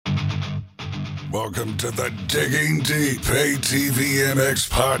Welcome to the Digging Deep ATV MX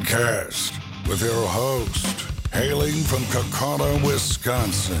podcast with your host, hailing from Kaukauna,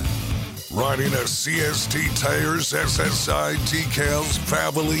 Wisconsin, riding a CST Tires SSI decals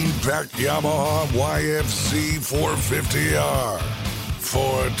Valvoline backed Yamaha YFZ 450R,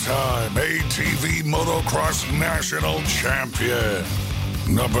 four-time ATV motocross national champion,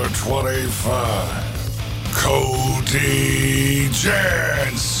 number 25, Cody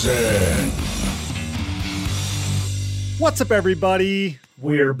Jansen. What's up, everybody?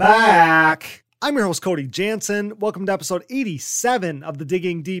 We're back. I'm your host, Cody Jansen. Welcome to episode 87 of the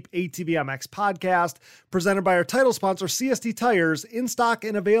Digging Deep ATVMX podcast, presented by our title sponsor, CST Tires, in stock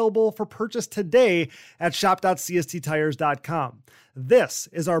and available for purchase today at shop.csttires.com. This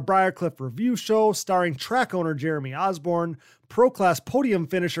is our Briarcliff review show starring track owner Jeremy Osborne, Pro Class podium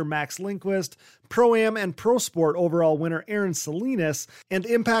finisher Max Lindquist, Pro-Am and Pro Sport overall winner Aaron Salinas, and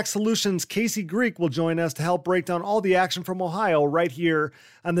Impact Solutions Casey Greek will join us to help break down all the action from Ohio right here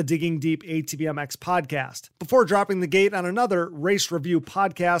on the Digging Deep ATVMX podcast. Before dropping the gate on another race review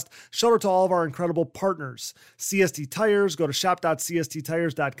podcast, shout out to all of our incredible partners. CST Tires, go to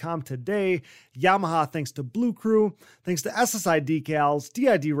shop.csttires.com today. Yamaha, thanks to Blue Crew. Thanks to SSI Decals,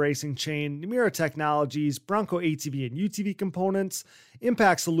 DID Racing Chain, Namura Technologies, Bronco ATV and UTV Components,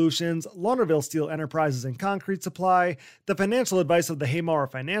 Impact Solutions, Launderville Steel Enterprises and Concrete Supply, the financial advice of the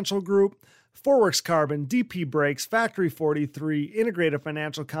Haymauer Financial Group, Forworks Carbon, DP Brakes, Factory 43, Integrated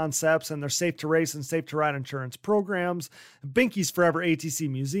Financial Concepts and their Safe to Race and Safe to Ride insurance programs, Binky's Forever ATC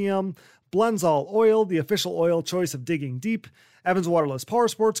Museum, Blendzall Oil, the official oil choice of Digging Deep, Evans Waterless Power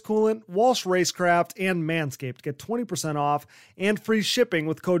Sports Coolant, Walsh Racecraft, and Manscaped. Get 20% off and free shipping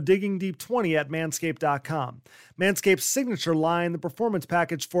with code DiggingDeep20 at manscaped.com. Manscaped's signature line, the Performance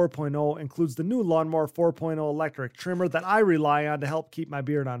Package 4.0, includes the new Lawnmower 4.0 electric trimmer that I rely on to help keep my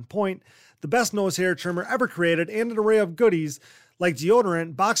beard on point, the best nose hair trimmer ever created, and an array of goodies like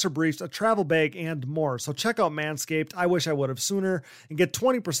deodorant, boxer briefs, a travel bag, and more. So check out Manscaped. I wish I would have sooner, and get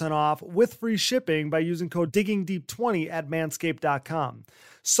 20% off with free shipping by using code DiggingDeep20 at manscaped.com.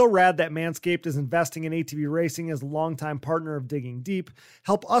 So rad that Manscaped is investing in ATV racing as a longtime partner of Digging Deep.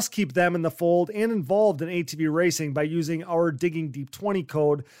 Help us keep them in the fold and involved in ATV racing by using our Digging Deep 20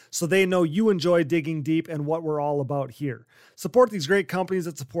 code so they know you enjoy Digging Deep and what we're all about here. Support these great companies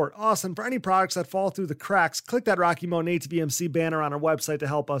that support us, and for any products that fall through the cracks, click that Rocky Mountain ATVMC banner on our website to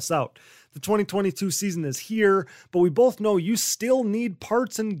help us out. The 2022 season is here, but we both know you still need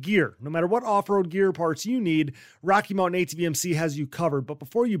parts and gear. No matter what off-road gear parts you need, Rocky Mountain ATVMC has you covered. But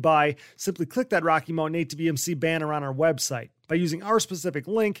before you buy, simply click that Rocky Mountain ATVMC banner on our website. By using our specific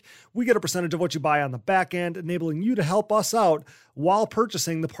link, we get a percentage of what you buy on the back end, enabling you to help us out while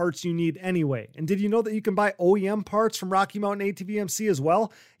purchasing the parts you need anyway. And did you know that you can buy OEM parts from Rocky Mountain ATVMC as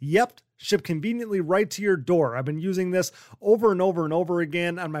well? Yep. Shipped conveniently right to your door. I've been using this over and over and over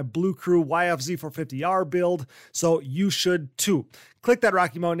again on my Blue Crew YFZ 450R build, so you should too. Click that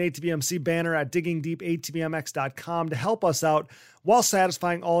Rocky Mountain ATVMC banner at diggingdeepatvmx.com to help us out while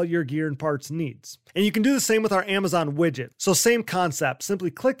satisfying all your gear and parts needs. And you can do the same with our Amazon widget. So same concept,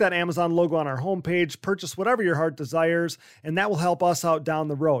 simply click that Amazon logo on our homepage, purchase whatever your heart desires, and that will help us out down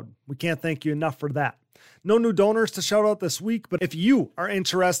the road. We can't thank you enough for that. No new donors to shout out this week, but if you are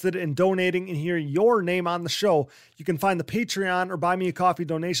interested in donating and hearing your name on the show, you can find the Patreon or Buy Me a Coffee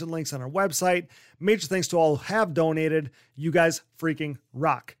donation links on our website. Major thanks to all who have donated. You guys freaking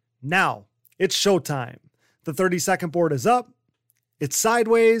rock. Now, it's showtime. The 30-second board is up, it's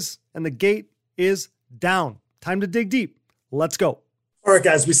sideways, and the gate is down. Time to dig deep. Let's go. All right,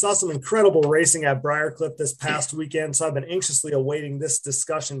 guys, we saw some incredible racing at Briarcliff this past weekend, so I've been anxiously awaiting this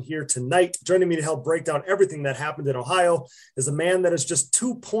discussion here tonight. Joining me to help break down everything that happened in Ohio is a man that is just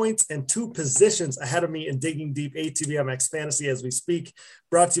 2 points and 2 positions ahead of me in Digging Deep ATVMX Fantasy as we speak.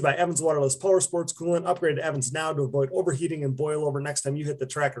 Brought to you by Evans Waterless Power Sports Coolant. Upgrade to Evans now to avoid overheating and boil over next time you hit the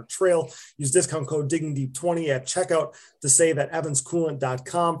track or trail. Use discount code DiggingDeep20 at checkout to save at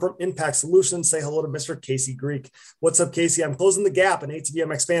evanscoolant.com. From Impact Solutions, say hello to Mr. Casey Greek. What's up, Casey? I'm closing the gap in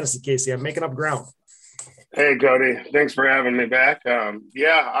ATVMX Fantasy, Casey. I'm making up ground. Hey, Cody. Thanks for having me back.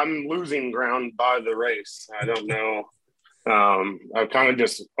 Yeah, I'm losing ground by the race. I don't know. I've kind of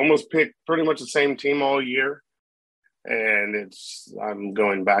just almost picked pretty much the same team all year. And I'm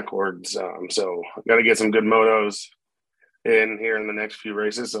going backwards. So I've got to get some good motos in here in the next few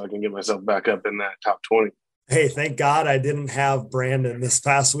races so I can get myself back up in that top 20. Hey, thank God I didn't have Brandon this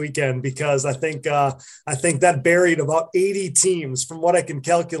past weekend because I think that buried about 80 teams from what I can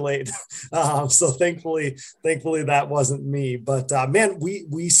calculate. So thankfully that wasn't me. But man,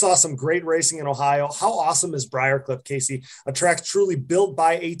 we saw some great racing in Ohio. How awesome is Briarcliff, Casey? A track truly built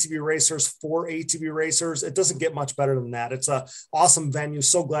by ATV racers for ATV racers. It doesn't get much better than that. It's a awesome venue.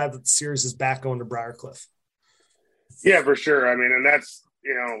 So glad that the series is back going to Briarcliff. Yeah, for sure. I mean, and that's,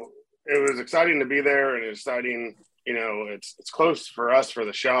 it was exciting to be there and exciting, it's close for us for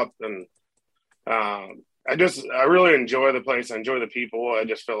the shop. And I really enjoy the place. I enjoy the people. I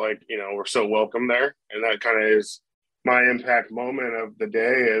just feel like, we're so welcome there. And that kind of is my impact moment of the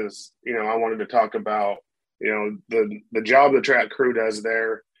day is, I wanted to talk about, the job the track crew does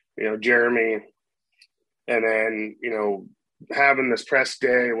there, Jeremy, and then, having this press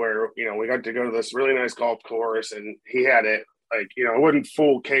day where, we got to go to this really nice golf course and he had it like, it wasn't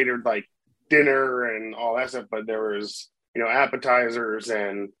full catered like dinner and all that stuff, but there was, appetizers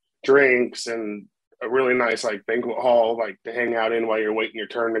and drinks and a really nice like banquet hall, like to hang out in while you're waiting your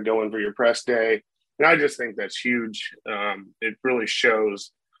turn to go in for your press day. And I just think that's huge. It really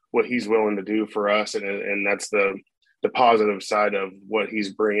shows what he's willing to do for us. And that's the positive side of what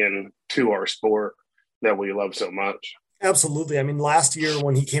he's bringing to our sport that we love so much. Absolutely. I mean, last year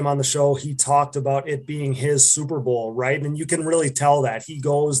when he came on the show, he talked about it being his Super Bowl, right? And you can really tell that he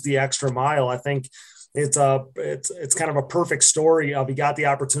goes the extra mile. I think it's kind of a perfect story of he got the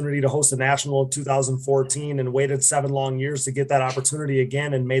opportunity to host a national in 2014 and waited 7 long years to get that opportunity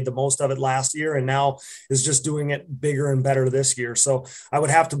again and made the most of it last year. And now is just doing it bigger and better this year. So I would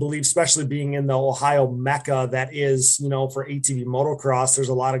have to believe, especially being in the Ohio Mecca that is, for ATV motocross, there's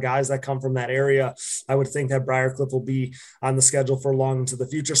a lot of guys that come from that area. I would think that Briarcliff will be on the schedule for long into the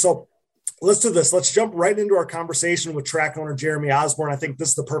future. So let's do this. Let's jump right into our conversation with track owner Jeremy Osborne. I think this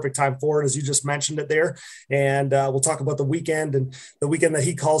is the perfect time for it, as you just mentioned it there. And we'll talk about the weekend that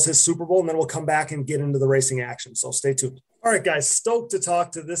he calls his Super Bowl, and then we'll come back and get into the racing action. So stay tuned. All right, guys, stoked to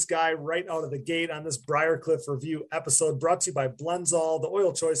talk to this guy right out of the gate on this Briarcliff review episode brought to you by Blendzall, the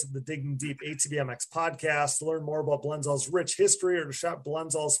oil choice of the Digging Deep ATVMX podcast. To learn more about Blendzall's rich history or to shop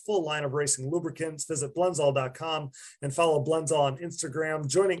Blendzall's full line of racing lubricants, visit blendzall.com and follow Blendzall on Instagram.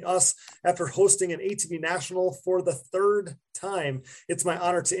 Joining us after hosting an ATV National for the 3rd time, it's my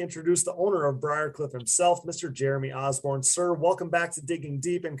honor to introduce the owner of Briarcliff himself, Mr. Jeremy Osborne. Sir, welcome back to Digging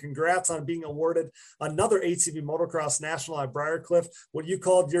Deep and congrats on being awarded another ATV Motocross National at Briarcliff, what you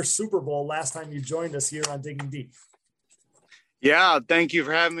called your Super Bowl last time you joined us here on Digging Deep. Yeah, thank you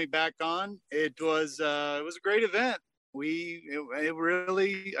for having me back on. It was a great event. It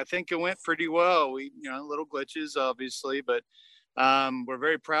really, I think it went pretty well. We, little glitches obviously, but we're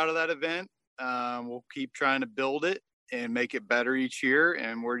very proud of that event. We'll keep trying to build it and make it better each year.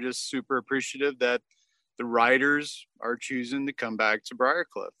 And we're just super appreciative that the riders are choosing to come back to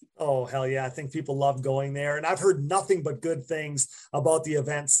Briarcliff. Oh, hell yeah. I think people love going there. And I've heard nothing but good things about the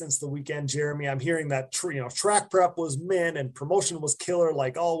event since the weekend, Jeremy. I'm hearing that, track prep was mint and promotion was killer,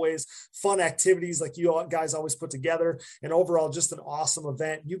 like always. Fun activities like you guys always put together. And overall, just an awesome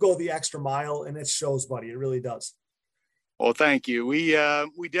event. You go the extra mile and it shows, buddy. It really does. Well, thank you. We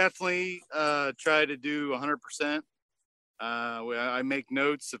definitely try to do 100%. I make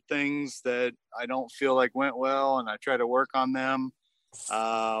notes of things that I don't feel like went well, and I try to work on them.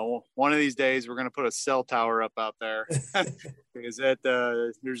 One of these days, we're going to put a cell tower up out there because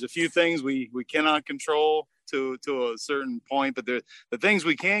there's a few things we cannot control to a certain point, but the things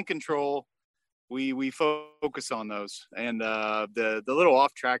we can control, we focus on those. And the little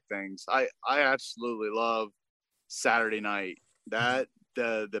off track things, I absolutely love Saturday night. That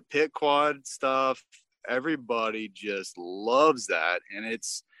the pit quad stuff. Everybody just loves that, and it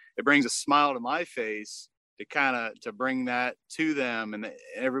brings a smile to my face to bring that to them, and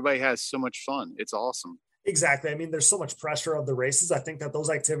everybody has so much fun. It's awesome. Exactly. I mean, there's so much pressure of the races. I think that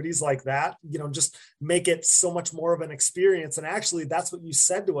those activities like that, just make it so much more of an experience. And actually, that's what you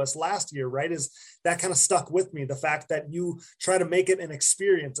said to us last year, right? Is that kind of stuck with me, the fact that you try to make it an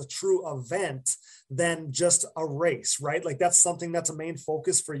experience, a true event than just a race, right? Like that's something that's a main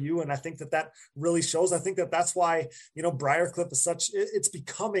focus for you. And I think that really shows. I think that that's why, Briarcliff is it's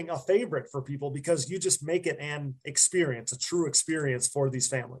becoming a favorite for people because you just make it an experience, a true experience for these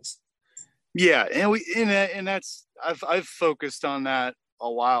families. Yeah, and that's I've focused on that a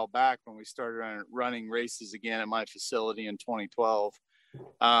while back when we started running races again at my facility in 2012.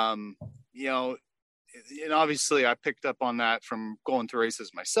 And obviously I picked up on that from going to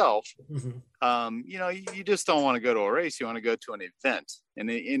races myself. Mm-hmm. You just don't want to go to a race; you want to go to an event, and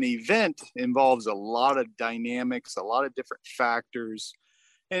an event involves a lot of dynamics, a lot of different factors.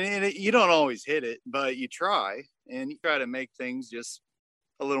 you don't always hit it, but you try to make things just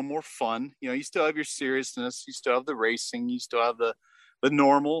a little more fun. You know, you still have your seriousness, you still have the racing, you still have the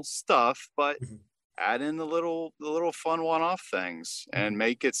normal stuff, but add in the little fun one-off things and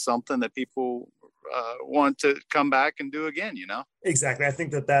make it something that people want to come back and do again, you know? Exactly. I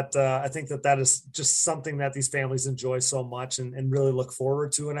think that is just something that these families enjoy so much and really look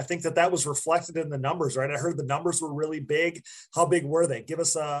forward to. And I think that was reflected in the numbers, right? I heard the numbers were really big. How big were they? Give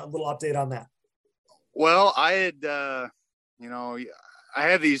us a little update on that. Well, I had, you know, I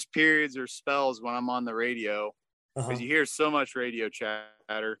have these periods or spells when I'm on the radio because you hear so much radio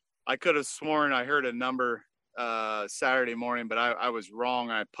chatter. I could have sworn I heard a number Saturday morning, but I was wrong.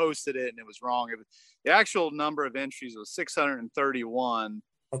 I posted it and it was wrong. The actual number of entries was 631.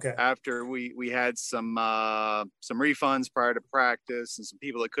 Okay. After we had some refunds prior to practice and some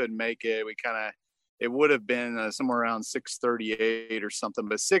people that couldn't make it, it would have been somewhere around 638 or something,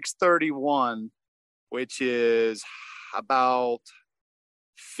 but 631, which is about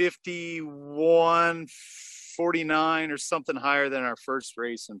 51-49 or something higher than our first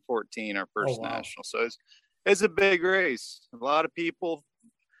race in 14, our first national. So it's a big race. A lot of people,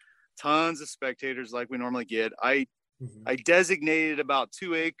 tons of spectators like we normally get. I designated about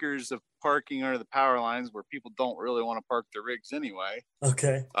 2 acres of parking under the power lines where people don't really want to park their rigs anyway.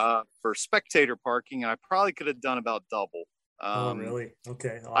 Okay. For spectator parking, I probably could have done about double. Oh, really?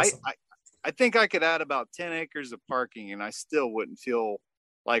 Okay. Awesome. I think I could add about 10 acres of parking and I still wouldn't feel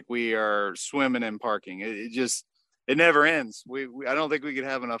like we are swimming in parking. It never ends. I don't think we could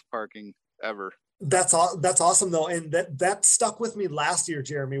have enough parking ever. That's awesome though. And that stuck with me last year,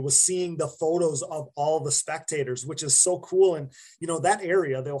 Jeremy, was seeing the photos of all the spectators, which is so cool. And, you know, that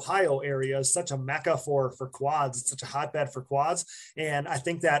area, the Ohio area is such a mecca for quads. It's such a hotbed for quads. And I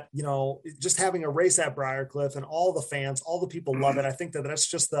think that, you know, just having a race at Briarcliff and all the fans, all the people love it. I think that's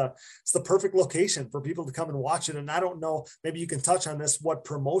just it's the perfect location for people to come and watch it. And I don't know, maybe you can touch on this, what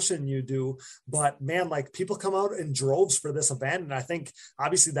promotion you do, but man, like people come out in droves for this event. And I think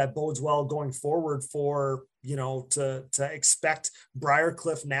obviously that bodes well going forward for, you know, to expect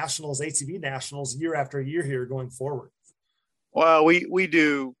Briarcliff Nationals, ATV Nationals year after year here going forward. Well, we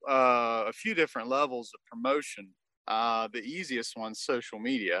do a few different levels of promotion. The easiest one's social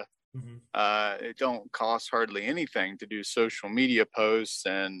media. It don't cost hardly anything to do social media posts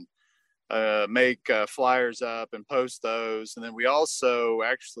and make flyers up and post those. And then we also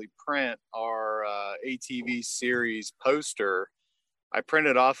actually print our ATV series poster. I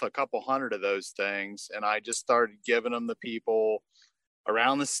printed off a couple hundred of those things and I just started giving them to people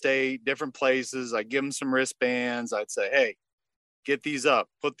around the state, different places. I give them some wristbands. I'd say, hey, get these up,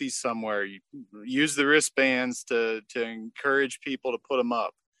 put these somewhere. You use the wristbands to encourage people to put them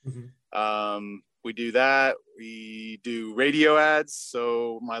up. We do that. We do radio ads.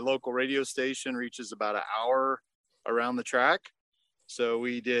 So my local radio station reaches about an hour around the track. So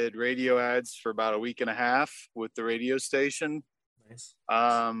we did radio ads for about a week and a half with the radio station.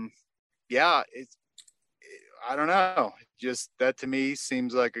 Yeah, I don't know. Just that to me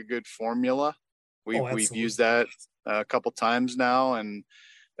seems like a good formula. We've used that a couple times now, and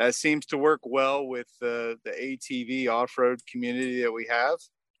that seems to work well with the ATV off-road community that we have.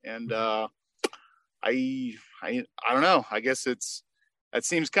 And I don't know. I guess that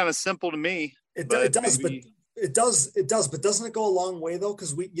seems kind of simple to me. It does, but doesn't it go a long way though?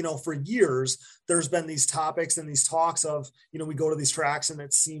 Because we, you know, for years there's been these topics and these talks of, you know, we go to these tracks and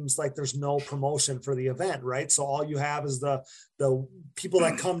it seems like there's no promotion for the event, right? So all you have is the people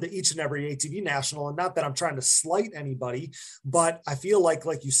that come to each and every ATV national. And not that I'm trying to slight anybody, but I feel like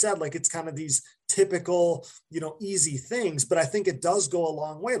you said, like it's kind of these typical, you know, easy things, but I think it does go a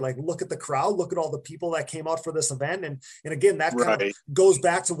long way. Like look at the crowd, look at all the people that came out for this event. And again, that kind of goes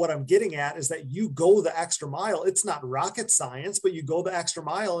back to what I'm getting at is that you go the extra mile. It's not rocket science, but you go the extra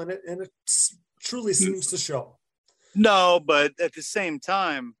mile and it truly seems to show. No, but at the same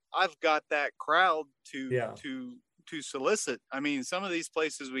time, I've got that crowd to solicit. I mean, some of these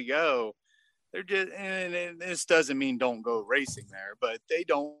places we go, they're just, and this doesn't mean don't go racing there, but they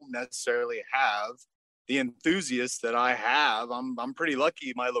don't necessarily have the enthusiasts that I have. I'm pretty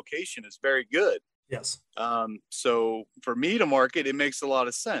lucky. My location is very good. Yes. So for me to market, it makes a lot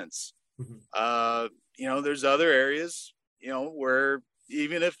of sense. You know, there's other areas, you know, where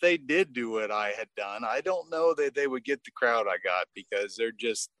even if they did do what I had done, I don't know that they would get the crowd I got because they're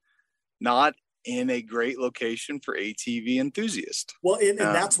just not in a great location for ATV enthusiasts. Well, and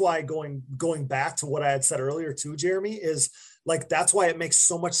that's why going back to what I had said earlier too, Jeremy, is like that's why it makes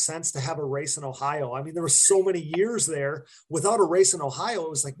so much sense to have a race in Ohio. I mean, there were so many years there without a race in Ohio. It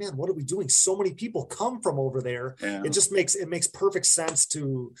was like, man, what are we doing? So many people come from over there. Yeah. It just makes perfect sense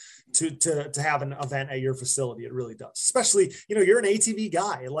to have an event at your facility. It really does. Especially, you're an ATV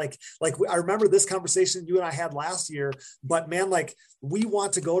guy. Like I remember this conversation you and I had last year, but man, like we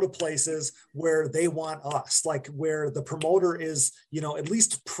want to go to places where they want us, like where the promoter is, at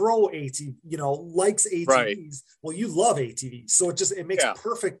least pro ATV, likes ATVs. Right. Well, you love ATVs. So it makes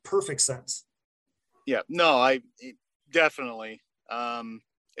perfect sense. Yeah, no, definitely.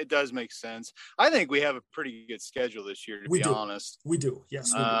 It does make sense. I think we have a pretty good schedule this year, to be honest. We do.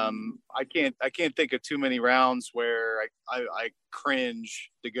 Yes. We do. I can't think of too many rounds where I cringe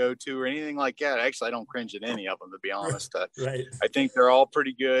to go to or anything like that. Actually, I don't cringe at any of them, to be honest. Right. I think they're all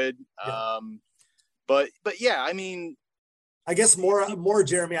pretty good. Yeah. But yeah, I mean, I guess more,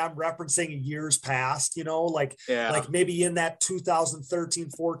 Jeremy, I'm referencing years past, like maybe in that 2013,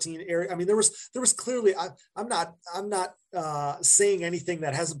 14 area. I mean, there was clearly, I'm not saying anything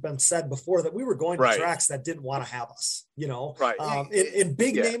that hasn't been said before, that we were going to tracks that didn't want to have us, right. In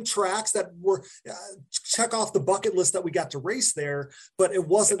big name tracks that were check off the bucket list that we got to race there, but it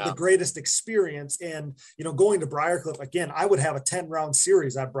wasn't the greatest experience. And, going to Briarcliff again, I would have a 10-round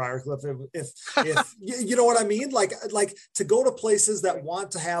series at Briarcliff if you know what I mean? Like to go to places that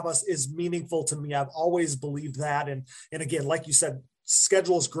want to have us is meaningful to me. I've always believed that. And again, like you said,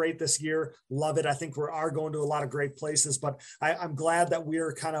 schedule is great this year. Love it. I think we are going to a lot of great places, but I'm glad that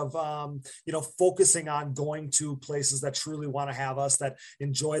we're kind of, focusing on going to places that truly want to have us, that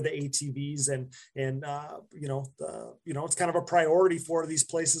enjoy the ATVs and it's kind of a priority for these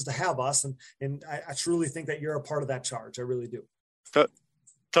places to have us. And I truly think that you're a part of that charge. I really do.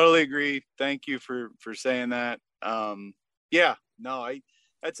 Totally agree. Thank you for saying that.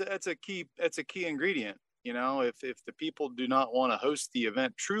 That's a key ingredient. If the people do not want to host the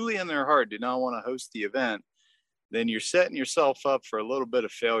event, truly in their heart do not want to host the event, then you're setting yourself up for a little bit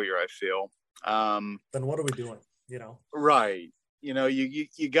of failure, I feel. Then what are we doing? Right. You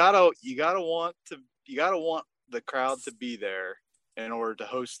gotta want the crowd to be there in order to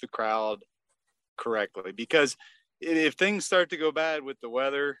host the crowd correctly. Because if things start to go bad with the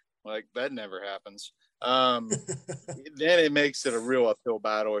weather, like that never happens. Then it makes it a real uphill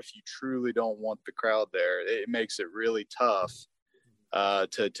battle. If you truly don't want the crowd there, it makes it really tough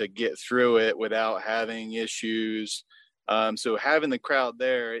to get through it without having issues. So having the crowd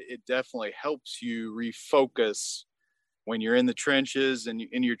there, it definitely helps you refocus when you're in the trenches and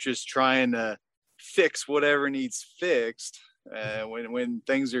you're just trying to fix whatever needs fixed when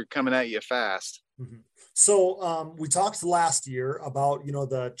things are coming at you fast. Mm-hmm. So we talked last year about,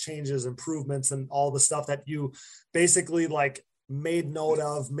 the changes, improvements, and all the stuff that you basically made note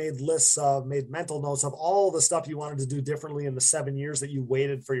of, made lists of, made mental notes of, all the stuff you wanted to do differently in the 7 years that you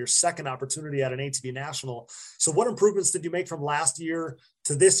waited for your second opportunity at an ATV National. So what improvements did you make from last year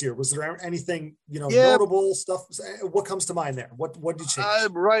to this year? Was there anything, notable stuff? What comes to mind there? What did you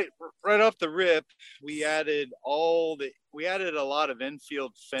change? Right off the rip, we added a lot of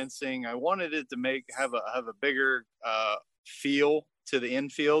infield fencing. I wanted it to have a bigger feel to the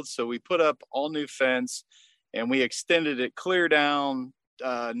infield. So we put up all new fence and we extended it clear down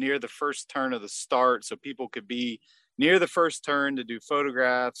near the first turn of the start. So people could be near the first turn to do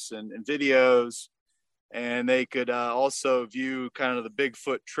photographs and videos. And they could also view kind of the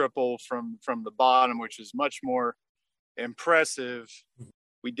Bigfoot triple from the bottom, which is much more impressive.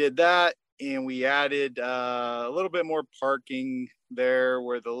 We did that, and we added a little bit more parking there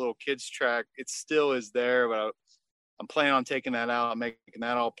where the little kids track, it still is there, but I'm planning on taking that out and making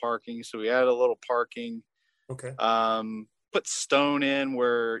that all parking. So we added a little parking. Okay. Put stone in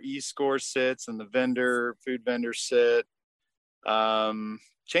where E-Score sits and the food vendor sit.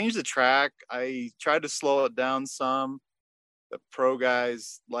 Change the track. I tried to slow it down some. The pro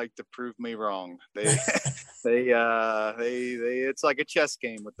guys like to prove me wrong. They it's like a chess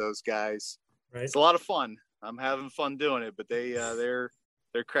game with those guys. Right. It's a lot of fun. I'm having fun doing it, but they're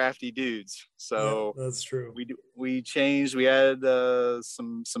crafty dudes. So yeah, that's true. We changed. We added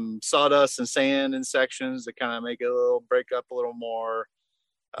some sawdust and sand in sections to kind of make it break up a little more.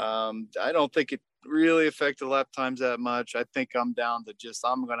 I don't think it really affected lap times that much. I think I'm down to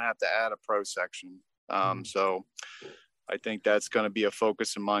I'm going to have to add a pro section. So I think that's going to be a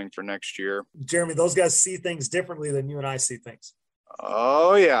focus of mine for next year. Jeremy, those guys see things differently than you and I see things.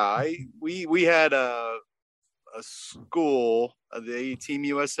 Oh yeah. We had a school, the Team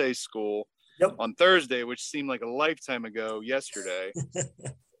USA school, on Thursday, which seemed like a lifetime ago yesterday.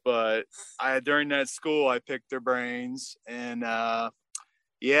 But during that school, I picked their brains, and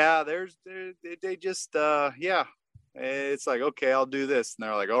they just It's like, okay, I'll do this. And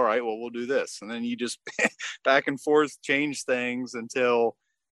they're like, all right, well, we'll do this. And then you just back and forth change things until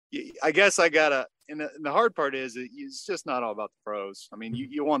I guess I gotta, and the hard part is it's just not all about the pros. I mean,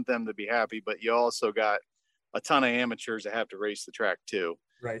 you want them to be happy, but you also got a ton of amateurs that have to race the track too.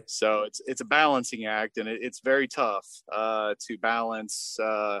 Right. So it's a balancing act, and it's very tough to balance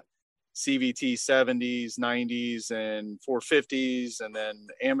CVT 70s, 90s, and 450s, and then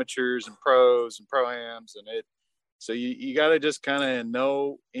amateurs and pros and pro-ams. And so you got to just kind of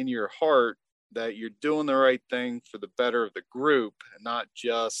know in your heart that you're doing the right thing for the better of the group, and not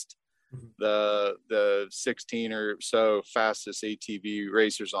just the 16 or so fastest ATV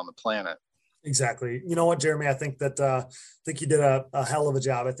racers on the planet. Exactly. You know what, Jeremy, I think you did a hell of a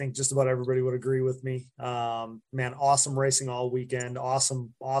job. I think just about everybody would agree with me. Man, awesome racing all weekend.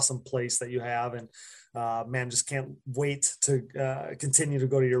 Awesome place that you have. And man, just can't wait to continue to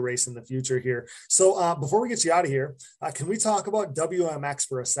go to your race in the future here. So before we get you out of here, can we talk about WMX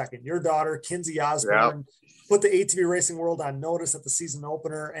for a second? Your daughter, Kinsey Osborne, put the ATV racing world on notice at the season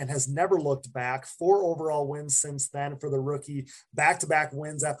opener and has never looked back. 4 overall wins since then for the rookie, back-to-back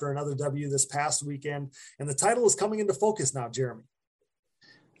wins after another W this past weekend. And the title is coming into focus now, Jeremy.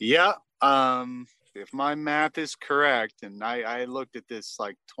 Yeah. If my math is correct, and I looked at this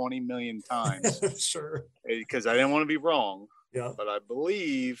like 20 million times, sure, because I didn't want to be wrong. Yeah. But I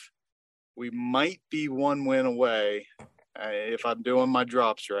believe we might be 1 win away if I'm doing my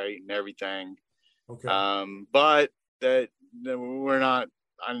drops right and everything. Okay. But that we're not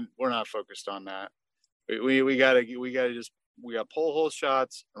focused on that. We got pole hole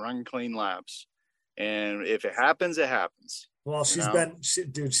shots, run clean laps, and if it happens, it happens. Well, she's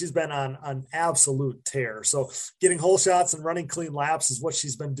been on an absolute tear. So getting hole shots and running clean laps is what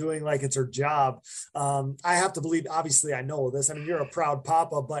she's been doing like it's her job. I have to believe, obviously I know this. I mean, you're a proud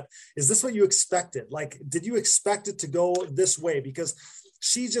papa, but is this what you expected? Like, did you expect it to go this way? Because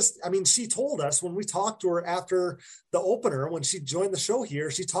she told us when we talked to her after the opener, when she joined the show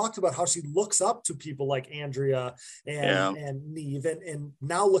here, she talked about how she looks up to people like Andrea and Neve, and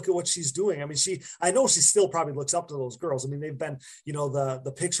now look at what she's doing. I mean, I know she still probably looks up to those girls. I mean, they've been,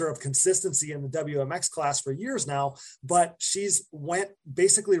 the picture of consistency in the WMX class for years now, but she's went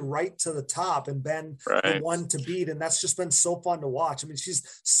basically right to the top and been the one to beat. And that's just been so fun to watch. I mean,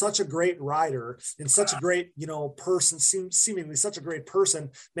 she's such a great rider and such a great, person, seemingly such a great person.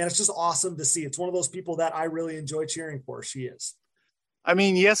 Man, it's just awesome to see. It's one of those people that I really enjoy cheering for. She is. I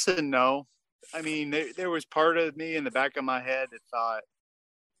mean, yes and no. I mean, there was part of me in the back of my head that thought,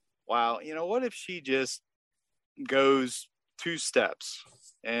 wow, what if she just goes 2 steps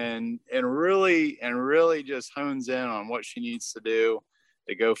and really just hones in on what she needs to do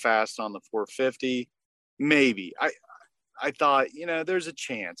to go fast on the 450? Maybe. I thought, there's a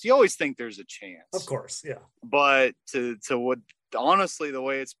chance. You always think there's a chance. Of course, yeah. But to what, honestly, the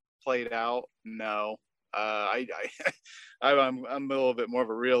way it's played out, no. I'm a little bit more of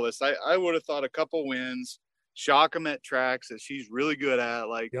a realist. I would have thought a couple wins, shock them at tracks that she's really good at,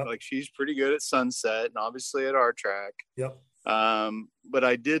 like she's pretty good at Sunset and obviously at our track. Yep. But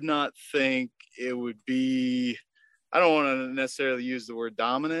I did not think it would be, I don't want to necessarily use the word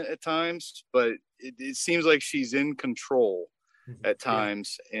dominant at times, but it seems like she's in control at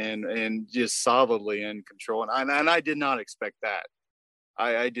times and just solidly in control. And I did not expect that.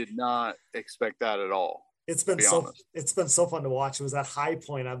 I did not expect that at all. It's been so fun to watch. It was at High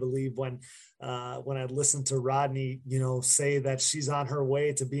Point, I believe, when I listened to Rodney, say that she's on her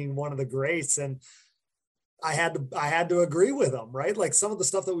way to being one of the greats. And I had to agree with him, right? Like some of the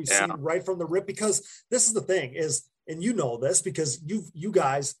stuff that we've seen right from the rip, because this is the thing is, and this because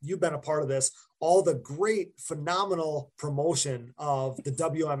you've been a part of this, all the great, phenomenal promotion of the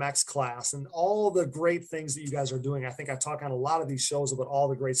WMX class and all the great things that you guys are doing. I think I talk on a lot of these shows about all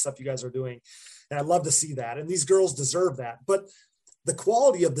the great stuff you guys are doing. And I love to see that. And these girls deserve that. But the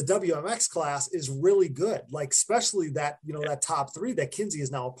quality of the WMX class is really good. Like, especially that, that top 3 that Kinsey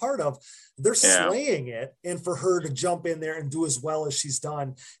is now a part of, they're slaying it. And for her to jump in there and do as well as she's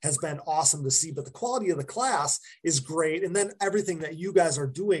done has been awesome to see. But the quality of the class is great. And then everything that you guys are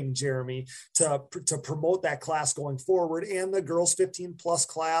doing, Jeremy, to promote that class going forward, and the girls 15 plus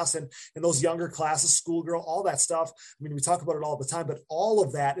class and those younger classes, schoolgirl, all that stuff. I mean, we talk about it all the time, but all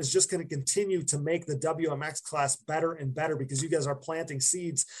of that is just going to continue to make the WMX class better and better, because you guys are planting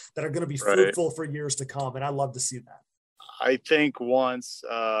seeds that are going to be fruitful for years to come. And I love to see that. I think once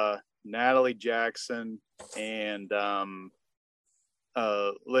Natalie Jackson and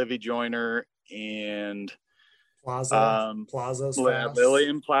Livy Joyner and Plaza,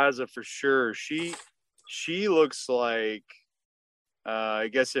 Lillian Plaza for sure. She looks like I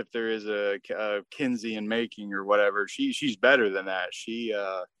guess if there is a Kinsey in making or whatever, she's better than that.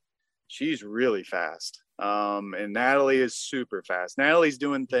 She's really fast. And Natalie is super fast. Natalie's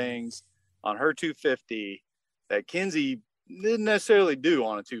doing things on her 250 that Kinsey didn't necessarily do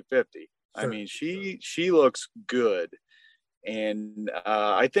on a 250. Sure. I mean, she looks good. And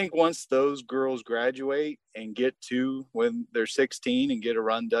I think once those girls graduate and get to when they're 16 and get a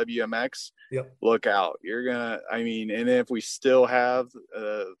run WMX, yep. Look out. You're going to, I mean, and if we still have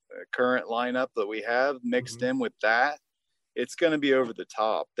a current lineup that we have mixed in with that, it's going to be over the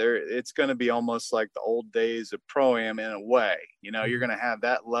top. It's going to be almost like the old days of Pro-Am in a way. You know, you're going to have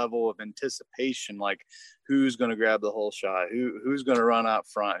that level of anticipation, like who's going to grab the whole shot, who's going to run out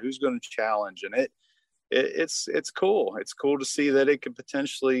front, who's going to challenge. And it's cool. It's cool to see that it could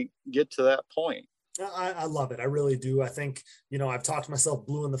potentially get to that point. I love it. I really do. I think, you know, I've talked myself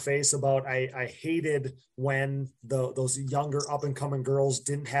blue in the face about, I hated when those younger up and coming girls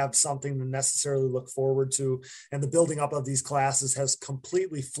didn't have something to necessarily look forward to. And the building up of these classes has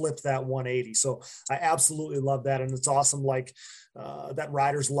completely flipped that 180. So I absolutely love that. And it's awesome. Like, that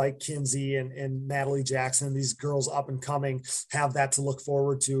riders like Kinsey and Natalie Jackson, these girls up and coming, have that to look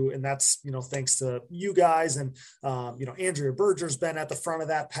forward to. And that's, you know, thanks to you guys. And, you know, Andrea Berger's been at the front of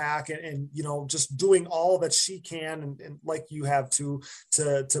that pack and you know, just doing all that she can. And like you have to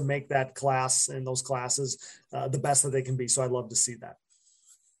make that class and those classes the best that they can be. So I love to see that.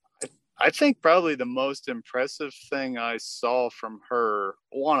 I think probably the most impressive thing I saw from her,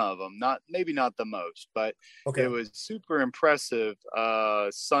 one of them, maybe not the most, but okay. It was super impressive.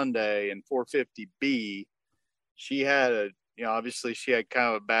 Sunday in 450B, she had obviously she had kind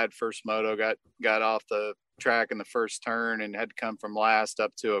of a bad first moto, got off the track in the first turn and had to come from last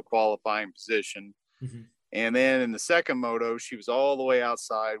up to a qualifying position. Mm-hmm. And then in the second moto, she was all the way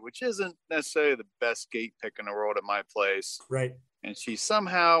outside, which isn't necessarily the best gate pick in the world at my place. Right. And she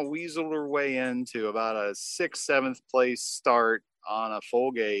somehow weaseled her way into about a 6th, 7th place start on a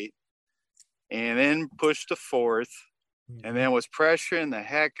full gate and then pushed to 4th and then was pressuring the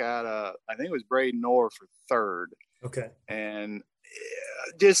heck out of, I think it was Braden Orr for 3rd. Okay. And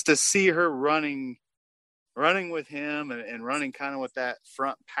just to see her running with him and running kind of with that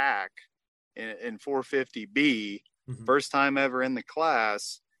front pack in 450B, first time ever in the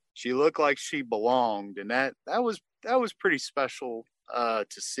class, she looked like she belonged. And that was pretty special to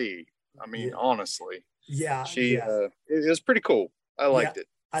see. I mean, honestly, it was pretty cool. I liked it.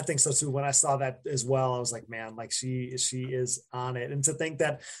 I think so too. When I saw that as well, I was like, man, like she is on it. And to think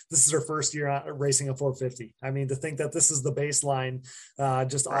that this is her first year racing a 450. I mean, to think that this is the baseline,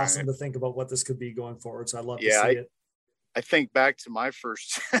 just awesome to think about what this could be going forward. So I love to see it. I think back to my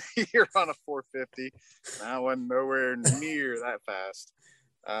first year on a 450, and I wasn't nowhere near that fast.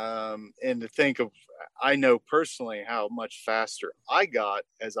 And to think of, I know personally how much faster I got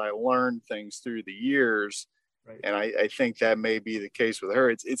as I learned things through the years. Right. And I think that may be the case with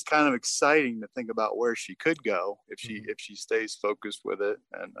her. It's kind of exciting to think about where she could go if she stays focused with it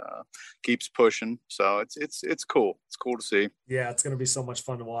and keeps pushing. So it's cool. It's cool to see. Yeah, it's going to be so much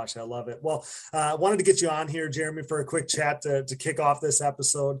fun to watch. I love it. Well, I wanted to get you on here, Jeremy, for a quick chat to kick off this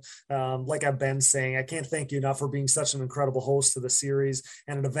episode. Like I've been saying, I can't thank you enough for being such an incredible host to the series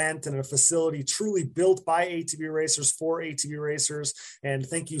and an event and a facility truly built by ATV racers for ATV racers. And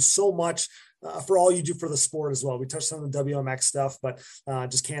thank you so much for all you do for the sport as well. We touched on the WMX stuff, but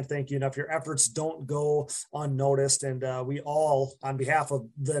just can't thank you enough. Your efforts don't go unnoticed. And we all, on behalf of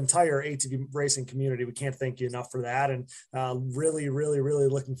the entire ATV racing community, we can't thank you enough for that. And really, really, really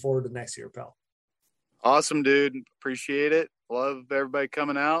looking forward to next year, pal. Awesome, dude. Appreciate it. Love everybody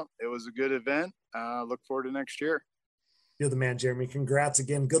coming out. It was a good event. Look forward to next year. You're the man, Jeremy. Congrats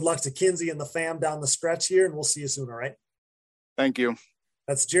again. Good luck to Kinsey and the fam down the stretch here, and we'll see you soon, all right? Thank you.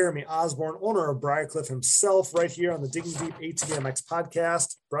 That's Jeremy Osborne, owner of Briarcliff himself, right here on the Digging Deep ATVMX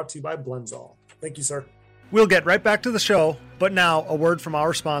podcast, brought to you by Blendzall. Thank you, sir. We'll get right back to the show, but now a word from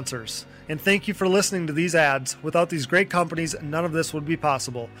our sponsors. And thank you for listening to these ads. Without these great companies, none of this would be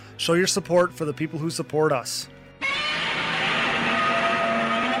possible. Show your support for the people who support us.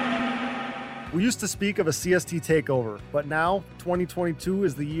 We used to speak of a CST takeover, but now 2022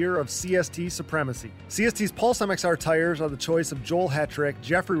 is the year of CST supremacy. CST's Pulse MXR tires are the choice of Joel Hetrick,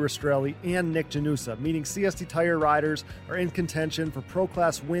 Jeffrey Rastrelli, and Nick Janusa, meaning CST tire riders are in contention for Pro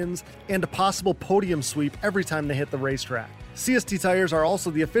Class wins and a possible podium sweep every time they hit the racetrack. CST tires are also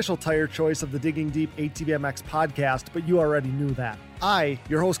the official tire choice of the Digging Deep ATVMX podcast, but you already knew that. I,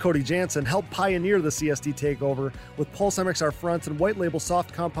 your host Cody Jansen, helped pioneer the CST takeover with Pulse MXR fronts and white label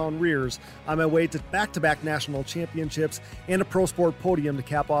soft compound rears on my way to back-to-back national championships and a Pro Sport podium to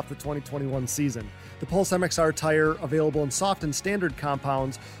cap off the 2021 season. The Pulse MXR tire, available in soft and standard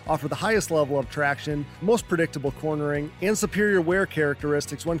compounds, offer the highest level of traction, most predictable cornering, and superior wear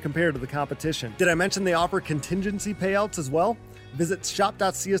characteristics when compared to the competition. Did I mention they offer contingency payouts as well? Visit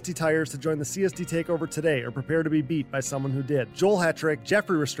shop.CST Tires to join the CST takeover today or prepare to be beat by someone who did. Joel Hetrick,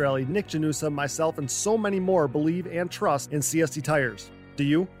 Jeffrey Rastrelli, Nick Janusa, myself, and so many more believe and trust in CST Tires. Do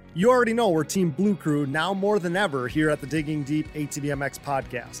you? You already know we're Team Blue Crew now more than ever here at the Digging Deep ATVMX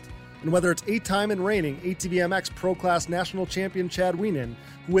podcast. And whether it's 8-time and reigning ATVMX Pro Class National Champion Chad Wienen,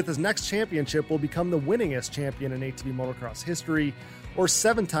 who with his next championship will become the winningest champion in ATV motocross history, or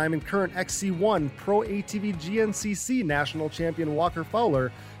 7-time and current XC1 Pro ATV GNCC National Champion Walker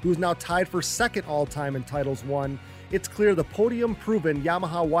Fowler, who is now tied for second all-time in titles won, it's clear the podium-proven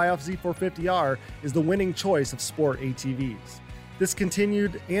Yamaha YFZ 450R is the winning choice of sport ATVs. This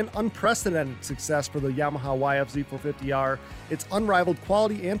continued and unprecedented success for the Yamaha YFZ 450R, its unrivaled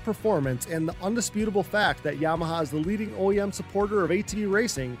quality and performance, and the undisputable fact that Yamaha is the leading OEM supporter of ATV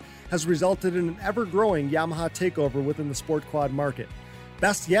racing has resulted in an ever-growing Yamaha takeover within the sport quad market.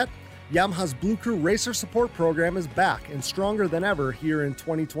 Best yet, Yamaha's Blue Crew Racer Support Program is back and stronger than ever here in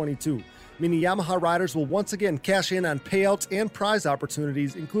 2022, meaning Yamaha riders will once again cash in on payouts and prize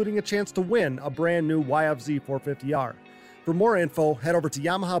opportunities, including a chance to win a brand new YFZ 450R. For more info, head over to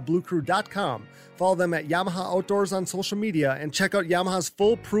YamahaBlueCrew.com, follow them at Yamaha Outdoors on social media, and check out Yamaha's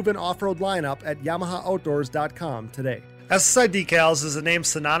full proven off-road lineup at YamahaOutdoors.com today. SSI Decals is a name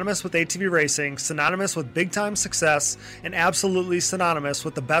synonymous with ATV racing, synonymous with big-time success, and absolutely synonymous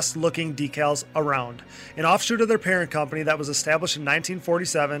with the best-looking decals around. An offshoot of their parent company that was established in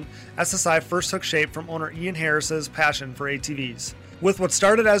 1947, SSI first took shape from owner Ian Harris's passion for ATVs. With what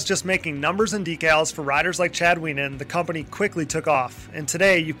started as just making numbers and decals for riders like Chad Wienen, the company quickly took off, and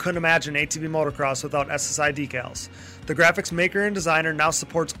today you couldn't imagine ATV motocross without SSI decals. The graphics maker and designer now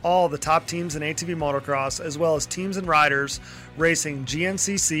supports all the top teams in ATV motocross, as well as teams and riders racing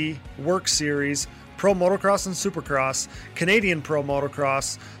GNCC, Work Series, Pro Motocross and Supercross, Canadian Pro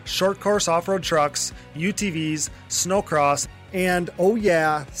Motocross, short course off-road trucks, UTVs, snowcross, and, oh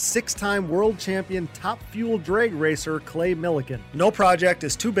yeah, 6-time world champion top fuel drag racer Clay Milliken. No project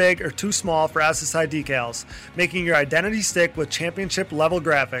is too big or too small for SSI Decals, making your identity stick with championship level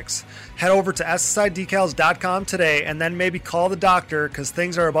graphics. Head over to SSIDecals.com today and then maybe call the doctor because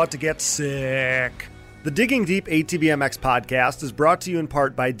things are about to get sick. The Digging Deep ATVMX podcast is brought to you in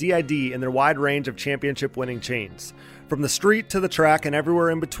part by DID and their wide range of championship winning chains. From the street to the track and everywhere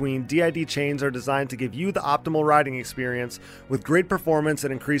in between, DID chains are designed to give you the optimal riding experience with great performance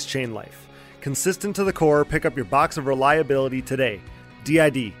and increased chain life. Consistent to the core, pick up your box of reliability today.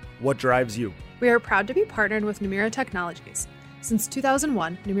 DID, what drives you? We are proud to be partnered with Namura Technologies. Since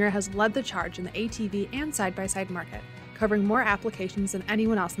 2001, Namura has led the charge in the ATV and side-by-side market, covering more applications than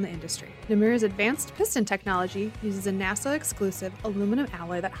anyone else in the industry. Namura's advanced piston technology uses a NASA-exclusive aluminum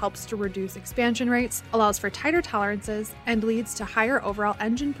alloy that helps to reduce expansion rates, allows for tighter tolerances, and leads to higher overall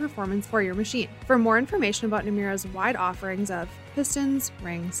engine performance for your machine. For more information about Namura's wide offerings of pistons,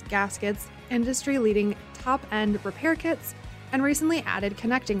 rings, gaskets, industry-leading top-end repair kits, and recently added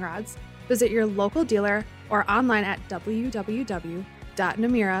connecting rods, visit your local dealer or online at www.namura.com.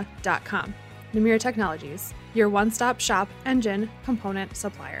 Namura Technologies, your one-stop shop engine component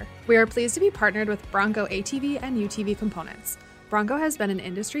supplier. We are pleased to be partnered with Bronco ATV and UTV Components. Bronco has been an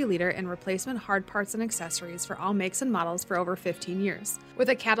industry leader in replacement hard parts and accessories for all makes and models for over 15 years. With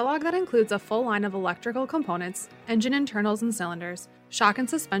a catalog that includes a full line of electrical components, engine internals and cylinders, shock and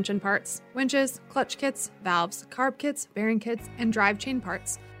suspension parts, winches, clutch kits, valves, carb kits, bearing kits, and drive chain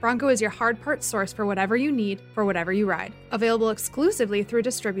parts, Bronco is your hard parts source for whatever you need, for whatever you ride. Available exclusively through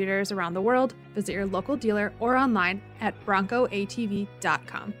distributors around the world, visit your local dealer or online at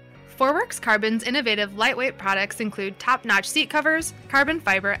broncoatv.com. Forworks Carbon's innovative lightweight products include top-notch seat covers, carbon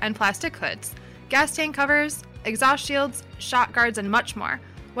fiber and plastic hoods, gas tank covers, exhaust shields, shock guards, and much more.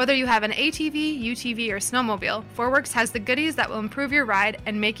 Whether you have an ATV, UTV, or snowmobile, Forworks has the goodies that will improve your ride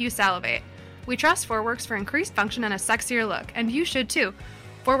and make you salivate. We trust Forworks for increased function and a sexier look, and you should too.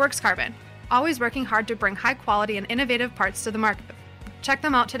 Forworks Carbon, always working hard to bring high quality and innovative parts to the market. Check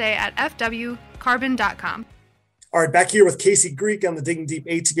them out today at fwcarbon.com. All right, back here with Casey Greek on the Digging Deep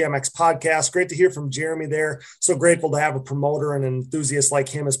ATVMX podcast. Great to hear from Jeremy there. So grateful to have a promoter and an enthusiast like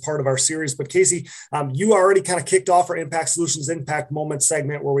him as part of our series. But Casey, you already kind of kicked off our Impact Solutions Impact Moment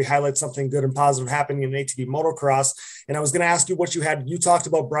segment where we highlight something good and positive happening in ATV motocross. And I was going to ask you what you had. You talked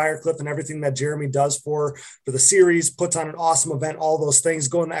about Briarcliff and everything that Jeremy does for the series, puts on an awesome event, all those things,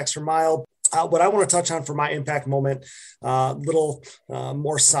 going the extra mile. What I want to touch on for my impact moment, little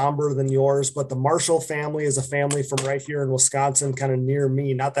more somber than yours, but the Marshall family is a family from right here in Wisconsin, kind of near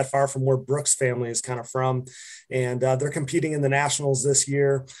me, not that far from where Brooks' family is kind of from. And they're competing in the Nationals this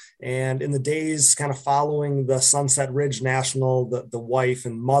year. And in the days kind of following the Sunset Ridge National, the wife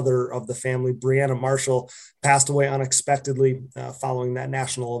and mother of the family, Brianna Marshall, passed away unexpectedly following that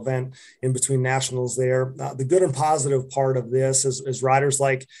national event in between nationals there. The good and positive part of this is riders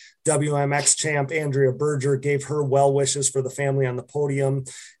like WMX champ Andrea Berger gave her well wishes for the family on the podium,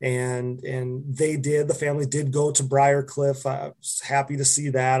 and the family did go to Briarcliff. I was happy to see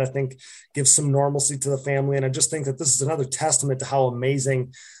that. I think gives some normalcy to the family, and I just think that this is another testament to how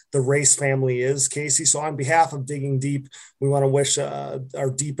amazing the race family is, Casey. So on behalf of Digging Deep, we want to wish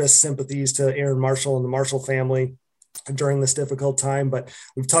our deepest sympathies to Aaron Marshall and the Marshall family during this difficult time. But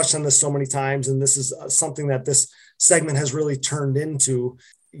we've touched on this so many times, and this is something that this segment has really turned into.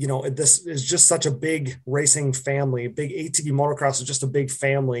 This is just such a big racing family. Big ATV motocross is just a big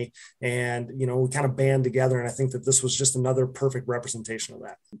family. And, we kind of band together. And I think that this was just another perfect representation of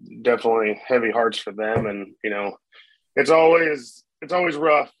that. Definitely heavy hearts for them. And, it's always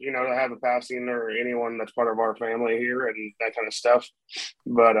rough, to have a passing or anyone that's part of our family here and that kind of stuff.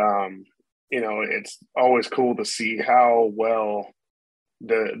 But, it's always cool to see how well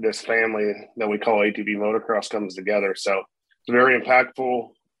this family that we call ATV motocross comes together. So it's very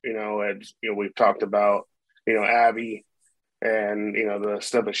impactful. As we've talked about, Abby and, the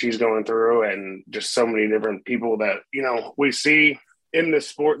stuff that she's going through and just so many different people that, we see in this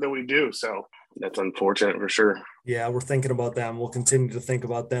sport that we do. So that's unfortunate for sure. Yeah, we're thinking about them. We'll continue to think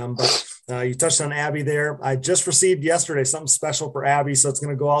about them. But you touched on Abby there. I just received yesterday something special for Abby, so it's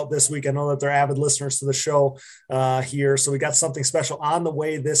going to go out this week. I know that they're avid listeners to the show here. So we got something special on the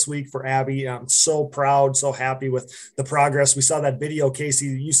way this week for Abby. I'm so proud, so happy with the progress. We saw that video, Casey.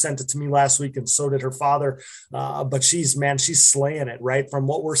 You sent it to me last week, and so did her father. But she's slaying it, right? From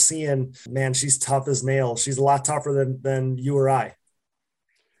what we're seeing, man, she's tough as nails. She's a lot tougher than you or I.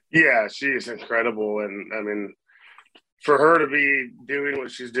 Yeah, she is incredible. And I mean, for her to be doing what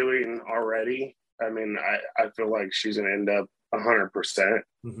she's doing already, I mean, I feel like she's going to end up 100%.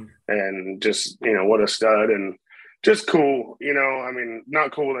 Mm-hmm. And just, what a stud and just cool, I mean,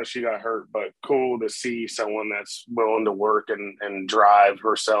 not cool that she got hurt, but cool to see someone that's willing to work and drive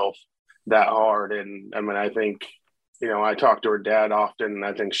herself that hard. And I mean, I think, I talk to her dad often, and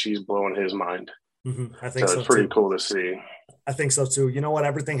I think she's blowing his mind. Mm-hmm. I think so it's pretty cool to see. I think so too. You know what?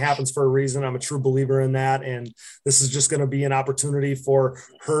 Everything happens for a reason. I'm a true believer in that. And this is just going to be an opportunity for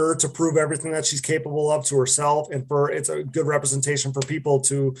her to prove everything that she's capable of to herself. And it's a good representation for people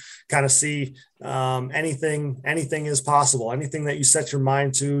to kind of see anything is possible. Anything that you set your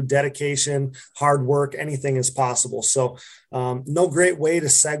mind to, dedication, hard work, anything is possible. So no great way to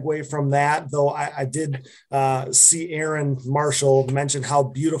segue from that, though I did see Aaron Marshall mention how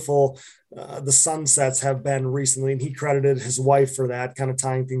beautiful the sunsets have been recently, and he credited his wife for that, kind of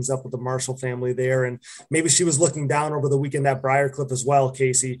tying things up with the Marshall family there. And maybe she was looking down over the weekend at Briarcliff as well,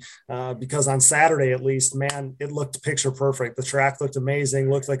 Casey, because on Saturday, at least, man, it looked picture perfect. The track looked amazing,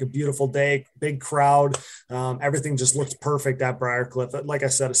 looked like a beautiful day, big crowd. Everything just looked perfect at Briarcliff. Like I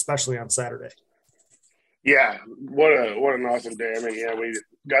said, especially on Saturday. Yeah, what an awesome day. I mean, yeah, we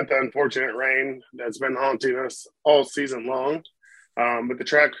got the unfortunate rain that's been haunting us all season long. But the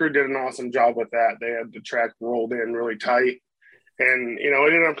track crew did an awesome job with that. They had the track rolled in really tight, and it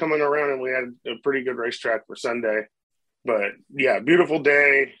ended up coming around, and we had a pretty good racetrack for Sunday. But yeah, beautiful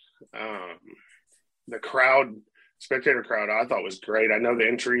day. The spectator crowd, I thought was great. I know the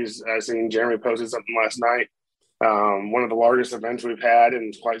entries. I seen Jeremy posted something last night. One of the largest events we've had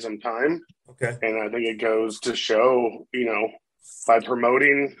in quite some time. Okay, and I think it goes to show, by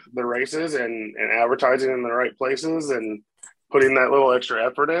promoting the races and advertising in the right places and putting that little extra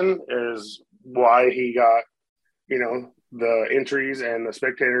effort in is why he got, the entries and the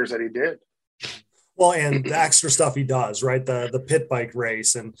spectators that he did. Well, and the extra stuff he does, right? The pit bike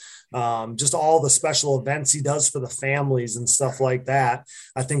race and just all the special events he does for the families and stuff like that.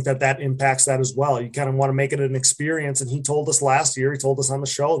 I think that impacts that as well. You kind of want to make it an experience. And he told us last year, he told us on the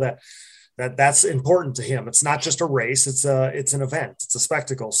show that's important to him. It's not just a race. It's an event. It's a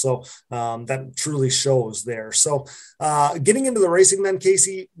spectacle. So that truly shows there. So getting into the racing then,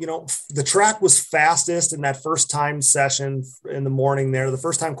 Casey, the track was fastest in that first time session in the morning there. The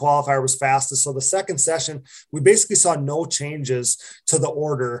first time qualifier was fastest. So the second session, we basically saw no changes to the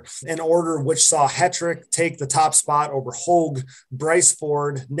order, an order which saw Hetrick take the top spot over Hogue, Bryce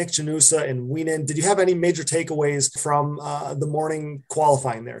Ford, Nick Janusa, and Wienen. Did you have any major takeaways from the morning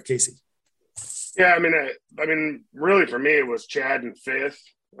qualifying there, Casey? Yeah, I mean, really for me, it was Chad in fifth.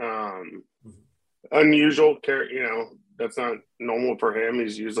 unusual. That's not normal for him.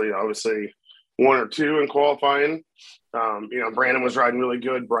 He's usually obviously 1 or 2 in qualifying. Brandon was riding really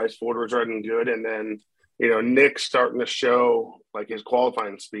good. Bryce Ford was riding good. And then, Nick's starting to show like his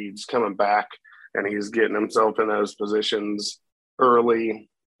qualifying speeds coming back, and he's getting himself in those positions early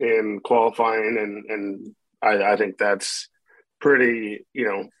in qualifying. And I think that's pretty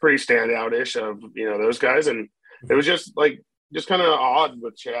standout-ish of, those guys. And it was just kind of odd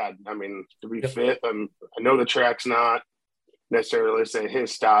with Chad. I mean, to be fifth, I know the track's not necessarily say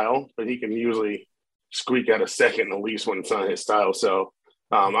his style, but he can usually squeak out a second at least when it's not his style. So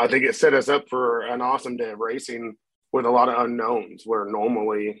I think it set us up for an awesome day of racing with a lot of unknowns, where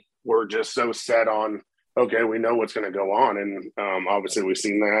normally we're just so set on, okay, we know what's going to go on. And obviously we've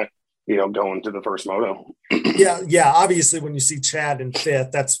seen that, going to the first moto. Yeah. Obviously, when you see Chad in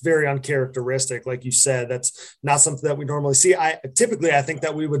fifth, that's very uncharacteristic. Like you said, that's not something that we normally see. I think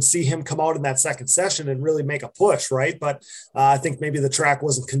that we would see him come out in that second session and really make a push, right? But I think maybe the track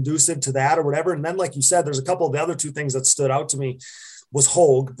wasn't conducive to that or whatever. And then, like you said, there's a couple of the other 2 things that stood out to me was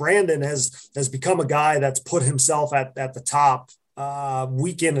Hogue. Brandon has become a guy that's put himself at the top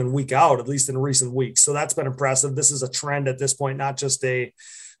week in and week out, at least in recent weeks. So that's been impressive. This is a trend at this point, not just a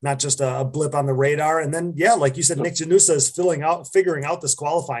blip on the radar. And then, like you said, Nick Janusa is figuring out this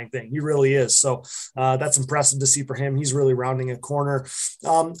qualifying thing. He really is. So that's impressive to see for him. He's really rounding a corner.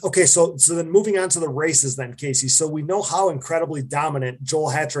 Okay. So then moving on to the races then, Casey. So we know how incredibly dominant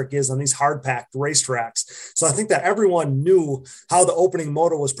Joel Hetrick is on these hard packed racetracks. So I think that everyone knew how the opening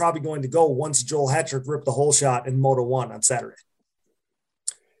moto was probably going to go once Joel Hetrick ripped the whole shot in Moto 1 on Saturday.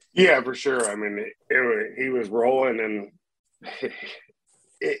 Yeah, for sure. I mean, he was rolling, and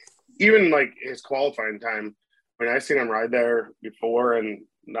even like his qualifying time, I mean, I seen him ride there before, and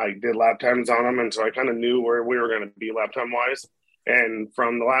I did lap times on him, and so I kind of knew where we were going to be lap time wise. And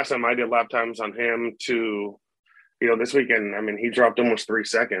from the last time I did lap times on him to, this weekend, I mean, he dropped almost 3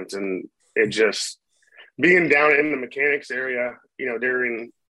 seconds, and it just being down in the mechanics area,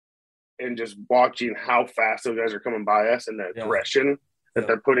 during and just watching how fast those guys are coming by us and the aggression that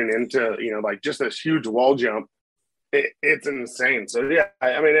they're putting into, just this huge wall jump. It's insane. So,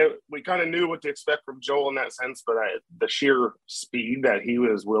 we kind of knew what to expect from Joel in that sense, but the sheer speed that he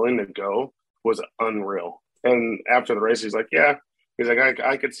was willing to go was unreal. And after the race, he's like,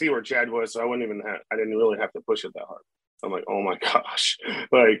 I could see where Chad was, so I didn't really have to push it that hard. I'm like, oh my gosh,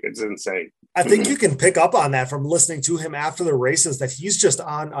 it's insane. I think you can pick up on that from listening to him after the races, that he's just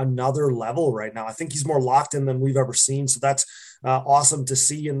on another level right now. I think he's more locked in than we've ever seen. So that's awesome to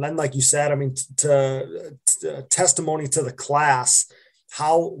see. And then, like you said, I mean, to testimony to the class,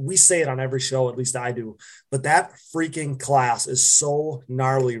 how we say it on every show, at least I do, but that freaking class is so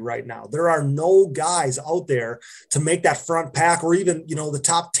gnarly right now. There are no guys out there to make that front pack, or even, the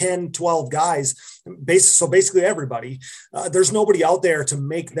top 10, 12 guys. So basically everybody, there's nobody out there to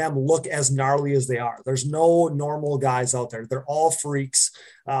make them look as gnarly as they are. There's no normal guys out there. They're all freaks.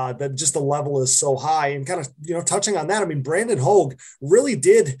 That just the level is so high. And kind of, touching on that, I mean, Brandon Hogue really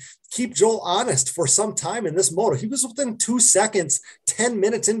did keep Joel honest for some time in this moto. He was within 2 seconds, 10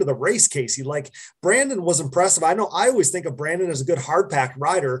 minutes into the race, Casey. Like, Brandon was impressive. I know I always think of Brandon as a good hard pack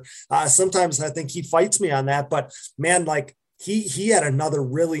rider. Sometimes I think he fights me on that, but man, like, he had another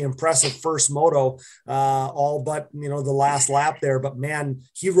really impressive first moto, all but, the last lap there. But man,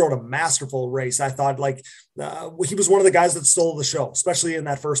 he rode a masterful race. I thought he was one of the guys that stole the show, especially in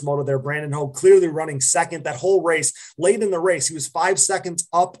that first moto there. Brandon Hogue clearly running second that whole race. Late in the race, he was 5 seconds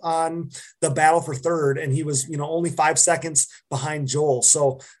up on the battle for third, and he was, only 5 seconds behind Joel.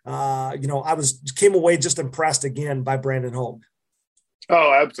 So, I came away just impressed again by Brandon Hogue.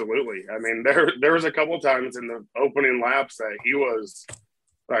 Oh, absolutely. I mean, there was a couple of times in the opening laps that he was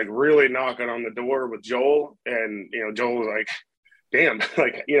really knocking on the door with Joel, and Joel was like, damn,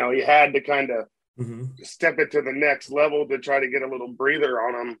 he had to kind of step it to the next level to try to get a little breather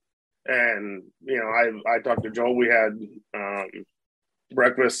on him. And I talked to Joel. We had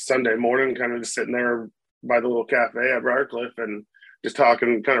breakfast Sunday morning, kind of just sitting there by the little cafe at Briarcliff and just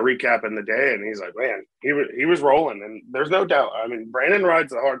talking, kind of recapping the day. And he's like, man, he was rolling. And there's no doubt. I mean, Brandon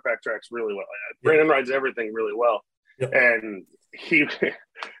rides the hard pack tracks really well. Brandon rides everything really well. Yep. And he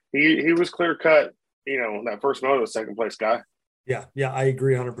was clear cut, that first moto was second place guy. Yeah, I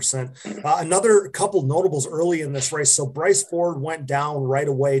agree 100%. Another couple notables early in this race. So Bryce Ford went down right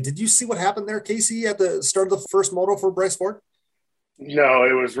away. Did you see what happened there, Casey, at the start of the first moto for Bryce Ford? No,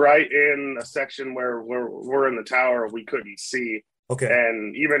 it was right in a section where we're in the tower. We couldn't see. Okay.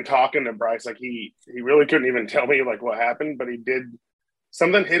 And even talking to Bryce, he really couldn't even tell me what happened, but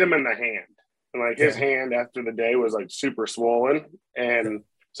something hit him in the hand. And his hand after the day was super swollen. And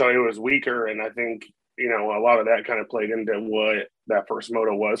So it was weaker. And I think, you know, a lot of that kind of played into what that first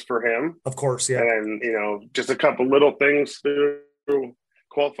moto was for him. Of course, yeah. And, you know, just a couple little things through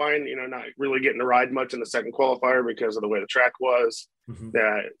qualifying, you know, not really getting to ride much in the second qualifier because of the way the track was.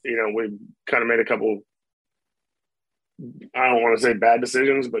 That, you know, we kind of made a couple, I don't want to say bad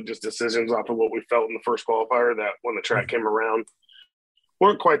decisions, but just decisions off of what we felt in the first qualifier that when the track came around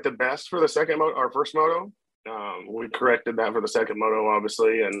weren't quite the best for the second moto, our first moto. We corrected that for the second moto,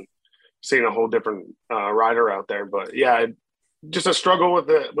 obviously, and seeing a whole different rider out there. But yeah, just a struggle with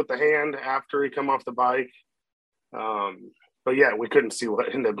the hand after he come off the bike. But yeah, we couldn't see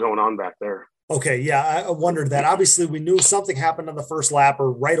what ended up going on back there. Okay, yeah, I wondered that. Obviously, we knew something happened on the first lap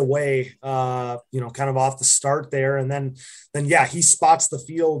or right away, you know, kind of off the start there. And then yeah, he spots the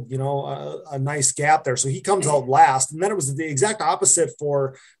field, you know, a nice gap there. So he comes out last. And then it was the exact opposite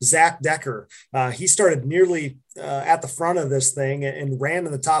for Zach Decker. He started nearly at the front of this thing and ran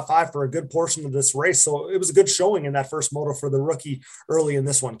in the top 5 for a good portion of this race. So it was a good showing in that first moto for the rookie early in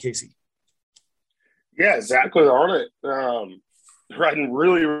this one, Casey. Yeah, Zach was on it, riding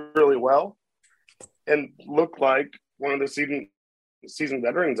really, really well. And looked like one of the seasoned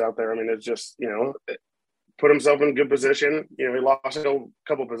veterans out there. I mean, it's just, you know, put himself in good position. You know, he lost a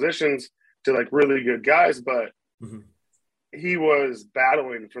couple positions to like really good guys, but he was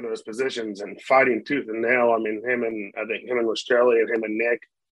battling for those positions and fighting tooth and nail. I mean, him and Australia and him and Nick,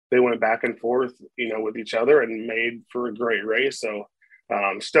 they went back and forth, you know, with each other and made for a great race. So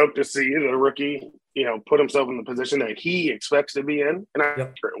stoked to see the rookie, you know, put himself in the position that he expects to be in. And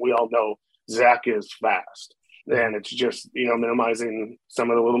we all know Zach is fast, and it's just, you know, minimizing some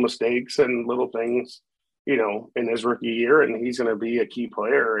of the little mistakes and little things, you know, in his rookie year. And he's going to be a key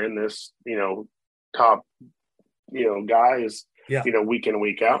player in this, you know, top, you know, guys, you know, week in,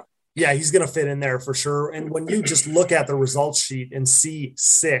 week out. Yeah, he's going to fit in there for sure. And when you just look at the results sheet and see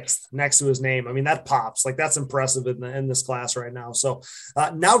 6th next to his name, I mean, that pops. Like, that's impressive in this class right now. So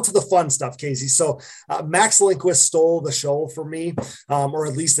now to the fun stuff, Casey. So Max Lindquist stole the show for me, or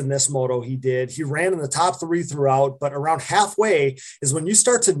at least in this moto he did. He ran in the top 3 throughout, but around halfway is when you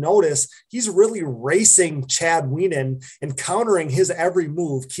start to notice he's really racing Chad Wienen and countering his every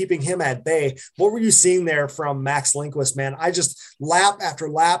move, keeping him at bay. What were you seeing there from Max Lindquist, man? I just lap after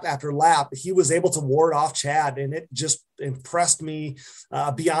lap after lap, he was able to ward off Chad, and it just impressed me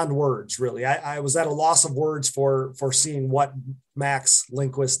beyond words, really. I was at a loss of words for seeing what Max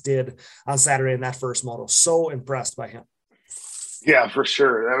Lindquist did on Saturday in that first moto. So impressed by him. Yeah, for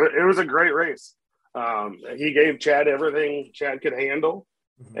sure. It was a great race. He gave Chad everything Chad could handle.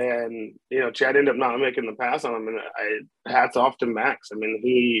 And, you know, Chad ended up not making the pass on him. And hats off to Max. I mean,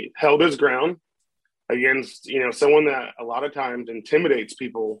 he held his ground against, you know, someone that a lot of times intimidates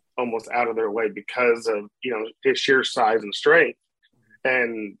people almost out of their way because of, you know, his sheer size and strength.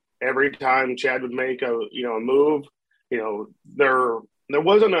 And every time Chad would make a move, you know, there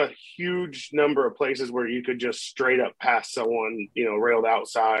wasn't a huge number of places where you could just straight up pass someone, you know, railed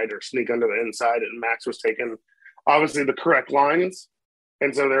outside or sneak under the inside. And Max was taking obviously the correct lines.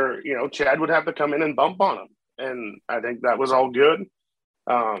 And so there, you know, Chad would have to come in and bump on him. And I think that was all good.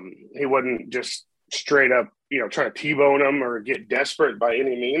 He wasn't just straight up, you know, trying to T-bone them or get desperate by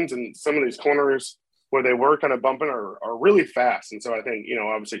any means. And some of these corners where they were kind of bumping are really fast. And so I think, you know,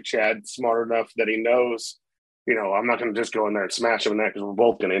 obviously Chad's smart enough that he knows, you know, I'm not going to just go in there and smash him in that because we're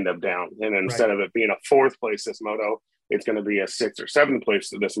both going to end up down. And instead of it being a 4th place this moto, it's going to be a 6th or 7th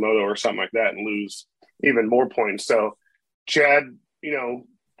place to this moto or something like that and lose even more points. So Chad, you know,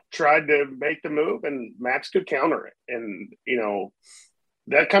 tried to make the move and Max could counter it. And, you know,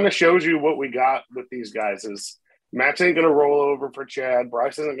 that kind of shows you what we got with these guys is Max ain't going to roll over for Chad.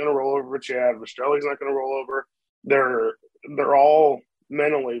 Bryce isn't going to roll over for Chad. Australia's not going to roll over. They're all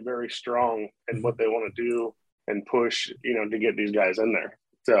mentally very strong in what they want to do and push, you know, to get these guys in there.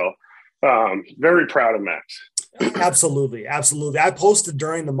 So very proud of Max. Absolutely. Absolutely. I posted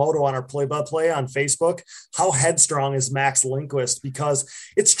during the moto on our play-by-play on Facebook, how headstrong is Max Lindquist, because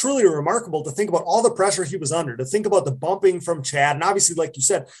it's truly remarkable to think about all the pressure he was under, to think about the bumping from Chad. And obviously, like you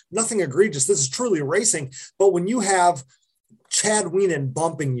said, nothing egregious. This is truly racing. But when you have Chad Wienen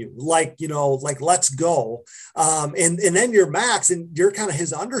bumping you, like, you know, like, let's go. And then you're Max and you're kind of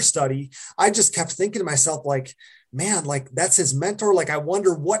his understudy. I just kept thinking to myself, like, man, like that's his mentor. Like, I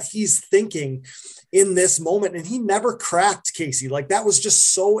wonder what he's thinking in this moment. And he never cracked, Casey. Like, that was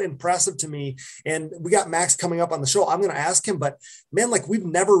just so impressive to me. And we got Max coming up on the show. I'm going to ask him, but man, like, we've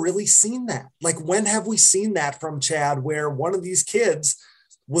never really seen that. Like, when have we seen that from Chad, where one of these kids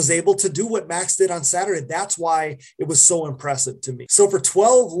was able to do what Max did on Saturday. That's why it was so impressive to me. So for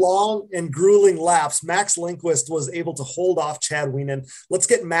 12 long and grueling laps, Max Lindquist was able to hold off Chad Wienen. Let's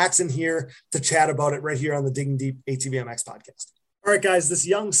get Max in here to chat about it right here on the Digging Deep ATV MX podcast. All right, guys, this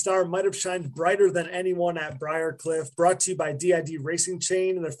young star might have shined brighter than anyone at Briarcliff. Brought to you by DID Racing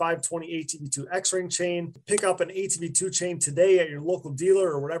Chain and their 520 ATV2 X-Ring chain. Pick up an ATV2 chain today at your local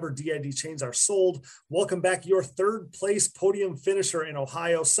dealer or wherever DID chains are sold. Welcome back your third place podium finisher in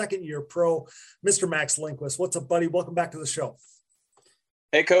Ohio, second year pro, Mr. Max Lindquist. What's up, buddy? Welcome back to the show.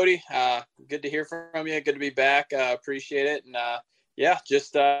 Hey, Cody. Good to hear from you. Good to be back. Appreciate it. And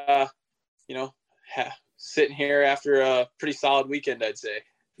just, sitting here after a pretty solid weekend, I'd say.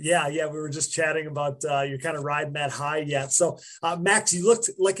 Yeah. We were just chatting about you're kind of riding that high yet. So, Max, you looked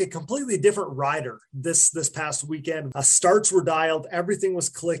like a completely different rider this past weekend. Starts were dialed, everything was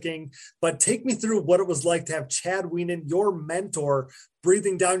clicking. But take me through what it was like to have Chad Wienen, your mentor,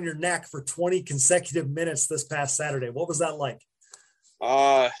 breathing down your neck for 20 consecutive minutes this past Saturday. What was that like?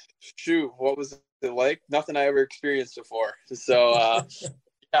 What was it like? Nothing I ever experienced before. So,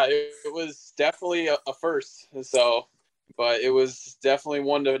 yeah, it was definitely a first. So, but it was definitely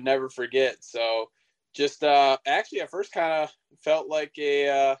one to never forget. So just, actually at first kind of felt like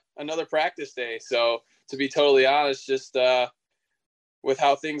another practice day. So to be totally honest, just, with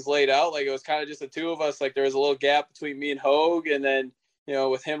how things laid out, like it was kind of just the two of us, like there was a little gap between me and Hogue. And then,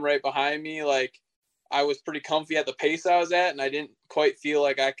 with him right behind me, like I was pretty comfy at the pace I was at, and I didn't quite feel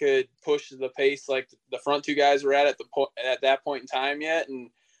like I could push the pace like the front two guys were at that point in time yet. And,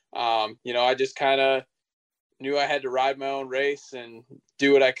 I just kind of knew I had to ride my own race and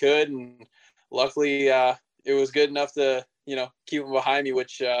do what I could. And luckily, it was good enough to, keep them behind me,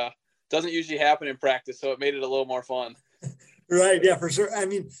 which doesn't usually happen in practice. So it made it a little more fun. Right. Yeah, for sure. I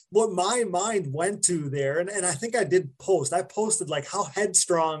mean, what my mind went to there, and I think I posted like how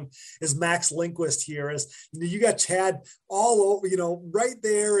headstrong is Max Lindquist here, as you got Chad all over, right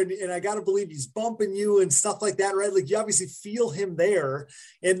there. And I got to believe he's bumping you and stuff like that, right? Like you obviously feel him there.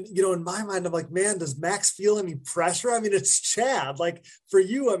 And, in my mind, I'm like, man, does Max feel any pressure? I mean, it's Chad. Like for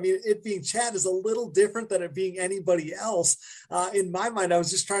you, I mean, it being Chad is a little different than it being anybody else. In my mind, I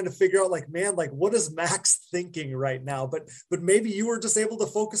was just trying to figure out like, man, like what is Max thinking right now? But maybe you were just able to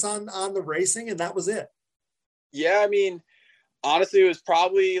focus on the racing and that was it. Yeah. I mean, honestly, it was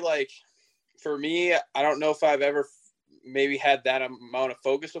probably like, for me, I don't know if I've ever maybe had that amount of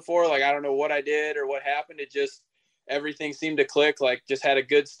focus before. Like, I don't know what I did or what happened. It just, everything seemed to click, like just had a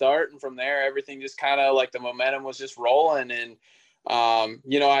good start. And from there, everything just kind of like the momentum was just rolling. And,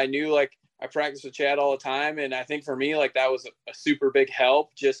 I knew like I practiced with Chad all the time. And I think for me, like that was a super big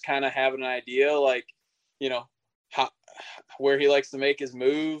help, just kind of having an idea, like, where he likes to make his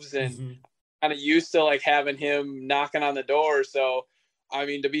moves and kind of used to like having him knocking on the door. So, I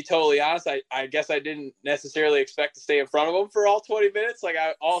mean, to be totally honest, I guess I didn't necessarily expect to stay in front of him for all 20 minutes. Like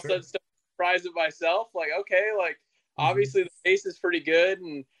I all of a sudden started surprised at myself. Like, okay, like obviously the pace is pretty good.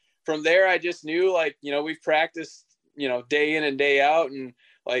 And from there, I just knew like, we've practiced, day in and day out, and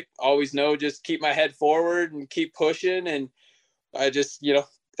like always know, just keep my head forward and keep pushing. And I just,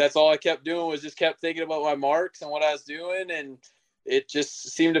 that's all I kept doing was just kept thinking about my marks and what I was doing. And it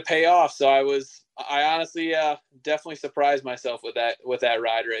just seemed to pay off. So I honestly definitely surprised myself with that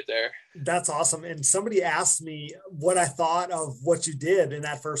ride right there. That's awesome. And somebody asked me what I thought of what you did in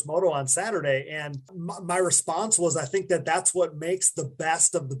that first moto on Saturday. And my response was, I think that's what makes the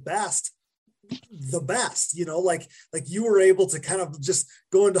best of the best the best, like you were able to kind of just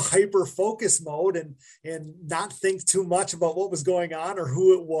go into hyper focus mode and not think too much about what was going on or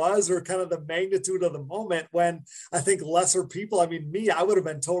who it was or kind of the magnitude of the moment, when I think lesser people, I mean, I would have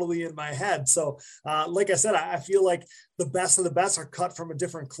been totally in my head. So like I said, I feel like the best of the best are cut from a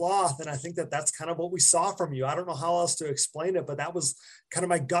different cloth. And I think that's kind of what we saw from you. I don't know how else to explain it, but that was kind of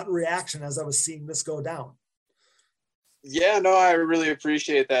my gut reaction as I was seeing this go down. Yeah, no, I really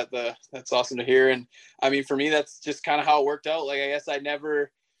appreciate that. That's awesome to hear. And I mean, for me, that's just kind of how it worked out. Like, I guess I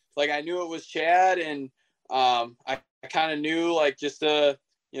knew it was Chad, and I kind of knew like just to,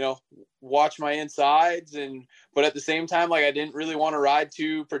 watch my insides, but at the same time, like I didn't really want to ride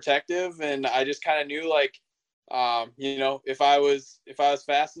too protective. And I just kind of knew like, if I was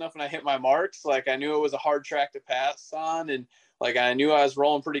fast enough and I hit my marks, like I knew it was a hard track to pass on. And like, I knew I was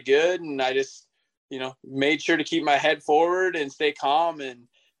rolling pretty good, and I just, made sure to keep my head forward and stay calm. And,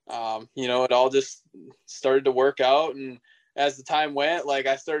 it all just started to work out. And as the time went, like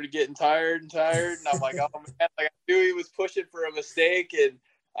I started getting tired. And I'm like, oh man, like I knew he was pushing for a mistake. And,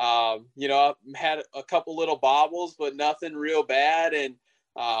 I had a couple little bobbles, but nothing real bad. And,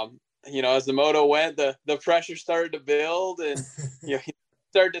 as the moto went, the pressure started to build, and,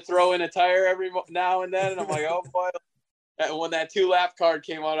 start to throw in a tire every now and then. And I'm like, oh boy. And when that 2-lap card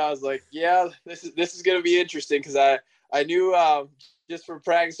came out, I was like, yeah, this is going to be interesting. Because I knew just from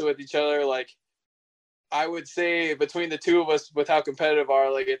practicing with each other, like, I would say between the two of us, with how competitive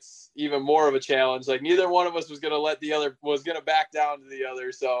are, like, it's even more of a challenge. Like, neither one of us was going to back down to the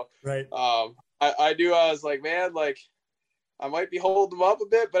other. So right. I knew, I was like, man, like, I might be holding them up a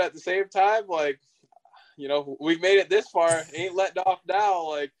bit, but at the same time, like, you know, we've made it this far, ain't letting off now.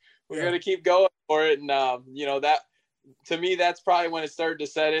 Like, we're going to keep going for it. And, you know, that, to me, that's probably when it started to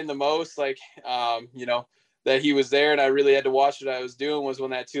set in the most, like, you know, that he was there and I really had to watch what I was doing, was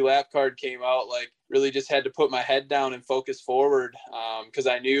when that 2-lap card came out. Like, really just had to put my head down and focus forward. Cause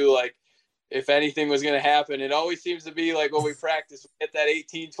I knew, like, if anything was going to happen, it always seems to be like when we practice, we hit that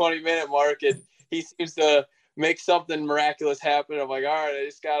 18-20 minute mark and he seems to make something miraculous happen. I'm like, all right, I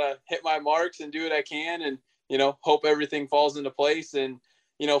just got to hit my marks and do what I can and, you know, hope everything falls into place. And,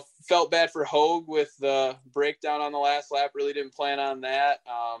 you know, felt bad for Hogue with the breakdown on the last lap. Really didn't plan on that,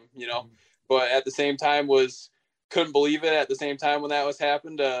 you know, but at the same time couldn't believe it at the same time when that was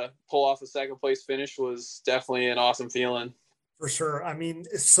happened. To pull off a second place finish was definitely an awesome feeling. For sure. I mean,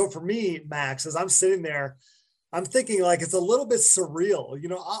 so for me, Max, as I'm sitting there, I'm thinking, like, it's a little bit surreal, you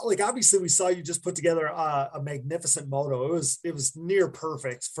know, like, obviously we saw you just put together a magnificent moto. It was near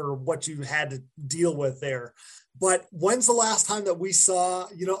perfect for what you had to deal with there. But when's the last time that we saw,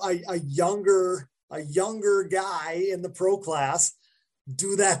 you know, a younger guy in the pro class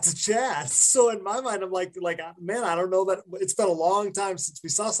do that to Chad? So in my mind, I'm like, man, I don't know, that it's been a long time since we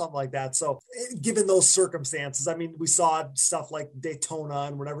saw something like that. So given those circumstances, I mean, we saw stuff like Daytona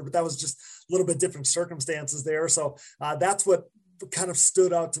and whatever, but that was just a little bit different circumstances there. So that's what kind of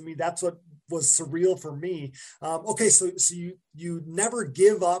stood out to me. That's what was surreal for me. Okay. So you never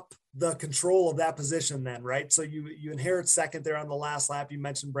give up the control of that position then, right? So you inherit second there on the last lap. You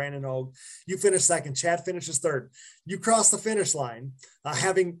mentioned Brandon Hogue. You finish second. Chad finishes third. You cross the finish line,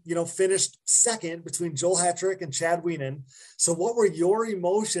 having, you know, finished second between Joel Hetrick and Chad Wienen. So what were your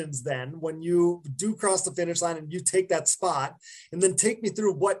emotions then when you do cross the finish line and you take that spot? And then take me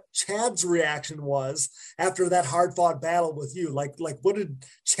through what Chad's reaction was after that hard fought battle with you. Like what did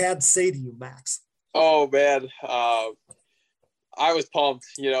Chad say to you, Max? Oh man. I was pumped,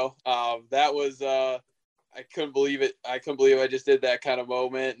 you know, that was, I couldn't believe it. I couldn't believe I just did that kind of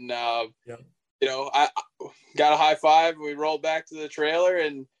moment. And, you know, I got a high five. We rolled back to the trailer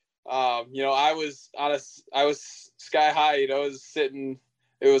and, you know, I was sky high, you know, it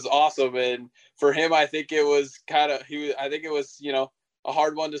was awesome. And for him, I think it was you know, a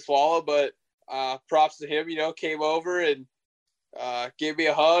hard one to swallow, but, props to him, you know, came over and, gave me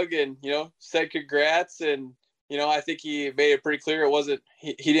a hug and, you know, said congrats. And, you know, I think he made it pretty clear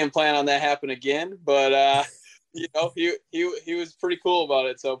he didn't plan on that happen again, but, you know, he was pretty cool about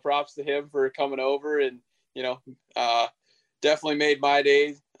it. So props to him for coming over and, you know, definitely made my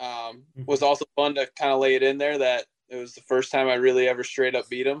day. Was also fun to kind of lay it in there that it was the first time I really ever straight up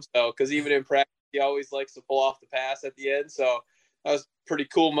beat him. So, cause even in practice, he always likes to pull off the pass at the end. So that was a pretty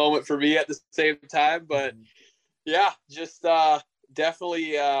cool moment for me at the same time, but yeah, just,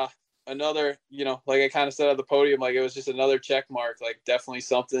 definitely, another, you know, like I kind of said at the podium, like it was just another check mark, like definitely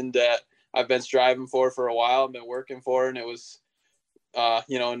something that I've been striving for a while. I've been working for, and it was,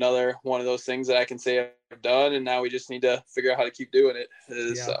 you know, another one of those things that I can say I've done. And now we just need to figure out how to keep doing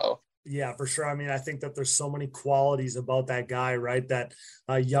it. So. Yeah, for sure. I mean, I think that there's so many qualities about that guy, right? That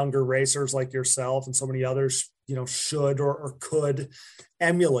younger racers like yourself and so many others, you know, should or could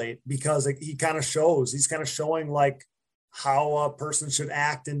emulate, because he kind of shows, he's kind of showing like how a person should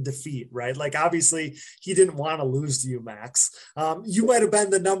act in defeat, right? Like, obviously he didn't want to lose to you, Max. You might've been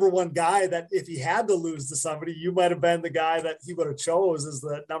the number one guy that if he had to lose to somebody, you might've been the guy that he would have chose as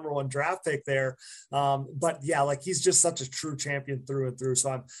the number one draft pick there. But yeah, like he's just such a true champion through and through. So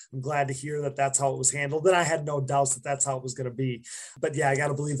I'm glad to hear that that's how it was handled. And I had no doubts that that's how it was going to be. But yeah, I got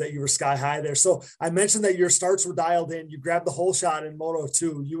to believe that you were sky high there. So I mentioned that your starts were dialed in. You grabbed the whole shot in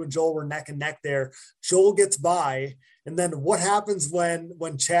Moto2. You and Joel were neck and neck there. Joel gets by. And then what happens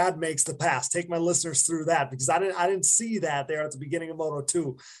when Chad makes the pass? Take my listeners through that, because I didn't see that there at the beginning of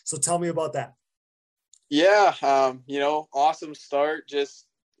Moto2. So tell me about that. Yeah, you know, awesome start. Just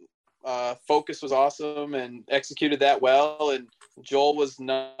focus was awesome and executed that well. And Joel was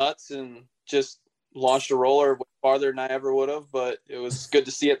nuts and just launched a roller farther than I ever would have. But it was good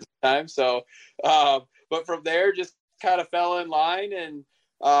to see at the time. So, but from there, just kind of fell in line and,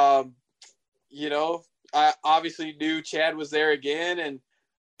 you know, I obviously knew Chad was there again. And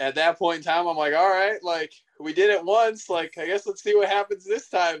at that point in time, I'm like, all right, like we did it once, like, I guess let's see what happens this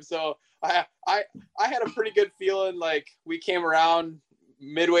time. So I had a pretty good feeling. Like we came around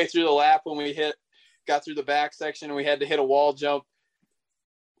midway through the lap when we got through the back section and we had to hit a wall jump.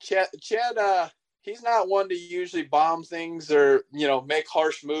 Chad, he's not one to usually bomb things or, make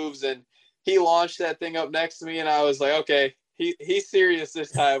harsh moves. And he launched that thing up next to me and I was like, okay, he's serious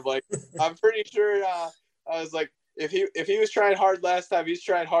this time. Like, I'm pretty sure, I was like, if he was trying hard last time, he's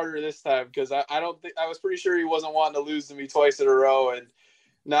trying harder this time. Cause I was pretty sure he wasn't wanting to lose to me twice in a row. And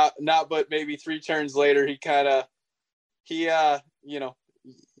not, but maybe 3 turns later, he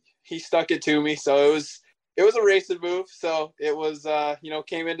stuck it to me. So it was a racing move. So it was,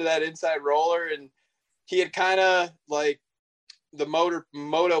 came into that inside roller and he had kind of like the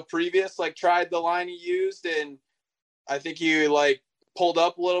moto previous, like tried the line he used. And I think he like pulled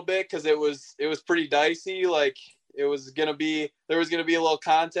up a little bit cause it was pretty dicey. Like there was going to be a little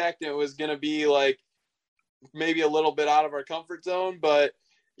contact and it was going to be like maybe a little bit out of our comfort zone. But,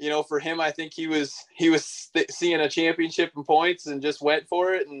 for him, I think he was seeing a championship in points and just went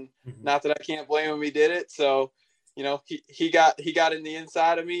for it. And not that I can't blame him, he did it. So, he got in the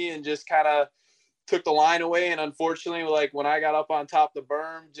inside of me and just kind of took the line away. And unfortunately, like when I got up on top of the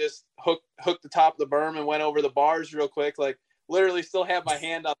berm, just hooked the top of the berm and went over the bars real quick. Like literally still had my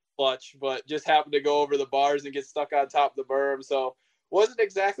hand on the clutch, but just happened to go over the bars and get stuck on top of the berm. So wasn't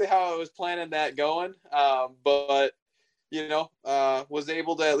exactly how I was planning that going. But was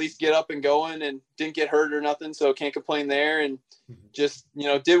able to at least get up and going and didn't get hurt or nothing. So can't complain there. And just,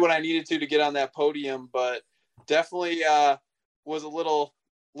 did what I needed to get on that podium, but definitely was a little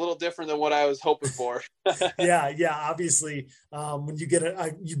different than what I was hoping for. Yeah. Obviously, when you get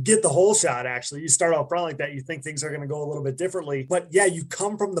you get the whole shot, actually, you start out front like that, you think things are going to go a little bit differently. But yeah, you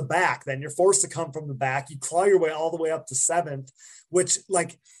come from the back, then you're forced to come from the back. You claw your way all the way up to 7th, which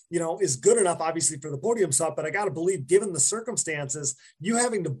is good enough, obviously, for the podium spot. But I got to believe, given the circumstances, you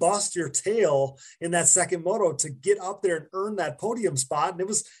having to bust your tail in that second moto to get up there and earn that podium spot. And it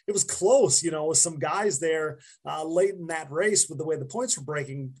was close, with some guys there late in that race with the way the points were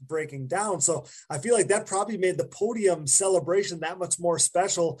breaking down. So I feel like that probably made the podium celebration that much more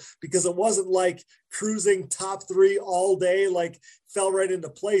special because it wasn't like cruising top 3 all day, like fell right into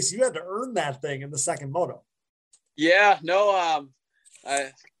place. You had to earn that thing in the second moto. Yeah, no,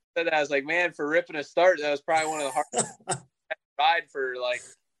 I said that. I was like, man, for ripping a start, that was probably one of the hardest ride for like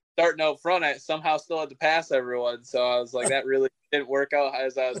starting out front. I somehow still had to pass everyone. So I was like, that really didn't work out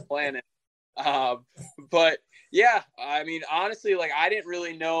as I was planning. But yeah, I mean, honestly, like I didn't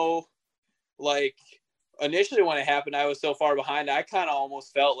really know, like initially when it happened, I was so far behind, I kind of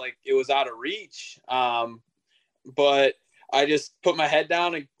almost felt like it was out of reach. But I just put my head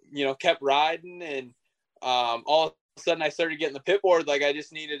down and, kept riding and, all of a sudden I started getting the pit board. Like I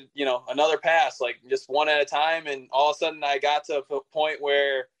just needed, another pass, like just one at a time. And all of a sudden I got to a point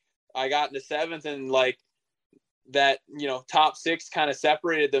where I got into 7th and like that, top 6 kind of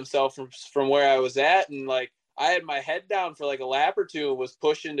separated themselves from where I was at. And like, I had my head down for like a lap or two and was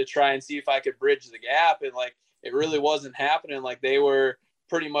pushing to try and see if I could bridge the gap. And like, it really wasn't happening. Like they were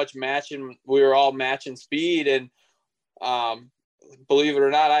pretty much matching. We were all matching speed. And, believe it or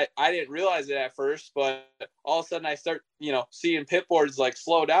not, I didn't realize it at first, but all of a sudden I start, seeing pit boards like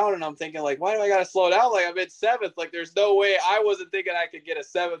slow down. And I'm thinking like, why do I got to slow down? Like I'm in 7th. Like there's no way. I wasn't thinking I could get a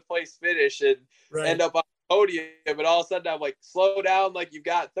 7th place finish and end up on the podium. But all of a sudden I'm like, slow down. Like you've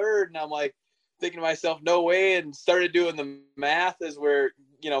got 3rd. And I'm like thinking to myself, no way. And started doing the math as we're,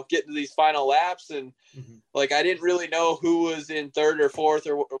 getting to these final laps. And like, I didn't really know who was in 3rd or 4th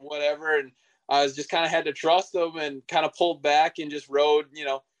or whatever. And I was just kind of had to trust them and kind of pulled back and just rode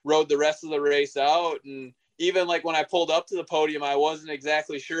the rest of the race out. And even like when I pulled up to the podium, I wasn't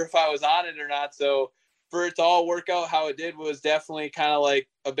exactly sure if I was on it or not. So for it to all work out how it did was definitely kind of like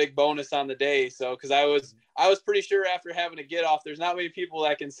a big bonus on the day. So, cause I was pretty sure after having to get off, there's not many people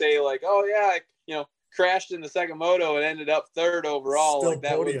that can say like, oh yeah, I, crashed in the second moto and ended up 3rd overall. Still like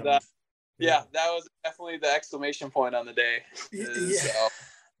that podium. was, that was definitely the exclamation point on the day. So.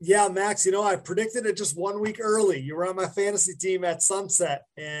 Yeah, Max, I predicted it just 1 week early. You were on my fantasy team at Sunset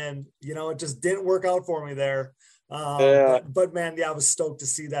and, it just didn't work out for me there. But man, yeah, I was stoked to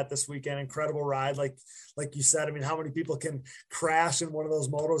see that this weekend. Incredible ride. Like you said, I mean, how many people can crash in one of those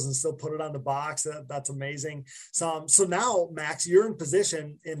motos and still put it on the box? That's amazing. So now, Max, you're in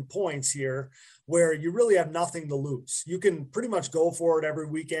position in points here where you really have nothing to lose. You can pretty much go for it every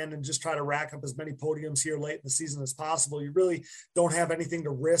weekend and just try to rack up as many podiums here late in the season as possible. You really don't have anything to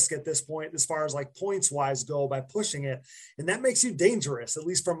risk at this point as far as like points wise go by pushing it. And that makes you dangerous, at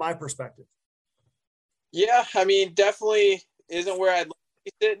least from my perspective. Yeah, I mean, definitely isn't where I'd like to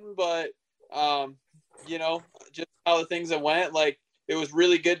be sitting, but, just how the things that went, like, it was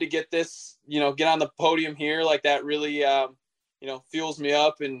really good to get this, get on the podium here. Like, that really fuels me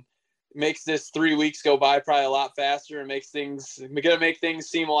up and makes this 3 weeks go by probably a lot faster and gonna make things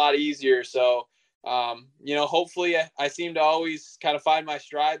seem a lot easier. So, hopefully I seem to always kind of find my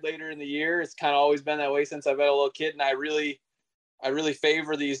stride later in the year. It's kind of always been that way since I've been a little kid, and I really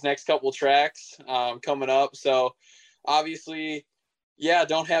favor these next couple tracks coming up. So obviously,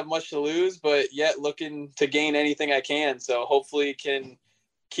 don't have much to lose, but yet looking to gain anything I can. So hopefully can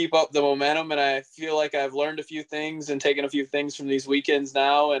keep up the momentum. And I feel like I've learned a few things and taken a few things from these weekends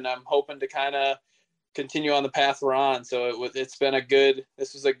now. And I'm hoping to kind of continue on the path we're on. So this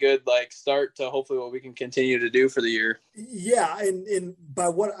was a good start to hopefully what we can continue to do for the year. Yeah. And by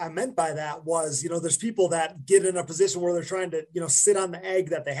what I meant by that was, there's people that get in a position where they're trying to, sit on the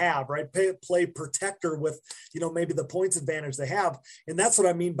egg that they have, right? Play protector with, maybe the points advantage they have. And that's what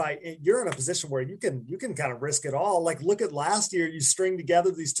I mean by you're in a position where you can kind of risk it all. Like look at last year, you string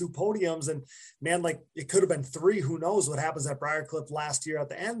together these 2 podiums and man, it could have been 3, who knows what happens at Briarcliff last year at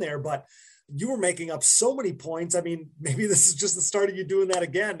the end there, but you were making up so many points. I mean, maybe this is just the start of you doing that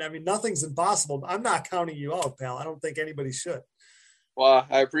again. I mean, nothing's impossible. I'm not counting you out, pal. I don't think anybody should. Well,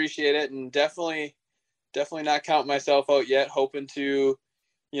 I appreciate it. And definitely not counting myself out yet. Hoping to,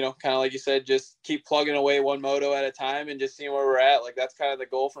 kind of like you said, just keep plugging away one moto at a time and just seeing where we're at. Like that's kind of the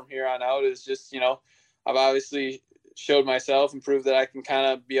goal from here on out is just, I've obviously showed myself and proved that I can kind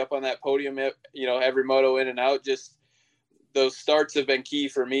of be up on that podium, every moto in and out. Just those starts have been key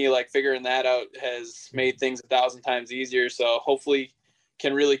for me. Like figuring that out has made things 1,000 times easier. So hopefully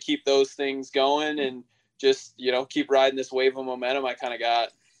can really keep those things going and just, keep riding this wave of momentum I kind of got.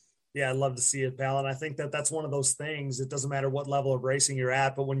 Yeah, I'd love to see it, pal. And I think that that's one of those things. It doesn't matter what level of racing you're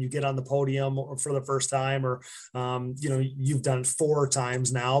at, but when you get on the podium for the first time or, you've done it 4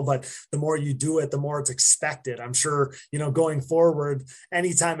 times now, but the more you do it, the more it's expected. I'm sure, going forward,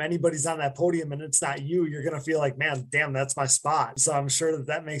 anytime anybody's on that podium and it's not you, you're going to feel like, man, damn, that's my spot. So I'm sure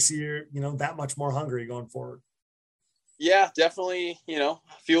that makes you, that much more hungry going forward. Yeah, definitely,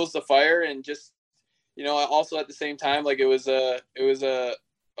 fuels the fire. And just, also at the same time, like it was a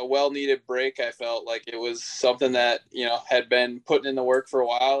well-needed break. I felt like it was something that, had been putting in the work for a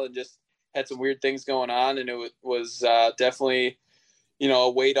while and just had some weird things going on. And it was definitely, a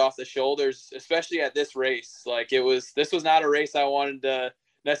weight off the shoulders, especially at this race. Like this was not a race I wanted to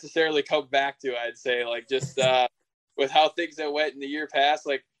necessarily come back to, I'd say, like just with how things that went in the year past,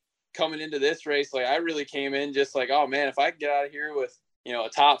 like coming into this race, like I really came in just like, oh man, if I get out of here with, a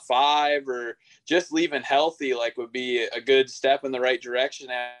top 5 or just leaving healthy, like would be a good step in the right direction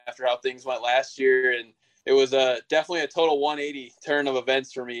after how things went last year. And it was definitely a total 180 turn of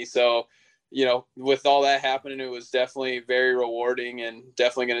events for me. So, with all that happening, it was definitely very rewarding and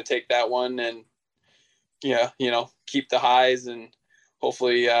definitely going to take that one and, keep the highs and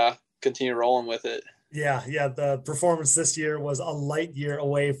hopefully continue rolling with it. Yeah. The performance this year was a light year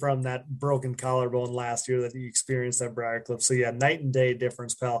away from that broken collarbone last year that you experienced at Briarcliff. So yeah, night and day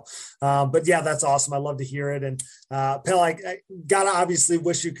difference, pal. But yeah, that's awesome. I love to hear it. And pal, I gotta obviously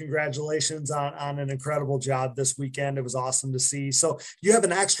wish you congratulations on an incredible job this weekend. It was awesome to see. So you have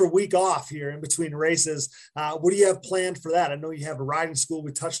an extra week off here in between races. What do you have planned for that? I know you have a riding school.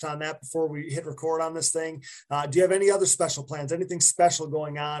 We touched on that before we hit record on this thing. Do you have any other special plans? Anything special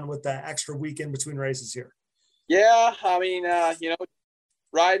going on with the extra week in between races here? Yeah, I mean,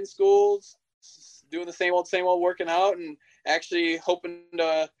 riding schools, doing the same old working out, and actually hoping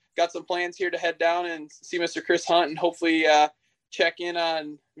to got some plans here to head down and see Mr. Chris Hunt and hopefully check in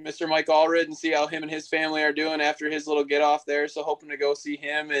on Mr. Mike Allred and see how him and his family are doing after his little get off there. So hoping to go see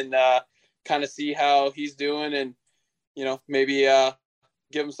him and kind of see how he's doing and, maybe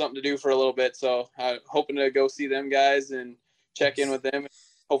give him something to do for a little bit. So hoping to go see them guys and check in with them and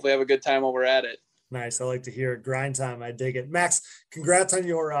hopefully have a good time while we're at it. Nice. I like to hear it. Grind time. I dig it. Max, congrats on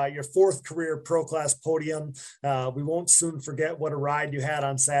your 4th career pro class podium. We won't soon forget what a ride you had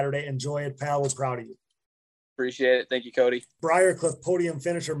on Saturday. Enjoy it, pal. We're proud of you. Appreciate it. Thank you, Cody. Briarcliff podium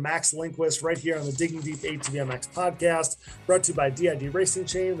finisher Max Lindquist right here on the Digging Deep ATVMX podcast, brought to you by DID Racing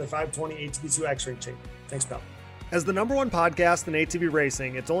Chain, the 520 ATV2 X-Ring Chain. Thanks, pal. As the #1 podcast in ATV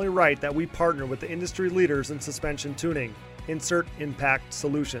racing, it's only right that we partner with the industry leaders in suspension tuning. Insert Impact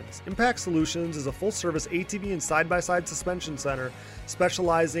Solutions. Impact Solutions is a full-service ATV and side-by-side suspension center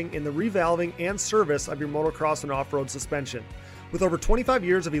specializing in the revalving and service of your motocross and off-road suspension. With over 25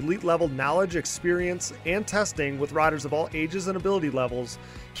 years of elite-level knowledge, experience, and testing with riders of all ages and ability levels,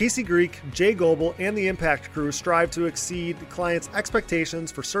 Casey Greek, Jay Goebel, and the Impact crew strive to exceed clients'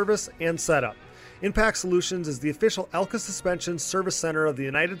 expectations for service and setup. Impact Solutions is the official Elka Suspension Service Center of the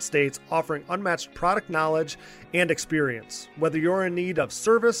United States, offering unmatched product knowledge and experience. Whether you're in need of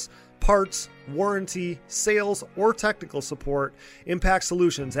service, parts, warranty, sales, or technical support, Impact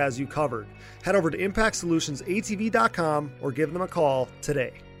Solutions has you covered. Head over to impactsolutionsatv.com or give them a call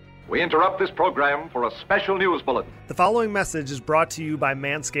today. We interrupt this program for a special news bulletin. The following message is brought to you by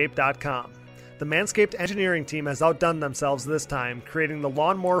Manscaped.com. The Manscaped engineering team has outdone themselves this time, creating the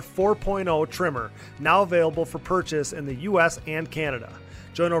Lawnmower 4.0 trimmer, now available for purchase in the US and Canada.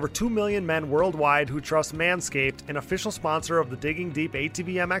 Join over 2 million men worldwide who trust Manscaped, an official sponsor of the Digging Deep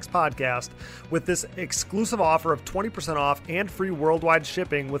ATV MX podcast, with this exclusive offer of 20% off and free worldwide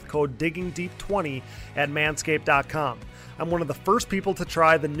shipping with code DIGGINGDEEP20 at manscaped.com. I'm one of the first people to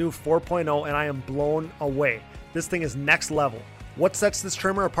try the new 4.0 and I am blown away. This thing is next level. What sets this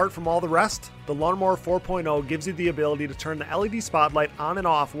trimmer apart from all the rest? The Lawnmower 4.0 gives you the ability to turn the LED spotlight on and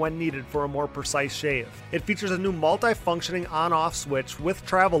off when needed for a more precise shave. It features a new multi-functioning on-off switch with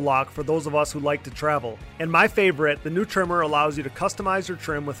travel lock for those of us who like to travel. And my favorite, the new trimmer allows you to customize your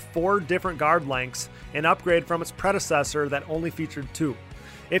trim with 4 different guard lengths, an upgrade from its predecessor that only featured 2.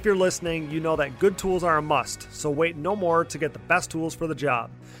 If you're listening, you know that good tools are a must, so wait no more to get the best tools for the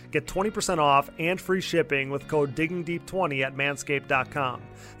job. Get 20% off and free shipping with code DIGGINGDEEP20 at manscaped.com.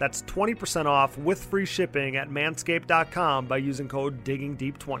 That's 20% off with free shipping at manscaped.com by using code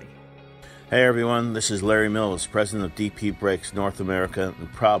DIGGINGDEEP20. Hey everyone, this is Larry Mills, president of DP Brakes North America and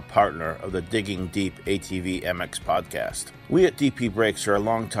proud partner of the Digging Deep ATV MX podcast. We at DP Brakes are a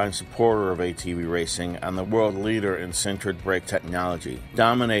longtime supporter of ATV racing and the world leader in sintered brake technology,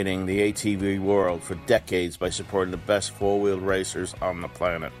 dominating the ATV world for decades by supporting the best four-wheeled racers on the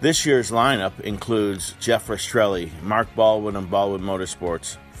planet. This year's lineup includes Jeff Rastrelli, Mark Baldwin and Baldwin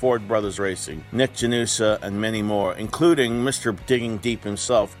Motorsports, Ford Brothers Racing, Nick Janusa, and many more, including Mr. Digging Deep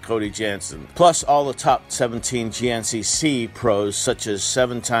himself, Cody Jansen. Plus all the top 17 GNCC pros such as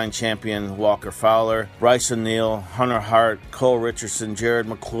 7-time champion Walker Fowler, Bryson Neal, Hunter Hart, Cole Richardson, Jared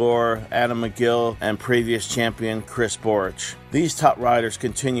McClure, Adam McGill, and previous champion Chris Borich. These top riders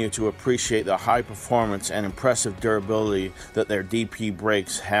continue to appreciate the high performance and impressive durability that their DP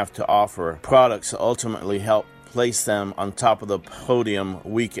brakes have to offer, products that ultimately help place them on top of the podium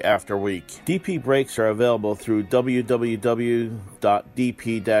week after week. DP brakes are available through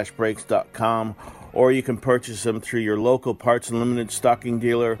www.dp-brakes.com, or you can purchase them through your local Parts Unlimited stocking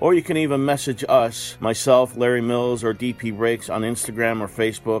dealer, or you can even message us, myself, Larry Mills, or DP Brakes on Instagram or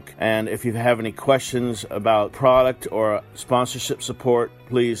Facebook. And if you have any questions about product or sponsorship support,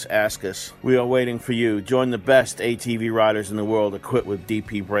 please ask us. We are waiting for you. Join the best ATV riders in the world equipped with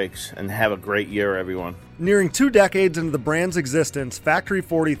DP Brakes, and have a great year, everyone. Nearing 2 decades into the brand's existence, Factory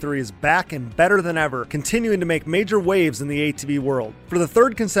 43 is back and better than ever, continuing to make major waves in the ATV world. For the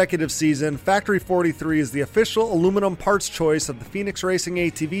 3rd consecutive season, Factory 43 is the official aluminum parts choice of the Phoenix Racing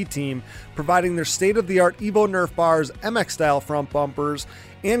ATV team, providing their state-of-the-art Evo Nerf bars, MX-style front bumpers,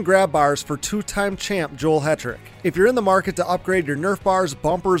 and grab bars for 2-time champ Joel Hetrick. If you're in the market to upgrade your Nerf bars,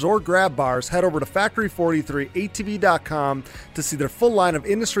 bumpers, or grab bars, head over to factory43atv.com to see their full line of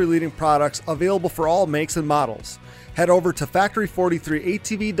industry-leading products available for all makes and models. Head over to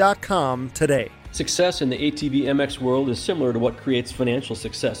factory43atv.com today. Success in the ATV MX world is similar to what creates financial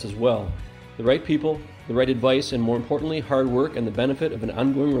success as well. The right people, the right advice, and more importantly, hard work and the benefit of an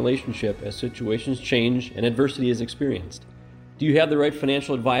ongoing relationship as situations change and adversity is experienced. Do you have the right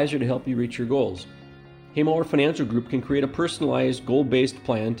financial advisor to help you reach your goals? Haymauer Financial Group can create a personalized, goal-based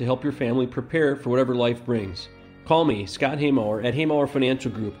plan to help your family prepare for whatever life brings. Call me, Scott Haymauer, at Haymauer Financial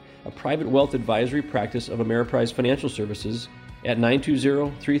Group, a private wealth advisory practice of Ameriprise Financial Services, at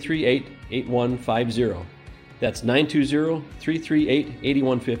 920-338-8150. That's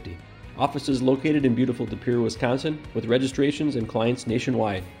 920-338-8150. Offices located in beautiful De Pere, Wisconsin, with registrations and clients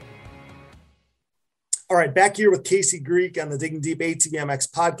nationwide. All right, back here with Casey Greek on the Digging Deep ATV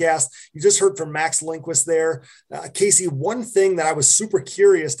MX podcast. You just heard from Max Lindquist there. Casey, one thing that I was super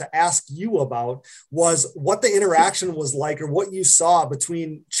curious to ask you about was what the interaction was like, or what you saw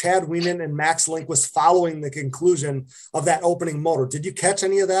between Chad Wienen and Max Lindquist following the conclusion of that opening motor. Did you catch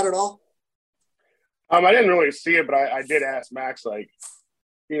any of that at all? I didn't really see it, but I did ask Max, like,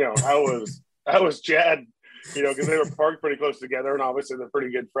 how was Chad, because they were parked pretty close together, and obviously they're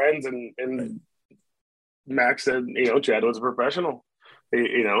pretty good friends, and Max said, Chad was a professional.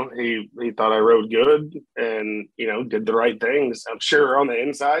 He thought I rode good and, did the right things. I'm sure on the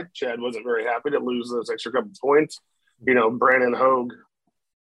inside, Chad wasn't very happy to lose those extra couple points. Brandon Hogue,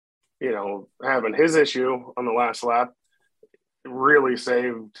 having his issue on the last lap really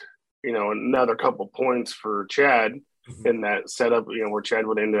saved, another couple points for Chad in that setup, where Chad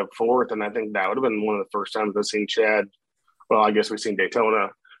would end up 4th. And I think that would have been one of the first times I've seen Chad. Well, I guess we've seen Daytona,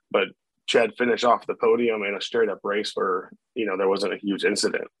 but Chad finished off the podium in a straight up race where, there wasn't a huge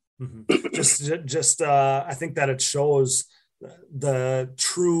incident. Just I think that it shows the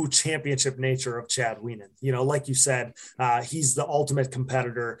true championship nature of Chad Wienen. You know, like you said, he's the ultimate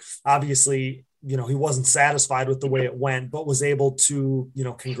competitor. Obviously, you know, he wasn't satisfied with the way it went, but was able to, you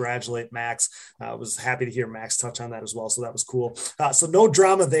know, congratulate Max. Was happy to hear Max touch on that as well. So that was cool. So no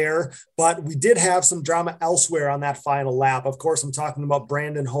drama there, but we did have some drama elsewhere on that final lap. Of course, I'm talking about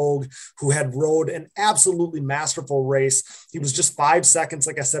Brandon Hogue, who had rode an absolutely masterful race. He was just 5 seconds,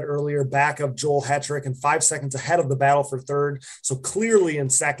 like I said earlier, back of Joel Hetrick and 5 seconds ahead of the battle for third. So clearly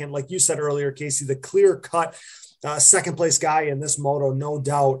in second, like you said earlier, Casey, the clear cut second place guy in this moto, no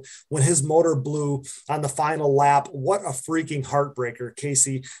doubt. When his motor blew on the final lap, what a freaking heartbreaker,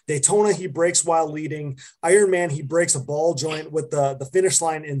 Casey. Daytona, he breaks while leading. Ironman, he breaks a ball joint with the finish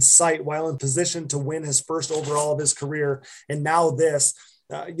line in sight while in position to win his first overall of his career. And now this.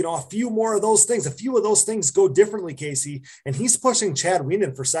 You know, a few of those things go differently, Casey, and he's pushing Chad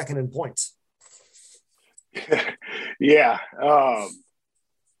Wienen for second in points. Yeah.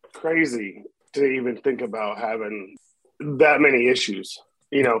 Crazy to even think about having that many issues,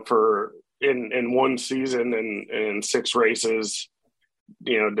 you know, for in one season and in 6 races,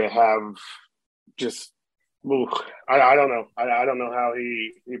 you know, to have just, I don't know. I don't know how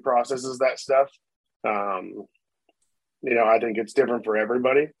he processes that stuff. You know, I think it's different for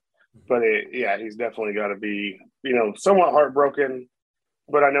everybody, but he's definitely got to be, you know, somewhat heartbroken.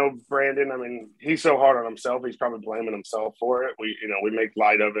 But I know Brandon, I mean, he's so hard on himself. He's probably blaming himself for it. We make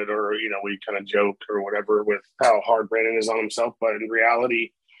light of it, or, you know, we kind of joke or whatever with how hard Brandon is on himself. But in reality,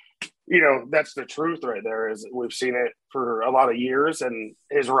 you know, that's the truth right there. Is we've seen it for a lot of years, and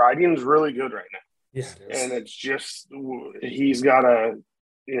his riding is really good right now. Yeah, it is. And it's just, he's got to,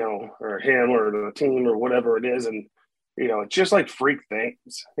 you know, or him or the team or whatever it is. And, you know, it's just like freak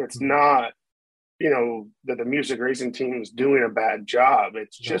things. It's not, you know, that the music racing team is doing a bad job.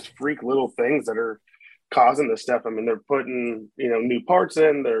 It's just freak little things that are causing this stuff. I mean, they're putting, you know, new parts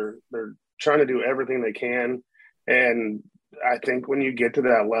in, they're trying to do everything they can. And I think when you get to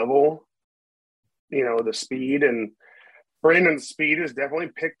that level, you know, the speed, and Brandon's speed is definitely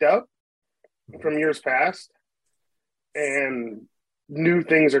picked up from years past, and new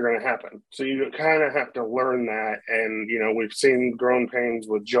things are going to happen. So you kind of have to learn that. And, you know, we've seen growing pains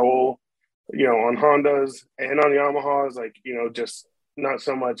with Joel, you know, on Hondas and on Yamahas, like, you know, just not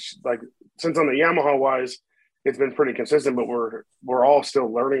so much like, since on the Yamaha wise, it's been pretty consistent, but we're all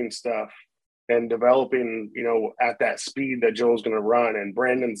still learning stuff and developing, you know, at that speed that Joel's going to run. And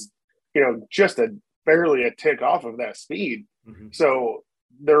Brandon's, you know, just barely a tick off of that speed. Mm-hmm. So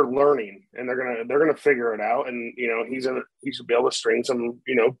they're learning, and they're going to figure it out. And, you know, he should be able to string some,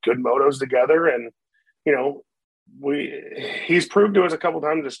 you know, good motos together. And, you know, he's proved to us a couple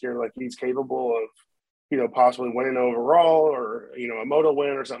times this year, like he's capable of, you know, possibly winning overall, or, you know, a moto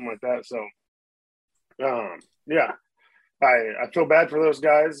win or something like that. So, I feel bad for those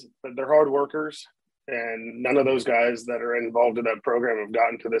guys, but they're hard workers, and none of those guys that are involved in that program have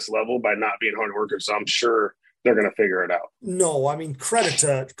gotten to this level by not being hard workers. So I'm sure they're going to figure it out. No, I mean, credit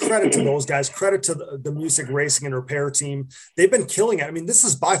to those guys, credit to the music racing and repair team. They've been killing it. I mean, this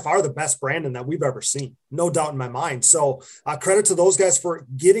is by far the best Brandon that we've ever seen. No doubt in my mind. So credit to those guys for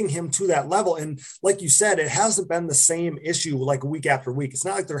getting him to that level. And like you said, it hasn't been the same issue like week after week. It's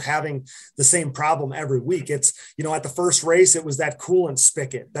not like they're having the same problem every week. It's, you know, at the first race, it was that coolant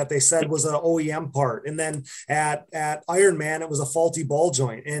spigot that they said was an OEM part. And then at Ironman, it was a faulty ball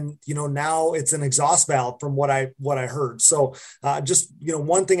joint. And, you know, now it's an exhaust valve from what I heard. So just, you know,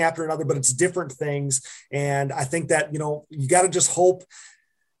 one thing after another, but it's different things. And I think that, you know, you got to just hope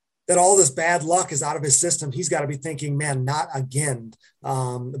that all this bad luck is out of his system. He's got to be thinking, man, not again.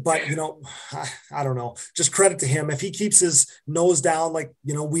 But, you know, I don't know, just credit to him. If he keeps his nose down, like,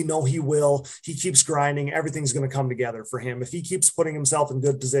 you know, we know he will, he keeps grinding, everything's going to come together for him. If he keeps putting himself in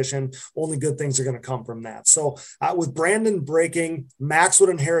good position, only good things are going to come from that. So with Brandon breaking, Max would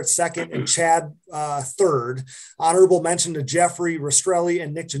inherit second and Chad third. Honorable mention to Jeffrey Rastrelli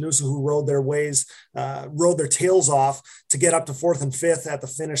and Nick Janusa, who rode their tails off to get up to fourth and fifth at the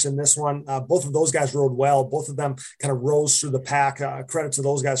finish in this one. Both of those guys rode well. Both of them kind of rose through the pack. Credit to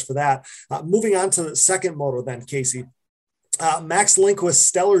those guys for that. Moving on to the second moto then, Casey. Max Lindquist's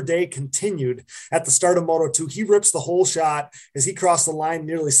stellar day continued at the start of Moto2. He rips the whole shot as he crossed the line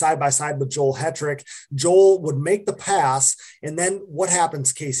nearly side by side with Joel Hetrick. Joel would make the pass, and then what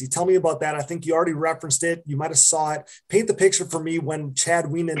happens, Casey? Tell me about that. I think you already referenced it. You might have saw it. Paint the picture for me when Chad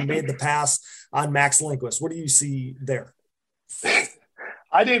Wienen made the pass on Max Lindquist. What do you see there?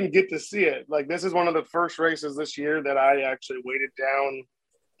 I didn't get to see it. Like, this is one of the first races this year that I actually waited down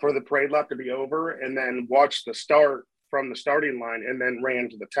for the parade lap to be over and then watched the start from the starting line and then ran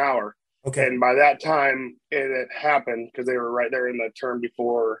to the tower. Okay. And by that time it had happened because they were right there in the turn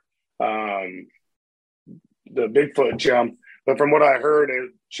before the Bigfoot jump. But from what I heard,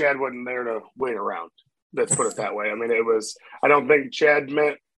 Chad wasn't there to wait around. Let's put it that way. I mean, I don't think Chad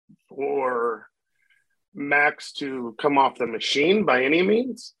meant for Max to come off the machine by any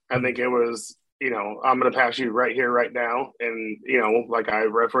means. I think it was, I'm going to pass you right here, right now. And, like I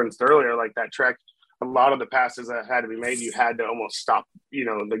referenced earlier, like that track, a lot of the passes that had to be made, you had to almost stop,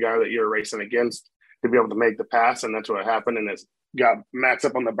 the guy that you were racing against to be able to make the pass. And that's what happened. And it got Max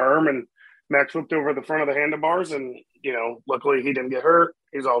up on the berm, and Max flipped over the front of the handlebars, and, luckily he didn't get hurt.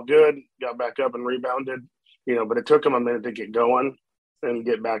 He's all good, got back up and rebounded, but it took him a minute to get going and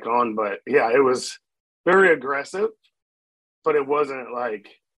get back on. But yeah, it was very aggressive, but it wasn't like,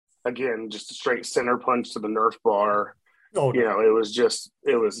 again, just a straight center punch to the Nerf bar. Oh, no. It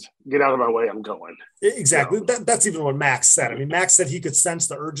was get out of my way, I'm going. Exactly. That's even what Max said. I mean, Max said he could sense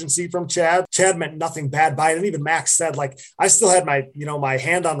the urgency from Chad. Chad meant nothing bad by it. And even Max said, like, I still had my, my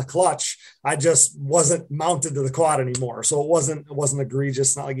hand on the clutch. I just wasn't mounted to the quad anymore. So it wasn't egregious.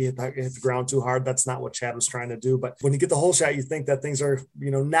 It's not like he hit the ground too hard. That's not what Chad was trying to do. But when you get the whole shot, you think that things are,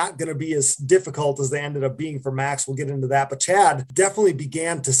 not going to be as difficult as they ended up being for Max. We'll get into that. But Chad definitely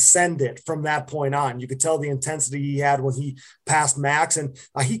began to send it from that point on. You could tell the intensity he had when he passed Max, and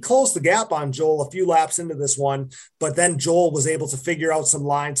he closed the gap on Joel a few laps into this one, but then Joel was able to figure out some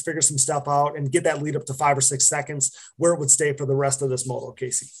lines, figure some stuff out, and get that lead up to 5 or 6 seconds where it would stay for the rest of this moto,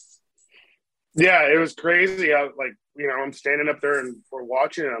 Casey. Yeah, it was crazy. I'm standing up there and we're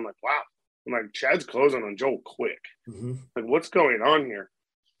watching it. I'm like, wow. I'm like, Chad's closing on Joel quick. Mm-hmm. Like, what's going on here?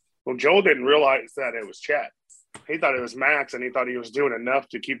 Well, Joel didn't realize that it was Chad. He thought it was Max, and he thought he was doing enough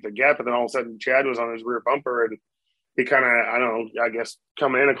to keep the gap. And then all of a sudden, Chad was on his rear bumper, and he kind of, I guess,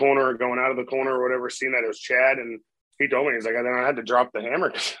 coming in a corner or going out of the corner or whatever, seeing that it was Chad. And he told me, he's like, then I had to drop the hammer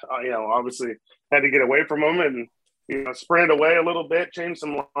because, obviously had to get away from him and, sprinted away a little bit, changed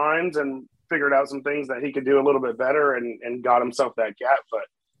some lines, and figured out some things that he could do a little bit better and got himself that gap. But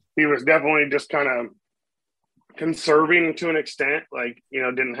he was definitely just kind of conserving to an extent, like,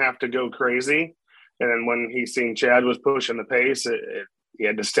 didn't have to go crazy. And then when he seen Chad was pushing the pace, he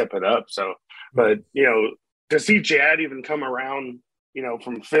had to step it up. So, but, to see Chad even come around,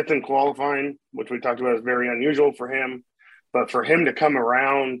 from 5th in qualifying, which we talked about is very unusual for him, but for him to come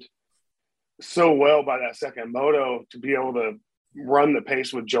around so well by that second moto to be able to run the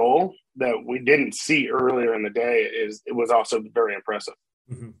pace with Joel that we didn't see earlier in the day it was also very impressive.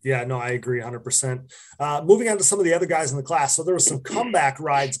 Mm-hmm. Yeah, no, I agree 100%. Moving on to some of the other guys in the class. So there was some comeback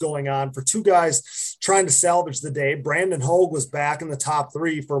rides going on for two guys trying to salvage the day. Brandon Hogue was back in the top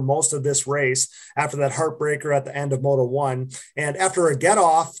 3 for most of this race after that heartbreaker at the end of Moto 1. And after a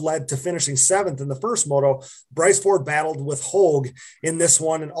get-off led to finishing 7th in the first moto, Bryce Ford battled with Hogue in this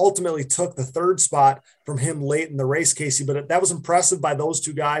one and ultimately took the 3rd spot from him late in the race, Casey. But that was impressive by those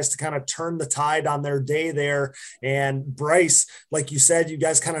two guys to kind of turn the tide on their day there. And Bryce, like you said, you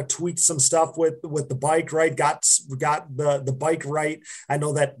guys kind of tweaked some stuff with the bike, right? Got the bike right. I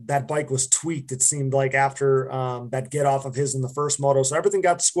know that bike was tweaked, it seemed like, after that get off of his in the first moto. So everything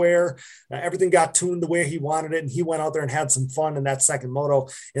got square, everything got tuned the way he wanted it. And he went out there and had some fun in that second moto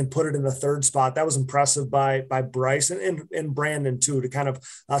and put it in the 3rd spot. That was impressive by Bryce and Brandon too, to kind of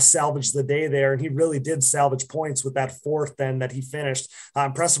salvage the day there. And he really did salvage points with that 4th then that he finished.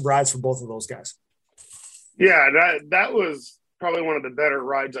 Impressive rides for both of those guys. Yeah, that was probably one of the better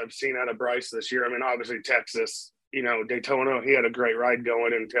rides I've seen out of Bryce this year. I mean, obviously Texas, Daytona, he had a great ride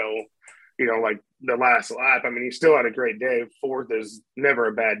going until, like the last lap. I mean, he still had a great day. 4th is never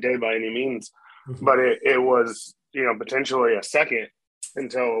a bad day by any means, Mm-hmm. but it was, potentially a 2nd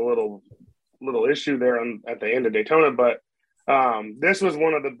until a little issue there at the end of Daytona. But this was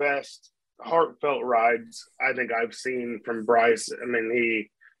one of the best heartfelt rides I think I've seen from Bryce. I mean,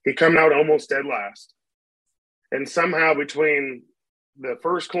 he come out almost dead last, and somehow between the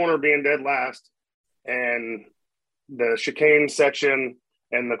first corner being dead last and the chicane section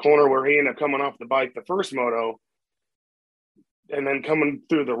and the corner where he ended up coming off the bike the first moto and then coming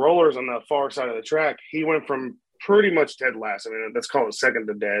through the rollers on the far side of the track, he went from pretty much dead last, I mean, let's call it second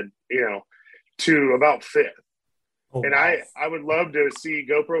to dead, to about 5th. Oh, and wow. I would love to see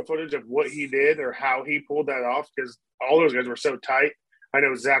GoPro footage of what he did or how he pulled that off, because all those guys were so tight. I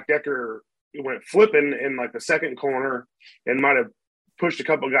know Zach Decker went flipping in like the second corner and might have pushed a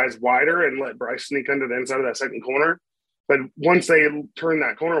couple guys wider and let Bryce sneak under the inside of that second corner. But once they turned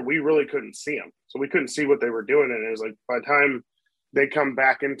that corner, we really couldn't see them. So we couldn't see what they were doing. And it was like by the time they come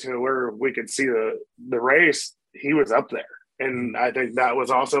back into where we could see the race, he was up there. And I think that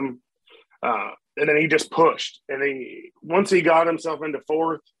was awesome. And then he just pushed. And once he got himself into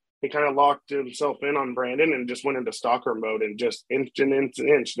fourth, he kind of locked himself in on Brandon and just went into stalker mode and just inched and inched and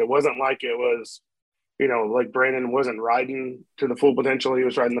inched. It wasn't like it was, like Brandon wasn't riding to the full potential he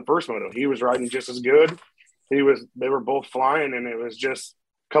was riding the first moto. He was riding just as good. They were both flying, and it was just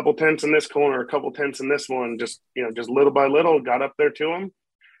a couple tenths in this corner, a couple tenths in this one, just little by little got up there to him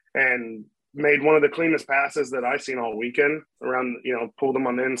and made one of the cleanest passes that I've seen all weekend around, pulled him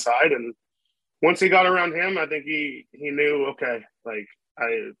on the inside. And once he got around him, I think he knew, okay, like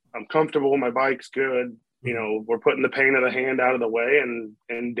I'm comfortable. My bike's good. We're putting the pain of the hand out of the way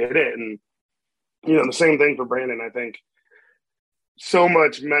and did it. And, the same thing for Brandon. I think so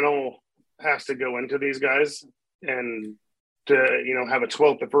much mental has to go into these guys, and to, have a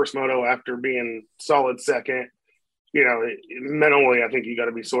 12th the first moto after being solid second, mentally, I think you got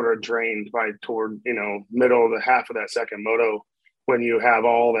to be sort of drained toward middle of the half of that second moto when you have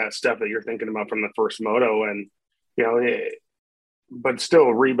all that stuff that you're thinking about from the first moto, and, but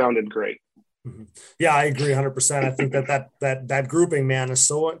still rebounded great. Mm-hmm. Yeah, I agree 100%. I think that grouping, man, is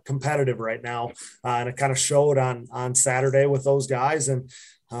so competitive right now. And it kind of showed on Saturday with those guys. And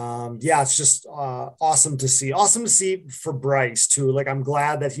it's just awesome to see. Awesome to see for Bryce too. Like, I'm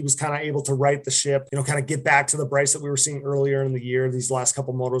glad that he was kind of able to right the ship, kind of get back to the Bryce that we were seeing earlier in the year. These last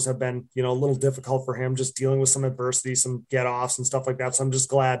couple motos have been, a little difficult for him, just dealing with some adversity, some get offs and stuff like that. So I'm just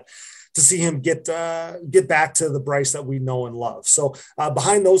glad to see him get back to the Bryce that we know and love. So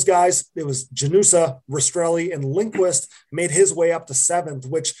behind those guys, it was Janusa, Rastrelli, and Lindquist made his way up to 7th,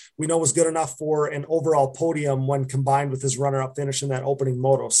 which we know was good enough for an overall podium when combined with his runner-up finish in that opening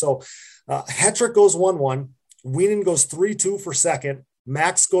moto. So Hetrick goes 1-1, Wienen goes 3-2 for second,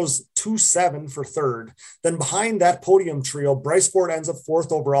 Max goes 2-7 for third. Then behind that podium trio, Bryce Ford ends up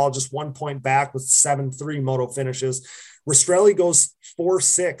 4th overall, just 1 point back with 7-3 moto finishes. Rastrelli goes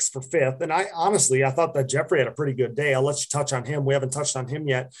 4-6 for 5th. And I thought that Jeffrey had a pretty good day. I'll let you touch on him. We haven't touched on him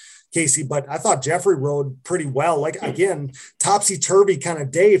yet, Casey, but I thought Jeffrey rode pretty well. Like, again, topsy-turvy kind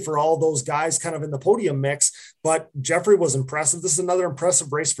of day for all those guys kind of in the podium mix, but Jeffrey was impressive. This is another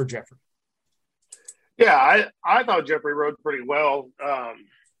impressive race for Jeffrey. Yeah, I thought Jeffrey rode pretty well.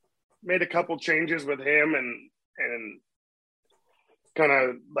 Made a couple changes with him and kind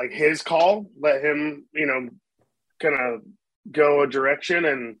of like his call, let him, kind of go a direction,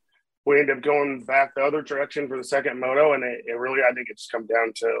 and we ended up going back the other direction for the second moto. And it really, I think it's come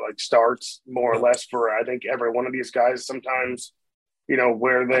down to like starts more or less for, I think, every one of these guys sometimes,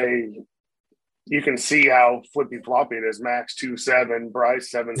 where you can see how flippy floppy it is. Max 2-7,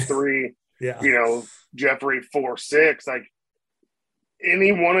 Bryce 7-3, yeah. Jeffrey 4-6. Like,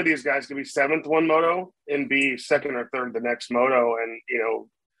 any one of these guys could be 7th one moto and be 2nd or 3rd the next moto. And,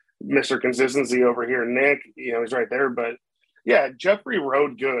 Mr. Consistency over here, Nick, he's right there. But yeah, Jeffrey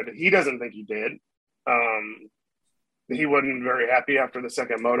rode good. He doesn't think he did. He wasn't very happy after the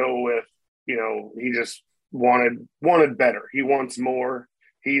second moto with, he just wanted better. He wants more.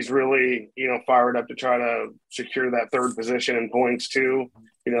 He's really, fired up to try to secure that 3rd position in points too.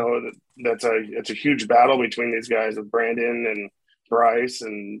 It's a huge battle between these guys with Brandon and Bryce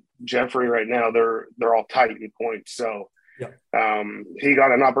and Jeffrey right now. They're all tight in points. So, yeah. He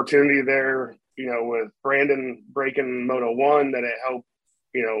got an opportunity there, with Brandon breaking Moto 1 that it helped,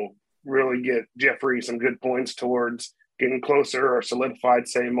 really get Jeffrey some good points towards getting closer or solidified,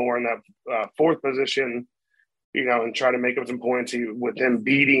 say, more in that 4th position, and try to make up some points. With him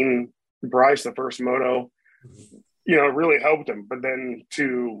beating Bryce the first moto, it really helped him. But then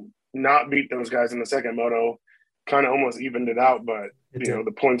to not beat those guys in the second moto kind of almost evened it out. But,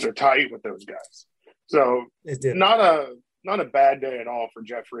 the points are tight with those guys. So not a bad day at all for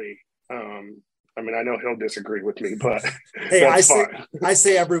Jeffrey. I know he'll disagree with me, but hey, I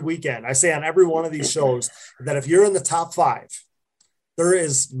say every weekend, I say on every one of these shows that if you're in the top 5, there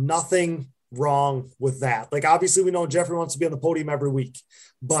is nothing wrong with that. Like, obviously we know Jeffrey wants to be on the podium every week,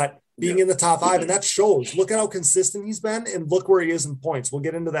 but being in the top 5, and that shows. Look at how consistent he's been, and look where he is in points. We'll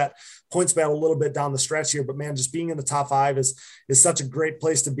get into that points battle a little bit down the stretch here, but man, just being in the top 5 is such a great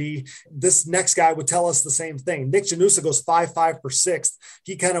place to be. This next guy would tell us the same thing. Nick Janusa goes 5-5 for 6th.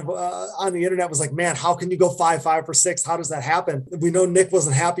 He kind of on the internet was like, man, how can you go 5-5 for 6th? How does that happen? We know Nick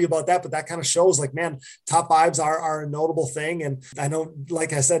wasn't happy about that, but that kind of shows like, man, top 5s are a notable thing. And I know,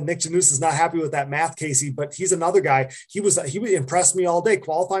 like I said, Nick Janusa is not happy with that math, Casey, but he's another guy. He impressed me all day.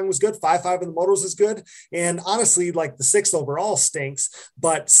 Qualifying was good. good. 5.5 in the motos is good. And honestly, like the 6th overall stinks,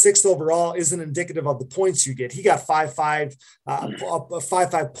 but 6th overall isn't indicative of the points you get. He got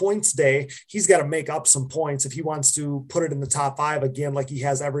 5.5 points day. He's got to make up some points if he wants to put it in the top 5 again, like he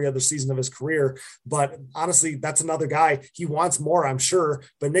has every other season of his career. But honestly, that's another guy. He wants more, I'm sure.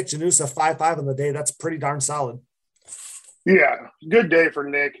 But Nick Janusa, 5.5 on the day, that's pretty darn solid. Yeah, good day for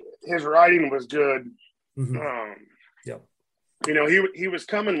Nick. His riding was good. Mm-hmm. Yep. You know, he was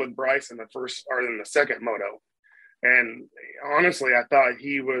coming with Bryce in the second moto. And honestly, I thought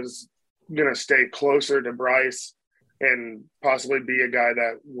he was going to stay closer to Bryce and possibly be a guy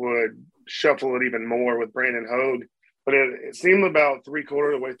that would shuffle it even more with Brandon Hogue. But it seemed about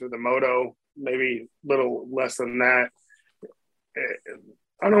 3/4 of the way through the moto, maybe a little less than that.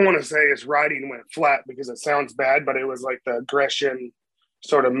 I don't want to say his riding went flat because it sounds bad, but it was like the aggression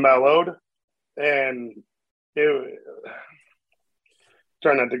sort of mellowed. And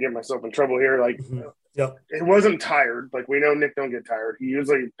trying not to get myself in trouble here. Like, It wasn't tired. Like, we know Nick don't get tired. He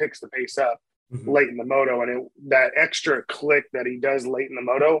usually picks the pace up late in the moto. And that extra click that he does late in the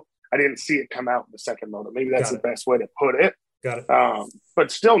moto, I didn't see it come out in the second moto. Maybe that's the best way to put it. Got it.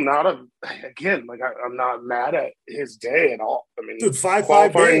 But still not I'm not mad at his day at all. I mean, dude,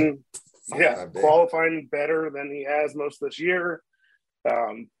 5.5 day. Qualifying better than he has most of this year.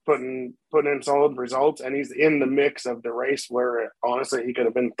 Putting in solid results, and he's in the mix of the race where honestly he could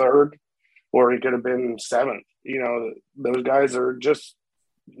have been 3rd or he could have been 7th. You know, those guys are just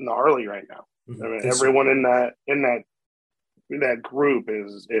gnarly right now. I mean, everyone in that group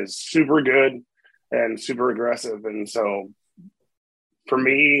is super good and super aggressive, and so for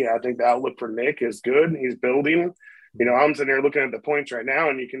me, I think the outlook for Nick is good. He's building. You know, I'm sitting here looking at the points right now,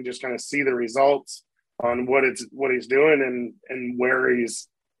 and you can just kind of see the results on what he's doing and where it's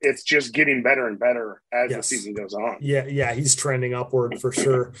just getting better and better as the season goes on. Yeah, he's trending upward for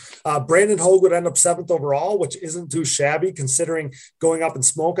sure. Brandon Hogue would end up 7th overall, which isn't too shabby considering going up in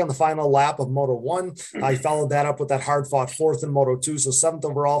smoke on the final lap of Moto 1. He followed that up with that hard-fought 4th in Moto 2, so 7th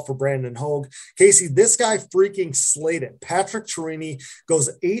overall for Brandon Hogue. Casey, this guy freaking slayed it. Patrick Turini goes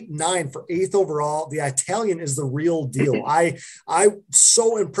 8-9 for 8th overall. The Italian is the real deal. I'm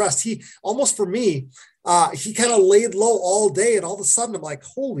so impressed. He almost, for me, he kind of laid low all day, and all of a sudden I'm like,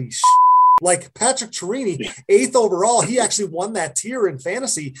 holy shit. Like Patrick Turini, 8th overall, he actually won that tier in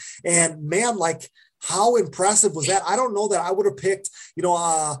fantasy. And man, like, how impressive was that? I don't know that I would have picked,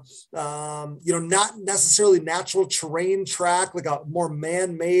 not necessarily natural terrain track, like a more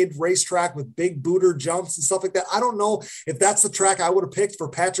man-made racetrack with big booter jumps and stuff like that. I don't know if that's the track I would have picked for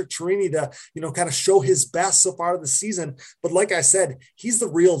Patrick Turini to, kind of show his best so far this season. But like I said, he's the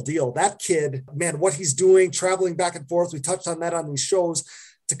real deal. That kid, man, what he's doing, traveling back and forth. We touched on that on these shows.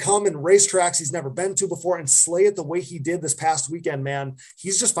 To come in racetracks he's never been to before and slay it the way he did this past weekend, man.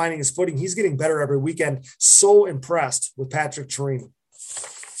 He's just finding his footing. He's getting better every weekend. So impressed with Patrick Turini.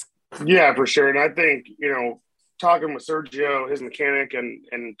 Yeah, for sure. And I think, talking with Sergio, his mechanic,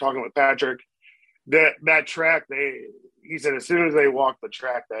 and talking with Patrick, that track, he said as soon as they walked the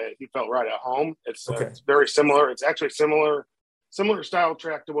track that he felt right at home. It's very similar. It's actually similar style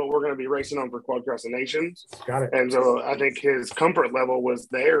track to what we're going to be racing on for Quad Cross the Nations. Got it. And so I think his comfort level was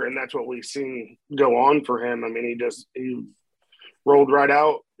there, and that's what we've seen go on for him. I mean, he rolled right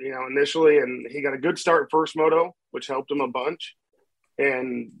out, initially, and he got a good start first moto, which helped him a bunch.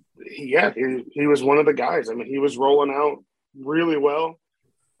 And he was one of the guys. I mean, he was rolling out really well.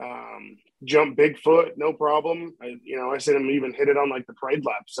 Jump Bigfoot, no problem. I seen him even hit it on like the parade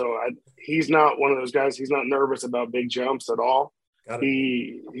lap. So he's not one of those guys. He's not nervous about big jumps at all.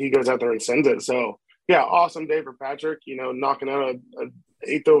 He goes out there and sends it. So yeah, awesome day for Patrick, knocking out a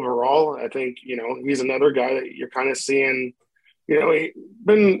 8th overall. I think, he's another guy that you're kind of seeing, there's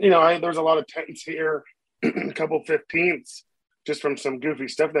a lot of 10s here, a couple 15ths just from some goofy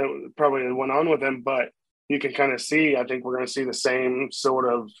stuff that probably went on with him, but you can kind of see, I think we're going to see the same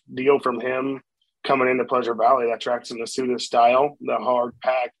sort of deal from him coming into Pleasure Valley. That track's in the Suda style, the hard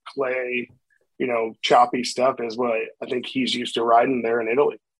packed clay, choppy stuff is what I think he's used to riding there in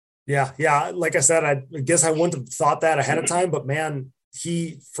Italy. Yeah. Like I said, I guess I wouldn't have thought that ahead of time, but man,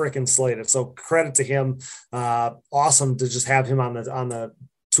 he freaking slayed it. So credit to him. Awesome to just have him on the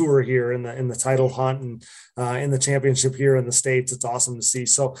tour here in the title hunt and in the championship here in the States. It's awesome to see.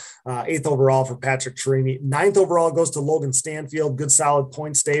 So 8th overall for Patrick Turini. 9th overall goes to Logan Stanfield. Good solid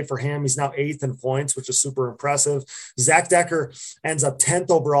points day for him. He's now 8th in points, which is super impressive. Zach Decker ends up 10th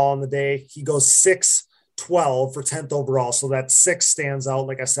overall on the day. He goes 6 12 for 10th overall. So that 6 stands out.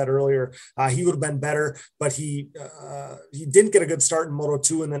 Like I said earlier, he would have been better, but he didn't get a good start in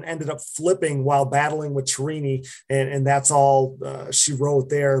Moto2 and then ended up flipping while battling with Chirini. And that's all she wrote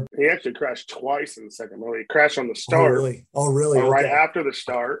there. He actually crashed twice in the second moto. He crashed on the start. Oh, really? Okay. Right after the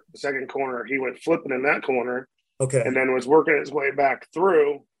start, the second corner, he went flipping in that corner. Okay. And then was working his way back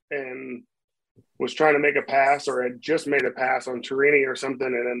through and was trying to make a pass or had just made a pass on Chirini or something.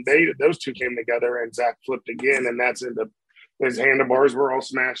 And then those two came together and Zach flipped again. And that's his handlebars were all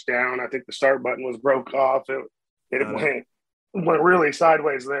smashed down. I think the start button was broke off. It went really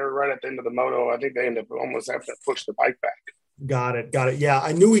sideways there right at the end of the moto. I think they ended up almost having to push the bike back. Got it. Yeah,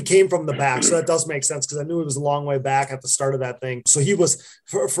 I knew he came from the back, so that does make sense because I knew he was a long way back at the start of that thing. So he was,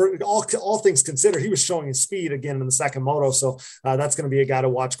 for all things considered, he was showing his speed again in the second moto. So that's going to be a guy to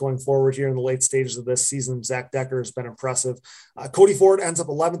watch going forward here in the late stages of this season. Zach Decker has been impressive. Cody Ford ends up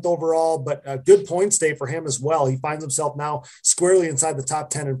 11th overall, but a good points day for him as well. He finds himself now squarely inside the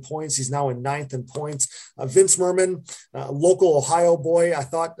top 10 in points. He's now in 9th in points. Vince Merman, local Ohio boy, I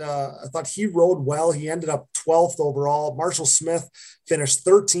thought he rode well. He ended up 12th overall. Marshall Smith finished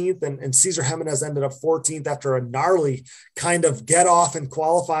 13th, and Cesar Jimenez ended up 14th after a gnarly kind of get off in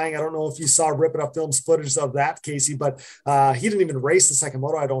qualifying. I don't know if you saw Rip It Up Films footage of that, Casey, but he didn't even race the second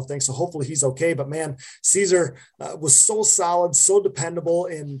moto, I don't think. So hopefully he's okay. But man, Cesar was so solid, so dependable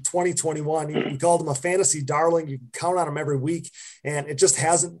in 2021. We called him a fantasy darling. You can count on him every week, and it just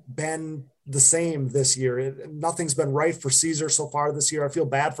hasn't been the same this year. Nothing's been right for Cesar so far this year. I feel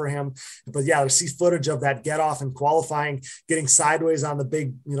bad for him, but yeah, to see footage of that get off in qualifying, getting sideways on the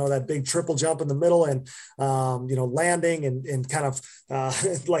big, that big triple jump in the middle and, landing and kind of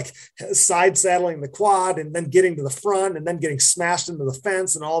like side saddling the quad and then getting to the front and then getting smashed into the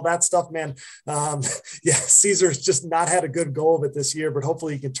fence and all that stuff, man. Cesar's just not had a good go of it this year, but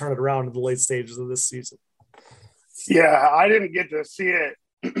hopefully he can turn it around in the late stages of this season. Yeah, I didn't get to see it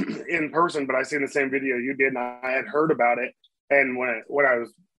in person, but I seen the same video you did, and I had heard about it. And when I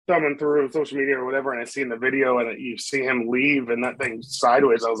was thumbing through social media or whatever, and I seen the video, and you see him leave and that thing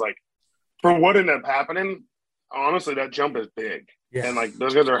sideways, I was like, for what ended up happening, honestly, that jump is big, and like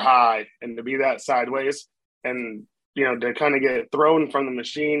those guys are high, and to be that sideways, and to kind of get thrown from the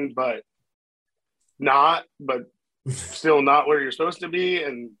machine, but still not where you're supposed to be,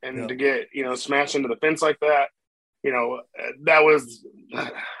 and to get smashed into the fence like that. That was,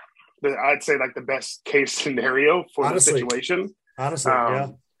 I'd say, like the best case scenario for the situation. Honestly, yeah.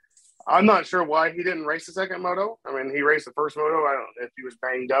 I'm not sure why he didn't race the second moto. I mean, he raced the first moto. I don't know if he was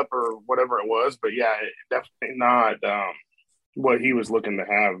banged up or whatever it was, but yeah, definitely not what he was looking to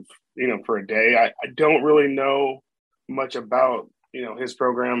have, for a day. I don't really know much about, his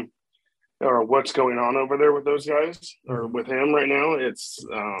program or what's going on over there with those guys or with him right now. It's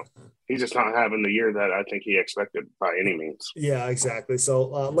he's just not having the year that I think he expected by any means. Yeah, exactly. So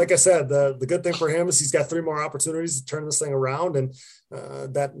like I said, the good thing for him is he's got 3 more opportunities to turn this thing around, and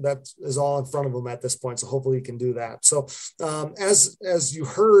that is all in front of him at this point. So hopefully he can do that. So as you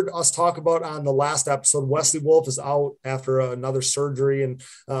heard us talk about on the last episode, Wesley Wolf is out after another surgery, and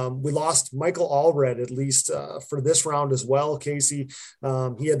we lost Michael Allred, at least for this round as well, Casey.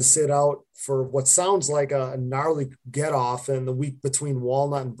 He had to sit out for what sounds like a gnarly get off in the week between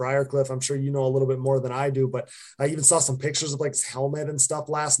Walnut and Briarcliff. I'm sure you know a little bit more than I do, but I even saw some pictures of like his helmet and stuff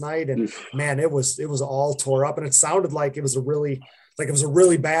last night, and man, it was all tore up, and it sounded like it was a really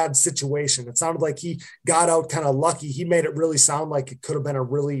bad situation. It sounded like he got out kind of lucky. He made it really sound like it could have been a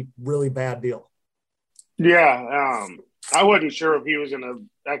really, really bad deal. Yeah. I wasn't sure if he was going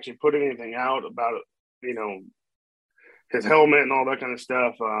to actually put anything out about, his helmet and all that kind of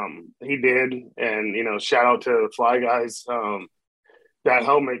stuff. He did. And, shout out to Fly Guys. That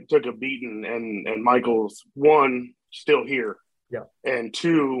helmet took a beating, and Michael's 1 still here. Yeah. And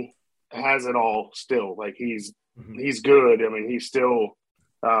 2 has it all still. Like he's good. I mean, he's still,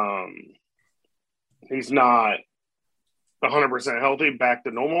 he's not 100% healthy back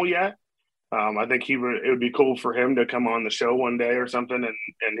to normal yet. I think it would be cool for him to come on the show one day or something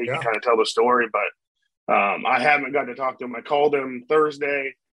and he can kind of tell the story, but I haven't got to talk to him. I called him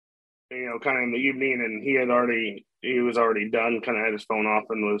Thursday, kind of in the evening, and he was already done, kind of had his phone off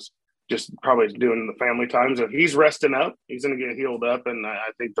and was just probably doing the family time. So he's resting up. He's going to get healed up. And I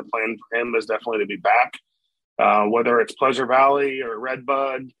think the plan for him is definitely to be back, whether it's Pleasure Valley or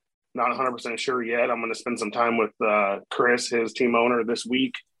Redbud, not 100% sure yet. I'm going to spend some time with Chris, his team owner, this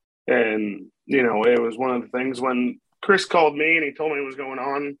week. And, it was one of the things when Chris called me and he told me what was going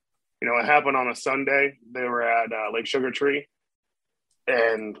on. It happened on a Sunday. They were at Lake Sugar Tree.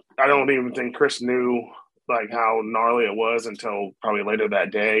 And I don't even think Chris knew like how gnarly it was until probably later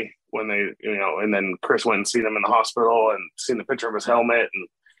that day. when they, and then Chris went and seen him in the hospital and seen the picture of his helmet and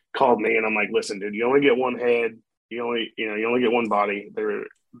called me. And I'm like, listen, dude, you only get one head. You only get one body.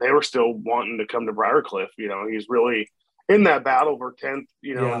 They were still wanting to come to Briarcliff. He's really in that battle for 10th,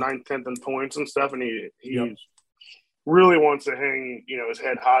 9th, 10th in points and stuff. And he really wants to hang, his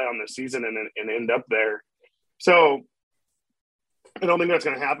head high on this season and end up there. So I don't think that's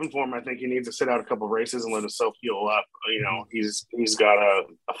going to happen for him. I think he needs to sit out a couple of races and let himself heal up. He's got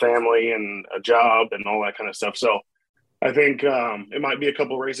a family and a job and all that kind of stuff. So I think it might be a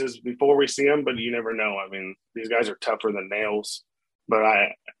couple of races before we see him, but you never know. I mean, these guys are tougher than nails. But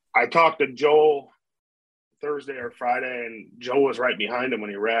I talked to Joel Thursday or Friday, and Joel was right behind him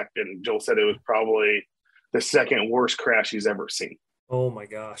when he wrecked, and Joel said it was probably the second worst crash he's ever seen. Oh my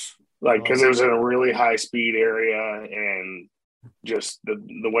gosh! Because it was in a really high speed area, and just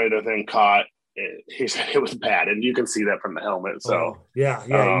the way the thing caught, he said it was bad, and you can see that from the helmet. So you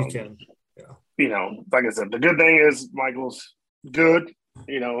can. Like I said, the good thing is Michael's good.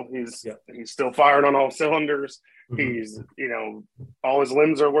 He's still firing on all cylinders. He's, all his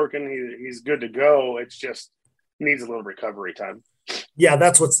limbs are working. He's good to go. It's just needs a little recovery time. Yeah,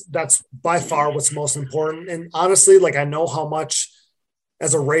 that's by far what's most important. And honestly, I know how much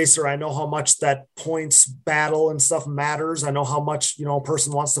as a racer, I know how much that points battle and stuff matters. I know how much, a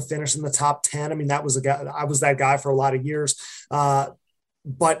person wants to finish in the top 10. I mean, I was that guy for a lot of years.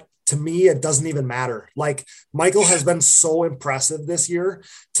 But to me, it doesn't even matter. Michael has been so impressive this year.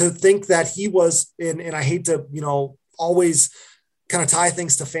 To think that he was in, and I hate to, always kind of tie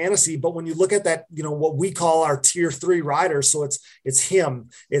things to fantasy, but when you look at that, what we call our tier 3 riders, so it's him,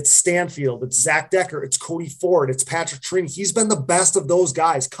 it's Stanfield, it's Zach Decker, it's Cody Ford, it's Patrick Trini. He's been the best of those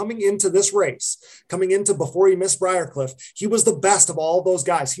guys coming into this race, before he missed Briarcliff. He was the best of all those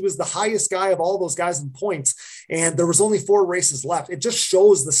guys. He was the highest guy of all those guys in points. And there was only 4 races left. It just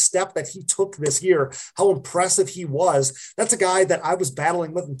shows the step that he took this year, how impressive he was. That's a guy that I was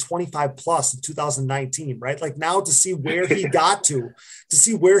battling with in 25 plus in 2019, right? Now to see where he got to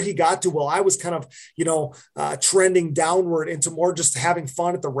while I was kind of, trending downward into more just having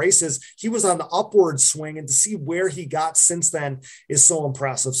fun at the races, he was on the upward swing, and to see where he got since then is so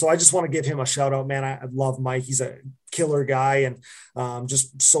impressive. So I just want to give him a shout out, man. I love Mike. He's a killer guy, and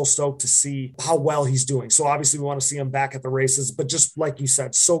just so stoked to see how well he's doing. So obviously we want to see him back at the races, but just like you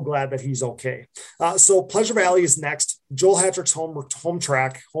said, so glad that he's okay. So Pleasure Valley is next. Joel Hatrick's home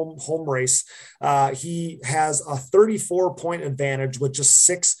race. He has a 34-point advantage with just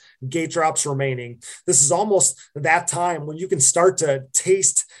 6 gate drops remaining. This is almost that time when you can start to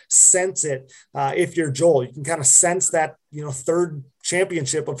sense it. If you're Joel, you can kind of sense that, third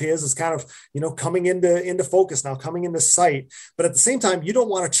championship of his is kind of, coming into focus now, coming into sight. But at the same time, you don't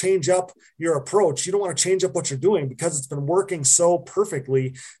want to change up your approach. You don't want to change up what you're doing because it's been working so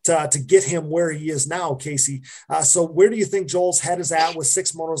perfectly to get him where he is now, Casey. So where do you think Joel's head is at with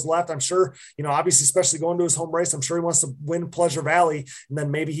 6 motos left? I'm sure, obviously, especially going to his home race, I'm sure he wants to win Pleasure Valley, and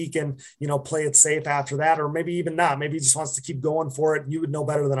then maybe he can, play it safe after that, or maybe even not. Maybe he just wants to keep going for it. You would know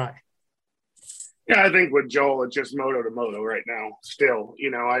better than I. Yeah, I think with Joel, it's just moto to moto right now. Still,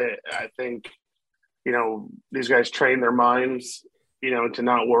 I think, these guys train their minds, to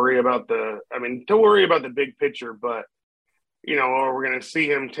not worry about to worry about the big picture, but, are we going to see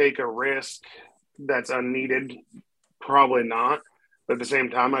him take a risk that's unneeded? Probably not. But at the same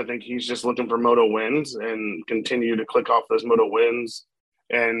time, I think he's just looking for moto wins and continue to click off those moto wins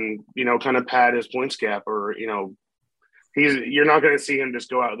and, kind of pad his points gap, or, you're not going to see him just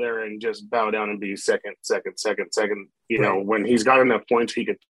go out there and just bow down and be second. When he's got enough points, he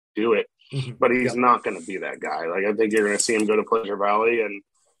could do it, but he's not going to be that guy. I think you're going to see him go to Pleasure Valley and,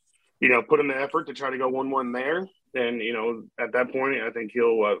 put in the effort to try to go 1-1 there. And, at that point, I think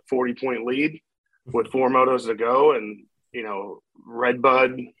he'll 40-point lead with 4 motos to go. And,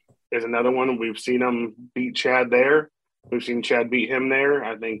 Redbud is another one. We've seen him beat Chad there. We've seen Chad beat him there.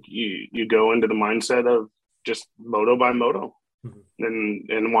 I think you go into the mindset of just moto by moto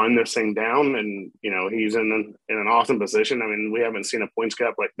and wind this thing down. And, he's in an awesome position. I mean, we haven't seen a points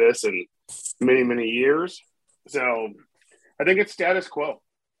gap like this in many, many years. So I think it's status quo.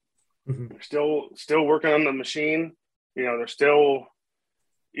 They're still working on the machine. They're still,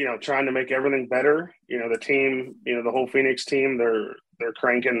 trying to make everything better. The team, the whole Phoenix team, they're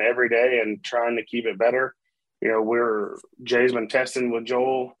cranking every day and trying to keep it better. Jay's been testing with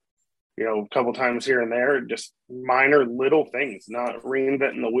Joel, a couple times here and there, just minor little things, not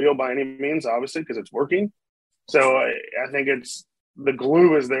reinventing the wheel by any means, obviously, because it's working. So I think the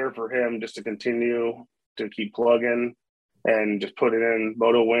glue is there for him just to continue to keep plugging and just putting in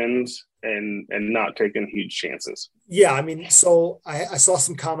moto wins and not taking huge chances. Yeah, I mean, so I saw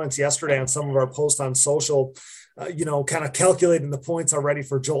some comments yesterday on some of our posts on social, kind of calculating the points already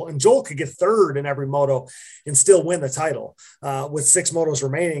for Joel. And Joel could get third in every moto and still win the title with 6 motos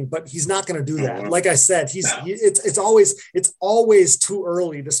remaining, but he's not going to do that. Like I said, it's always too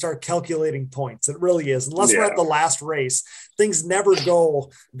early to start calculating points. It really is. Unless we're at the last race, things never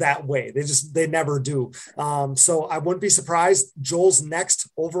go that way. They never do. So I wouldn't be surprised. Joel's next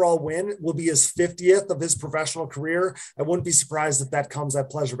overall win will be his 50th of his professional career. I wouldn't be surprised if that comes at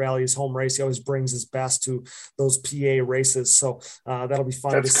Pleasure Valley, his home race. He always brings his best to those PA races. So that'll be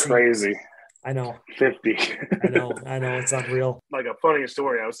fun to see. That's crazy. I know. 50. I know. It's unreal. Like a funny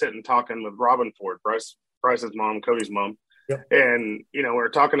story. I was sitting talking with Robin Ford, Bryce's mom, Cody's mom. Yep. And, we were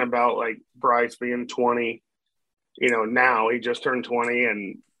talking about like Bryce being 20, now he just turned 20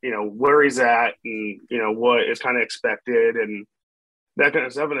 and, where he's at and, what is kind of expected and that kind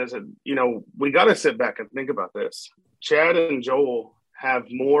of stuff. And I said, we got to sit back and think about this. Chad and Joel have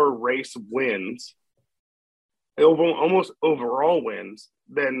more race wins, almost overall wins,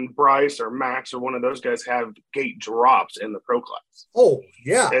 than Bryce or Max or one of those guys have gate drops in the pro class. Oh,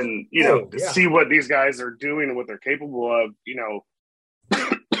 yeah. And, to see what these guys are doing and what they're capable of,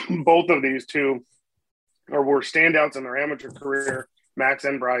 both of these two were standouts in their amateur career, Max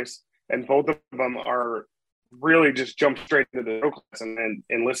and Bryce, and both of them are really just jumped straight into the pro class and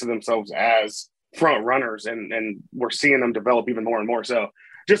enlisted themselves as front runners, and we're seeing them develop even more and more. So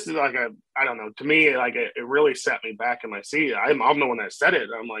just like I don't know, to me, like it really set me back in my seat. I'm the one that said it.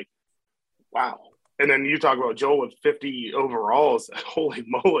 I'm like, wow. And then you talk about Joel with 50 overalls. Holy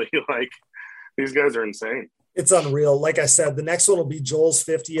moly. Like these guys are insane. It's unreal. Like I said, the next one will be Joel's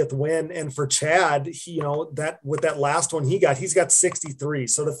 50th win. And for Chad, that with that last one he's got 63.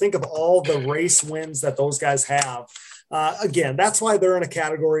 So to think of all the race wins that those guys have, again, that's why they're in a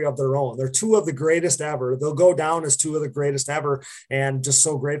category of their own. They're 2 of the greatest ever. They'll go down as 2 of the greatest ever, and just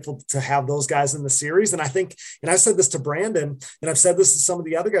so grateful to have those guys in the series. And I think, and I've said this to Brandon, and I've said this to some of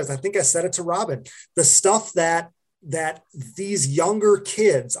the other guys, I think I said it to Robin, the stuff that these younger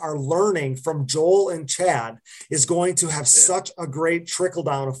kids are learning from Joel and Chad is going to have such a great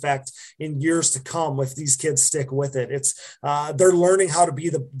trickle-down effect in years to come if these kids stick with it. It's they're learning how to be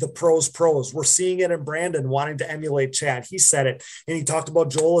the pros. We're seeing it in Brandon wanting to emulate Chad. He said it, and he talked about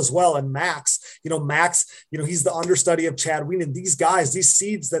Joel as well. And Max, he's the understudy of Chad Wienen. These guys, these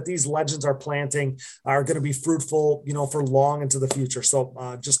seeds that these legends are planting are going to be fruitful, for long into the future.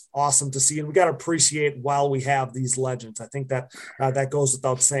 So just awesome to see. And we got to appreciate while we have these legends. I think that that goes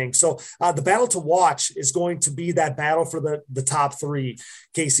without saying. So the battle to watch is going to be that battle for the top 3.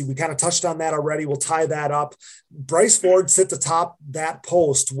 Casey, we kind of touched on that already. We'll tie that up. Bryce Ford sits atop that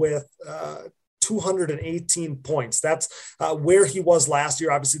post with 218 points. That's where he was last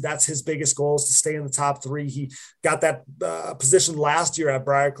year. Obviously, that's his biggest goal, is to stay in the top 3. He got that position last year at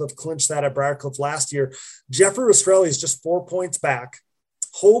Briarcliff, clinched that at Briarcliff last year. Jeffrey Australia is just 4 points back.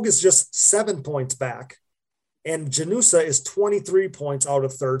 Hogue is just 7 points back. And Janusa is 23 points out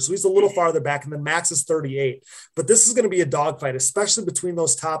of third. So he's a little farther back. And then Max is 38. But this is going to be a dogfight, especially between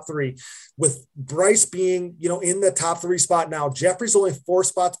those top 3, with Bryce being, in the top 3 spot now. Jeffrey's only 4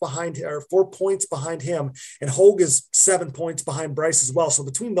 points behind him. And Hogue is 7 points behind Bryce as well. So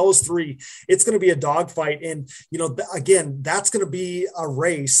between those 3, it's going to be a dogfight. And, again, that's going to be a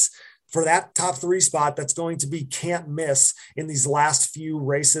race for that top 3 spot that's going to be can't miss in these last few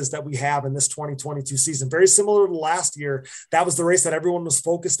races that we have in this 2022 season. Very similar to last year. That was the race that everyone was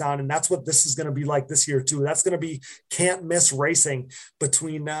focused on, and that's what this is going to be like this year too. That's going to be can't miss racing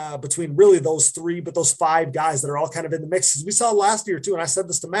between really those 3, but those 5 guys that are all kind of in the mix. We saw last year too, and I said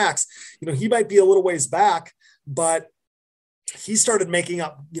this to Max, he might be a little ways back, but he started making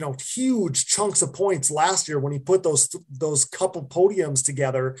up, huge chunks of points last year when he put those couple podiums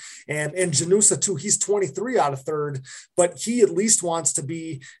together. And Janusa too, he's 23 out of third, but he at least wants to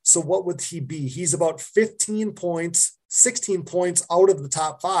be. So what would he be? He's about 15 points, 16 points out of the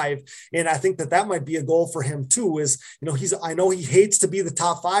top 5. And I think that might be a goal for him too, is, I know he hates to be the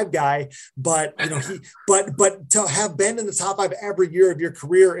top 5 guy, but, but to have been in the top 5 every year of your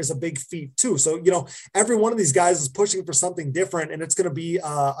career is a big feat too. So, every one of these guys is pushing for something different, and it's going to be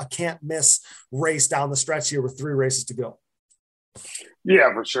a can't miss race down the stretch here with 3 races to go.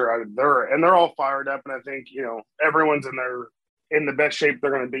 Yeah, for sure. They're all fired up. And I think, everyone's in the best shape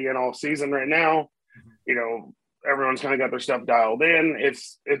they're going to be in all season right now. Everyone's kind of got their stuff dialed in.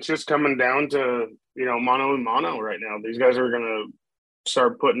 It's just coming down to, mano a mano right now. These guys are going to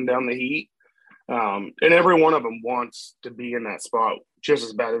start putting down the heat. And every one of them wants to be in that spot just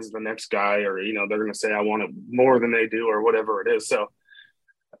as bad as the next guy, or, you know, they're going to say, I want it more than they do, or whatever it is. So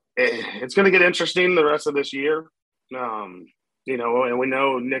it's going to get interesting the rest of this year. You know, and we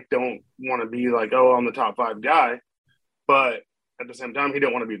know Nick don't want to be like, oh, I'm the top 5 guy, but at the same time, he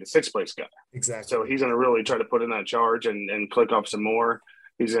don't want to be the 6th place guy. Exactly. So he's going to really try to put in that charge and click off some more.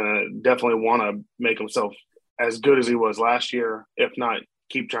 He's going to definitely want to make himself as good as he was last year, if not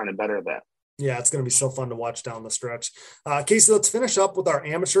keep trying to better that. Yeah, it's going to be so fun to watch down the stretch. Casey, let's finish up with our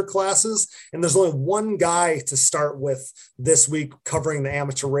amateur classes. And there's only one guy to start with this week covering the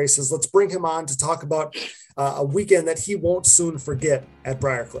amateur races. Let's bring him on to talk about a weekend that he won't soon forget at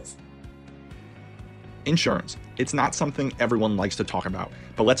Briarcliff. Insurance. It's not something everyone likes to talk about,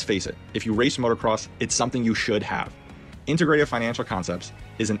 but let's face it, if you race motocross, it's something you should have. Integrated Financial Concepts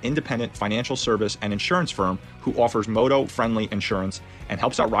is an independent financial service and insurance firm who offers moto-friendly insurance and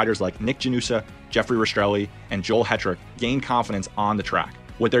helps out riders like Nick Janusa, Jeffrey Rastrelli, and Joel Hetrick gain confidence on the track.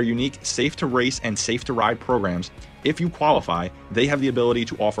 With their unique Safe to Race and Safe to Ride programs, if you qualify, they have the ability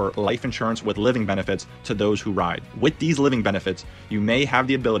to offer life insurance with living benefits to those who ride. With these living benefits, you may have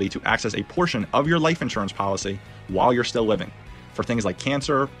the ability to access a portion of your life insurance policy while you're still living, for things like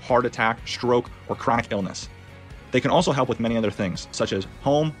cancer, heart attack, stroke, or chronic illness. They can also help with many other things, such as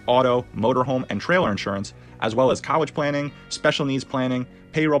home, auto, motorhome, and trailer insurance, as well as college planning, special needs planning,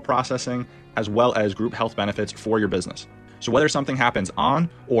 payroll processing, as well as group health benefits for your business. So whether something happens on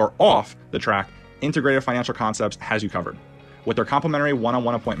or off the track, Integrated Financial Concepts has you covered. With their complimentary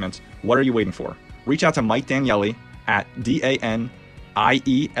one-on-one appointments, what are you waiting for? Reach out to Mike Daniele at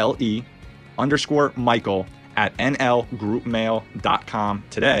DANIELE_Michael at nlgroupmail.com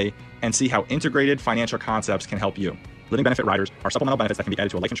today and see how Integrated Financial Concepts can help you. Living benefit riders are supplemental benefits that can be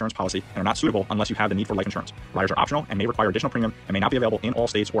added to a life insurance policy and are not suitable unless you have the need for life insurance. Riders are optional and may require additional premium and may not be available in all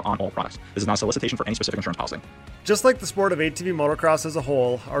states or on all products. This is not a solicitation for any specific insurance policy. Just like the sport of ATV motocross as a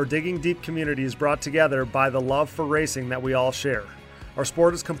whole, our Digging Deep community is brought together by the love for racing that we all share. Our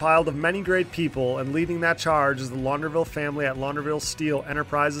sport is compiled of many great people, and leading that charge is the Launderville family at Launderville Steel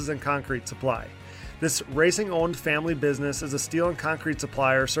Enterprises and Concrete Supply. This racing-owned family business is a steel and concrete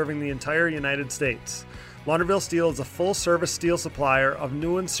supplier serving the entire United States. Launderville Steel is a full-service steel supplier of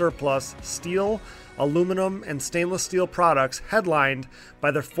new and surplus steel, aluminum, and stainless steel products, headlined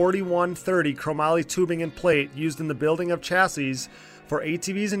by their 4130 chromoly tubing and plate used in the building of chassis for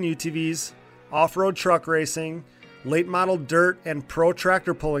ATVs and UTVs, off-road truck racing, late-model dirt and pro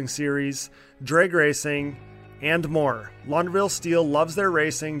tractor pulling series, drag racing, and more. Launderville Steel loves their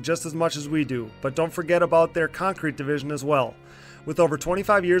racing just as much as we do, but don't forget about their concrete division as well. With over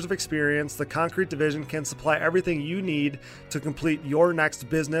 25 years of experience, the Concrete Division can supply everything you need to complete your next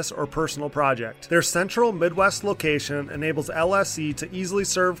business or personal project. Their central Midwest location enables LSE to easily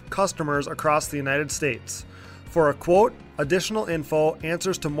serve customers across the United States. For a quote, additional info,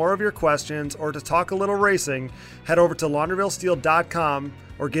 answers to more of your questions, or to talk a little racing, head over to laundervillesteel.com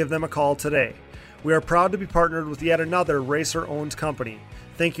or give them a call today. We are proud to be partnered with yet another racer-owned company.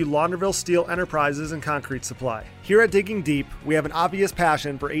 Thank you, Launderville Steel Enterprises and Concrete Supply. Here at Digging Deep, we have an obvious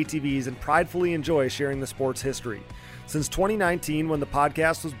passion for ATVs and pridefully enjoy sharing the sport's history. Since 2019, when the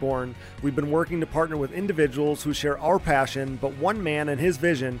podcast was born, we've been working to partner with individuals who share our passion, but one man and his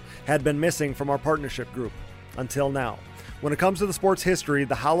vision had been missing from our partnership group. Until now. When it comes to the sport's history,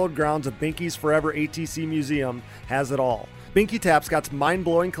 the hallowed grounds of Binky's Forever ATC Museum has it all. Binky Tapscott's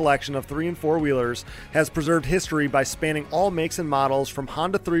mind-blowing collection of 3- and 4-wheelers has preserved history by spanning all makes and models, from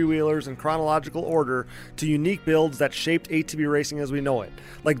Honda 3-wheelers in chronological order to unique builds that shaped ATV racing as we know it,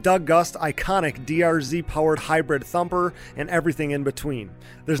 like Doug Gust's iconic DRZ-powered hybrid thumper and everything in between.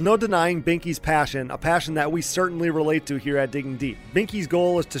 There's no denying Binky's passion, a passion that we certainly relate to here at Digging Deep. Binky's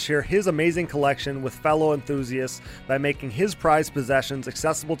goal is to share his amazing collection with fellow enthusiasts by making his prized possessions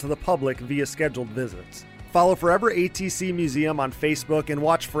accessible to the public via scheduled visits. Follow Forever ATC Museum on Facebook and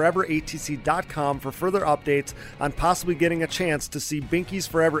watch foreveratc.com for further updates on possibly getting a chance to see Binky's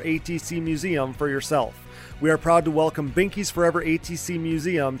Forever ATC Museum for yourself. We are proud to welcome Binky's Forever ATC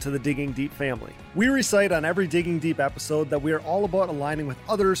Museum to the Digging Deep family. We recite on every Digging Deep episode that we are all about aligning with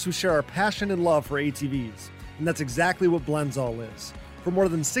others who share our passion and love for ATVs, and that's exactly what Blendzall is. For more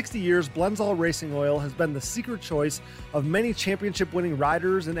than 60 years, Blendzall Racing Oil has been the secret choice of many championship-winning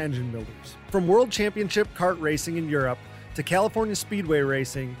riders and engine builders. From World Championship kart racing in Europe to California Speedway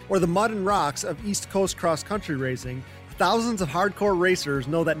racing or the mud and rocks of East Coast cross-country racing, thousands of hardcore racers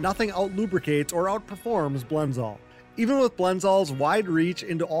know that nothing out-lubricates or outperforms Blendzall. Even with Blendzall's wide reach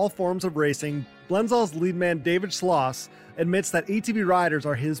into all forms of racing, Blendzall's lead man David Schloss admits that ATV riders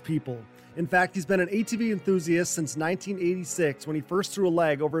are his people. In fact, he's been an ATV enthusiast since 1986 when he first threw a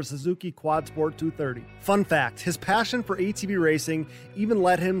leg over a Suzuki Quad Sport 230. Fun fact, his passion for ATV racing even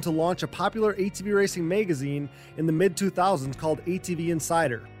led him to launch a popular ATV racing magazine in the mid-2000s called ATV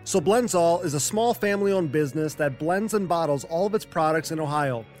Insider. So Blendzall is a small family-owned business that blends and bottles all of its products in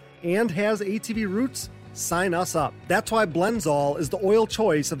Ohio and has ATV roots. Sign us up. That's why Blendzall is the oil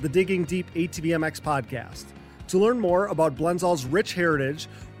choice of the Digging Deep ATV MX podcast. To learn more about Blendzall's rich heritage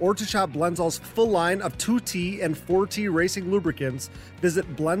or to shop Blendzall's full line of 2T and 4T racing lubricants,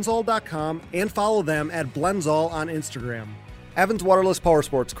 visit Blendzall.com and follow them at Blendzall on Instagram. Evans Waterless Power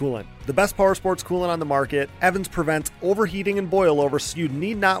Sports Coolant. The best power sports coolant on the market, Evans prevents overheating and boilover so you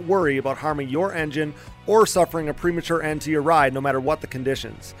need not worry about harming your engine or suffering a premature end to your ride no matter what the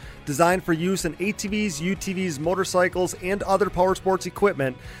conditions. Designed for use in ATVs, UTVs, motorcycles, and other power sports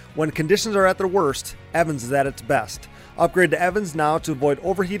equipment, when conditions are at their worst, Evans is at its best. Upgrade to Evans now to avoid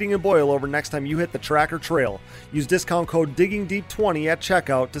overheating and boilover next time you hit the track or trail. Use discount code DIGGINGDEEP20 at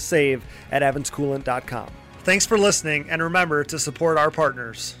checkout to save at evanscoolant.com. Thanks for listening, and remember to support our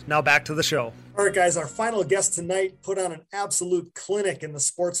partners. Now back to the show. All right, guys, our final guest tonight put on an absolute clinic in the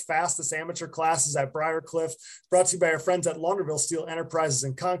sport's fastest amateur classes at Briarcliff, brought to you by our friends at Launderville Steel Enterprises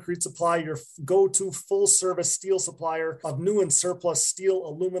and Concrete Supply, your go-to full-service steel supplier of new and surplus steel,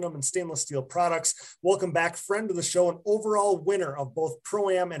 aluminum, and stainless steel products. Welcome back, friend of the show, and overall winner of both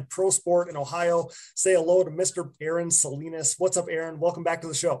Pro-Am and Pro Sport in Ohio. Say hello to Mr. Aaron Salinas. What's up, Aaron? Welcome back to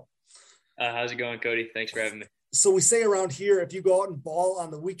the show. How's it going, Cody? Thanks for having me. So we say around here, if you go out and ball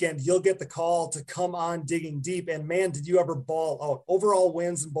on the weekend, you'll get the call to come on Digging Deep. And man, did you ever ball out. Overall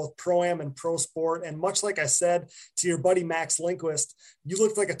wins in both Pro-Am and Pro Sport. And much like I said to your buddy Max Lindquist, you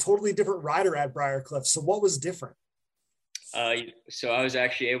looked like a totally different rider at Briarcliff. So what was different? So I was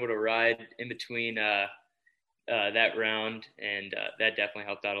actually able to ride in between that round, and that definitely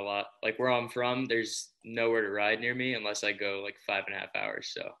helped out a lot. Like where I'm from, there's nowhere to ride near me unless I go like 5.5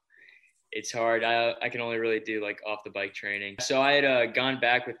 hours. So it's hard. I can only really do like off the bike training. So I had gone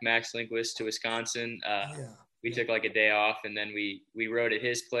back with Max Lindquist to Wisconsin. We took like a day off, and then we rode at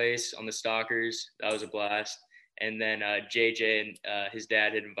his place on the Stalkers. That was a blast. And then JJ and his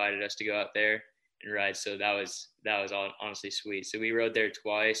dad had invited us to go out there and ride. So that was honestly sweet. So we rode there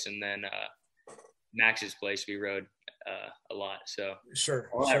twice, and then Max's place we rode a lot. So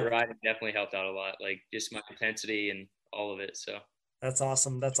that riding definitely helped out a lot. Like just my intensity and all of it. So. That's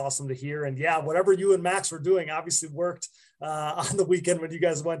awesome. That's awesome to hear. And yeah, whatever you and Max were doing obviously worked on the weekend when you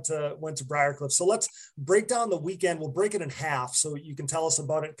guys went to Briarcliff. So let's break down the weekend. We'll break it in half so you can tell us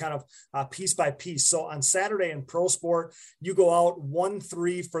about it kind of piece by piece. So on Saturday in Pro Sport, you go out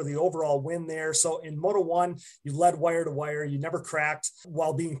 1-3 for the overall win there. So in Moto 1, you led wire to wire. You never cracked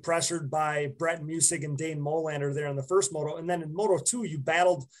while being pressured by Brett Musig and Dane Molander there in the first moto. And then in Moto 2, you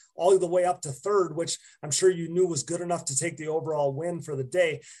battled all the way up to third, which I'm sure you knew was good enough to take the overall win for the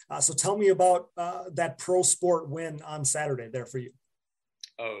day. So tell me about that Pro Sport win on Saturday there for you.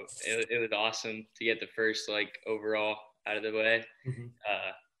 Oh, it was awesome to get the first like overall out of the way. Mm-hmm.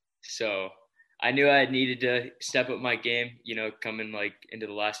 So I knew I needed to step up my game, coming like into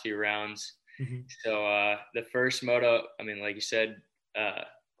the last few rounds. Mm-hmm. So the first moto, I mean, like you said,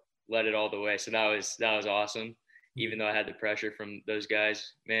 led it all the way. So that was awesome. Even though I had the pressure from those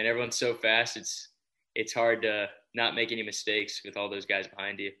guys, man, everyone's so fast. It's hard to not make any mistakes with all those guys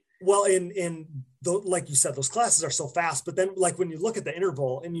behind you. Well, like you said, those classes are so fast, but then like when you look at the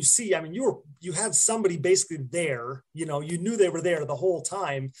interval and you see, I mean, you had somebody basically there, you knew they were there the whole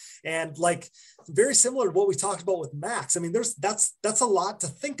time. And like very similar to what we talked about with Max. I mean, that's a lot to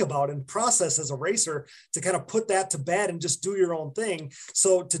think about and process as a racer to kind of put that to bed and just do your own thing.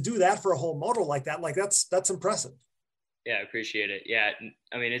 So to do that for a whole moto like that, like that's impressive. Yeah, I appreciate it. Yeah.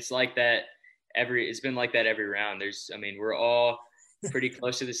 I mean, it's like that it's been like that every round. We're all pretty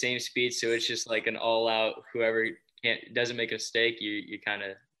close to the same speed. So it's just like an all out, whoever doesn't make a mistake, you kind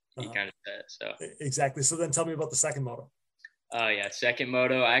of set. So exactly. So then tell me about the second moto. Second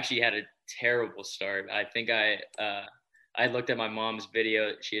moto, I actually had a terrible start. I think I looked at my mom's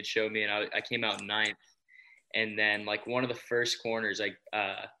video she had showed me, and I came out 9th. And then like one of the first corners, like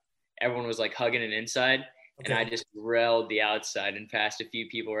everyone was like hugging an inside. Okay. And I just railed the outside and passed a few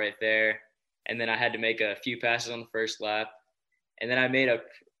people right there. And then I had to make a few passes on the first lap. And then I made a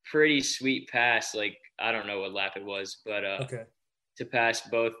pretty sweet pass, like I don't know what lap it was, but to pass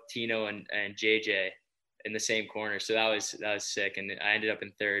both Tino and JJ in the same corner. So that was sick. And I ended up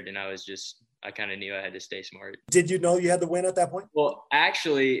in third, and I kind of knew I had to stay smart. Did you know you had the win at that point? Well,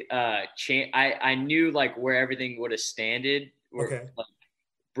 actually, I knew like where everything would have standed. Like,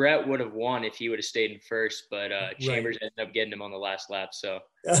 Brett would have won if he would have stayed in first, but Chambers ended up getting him on the last lap. So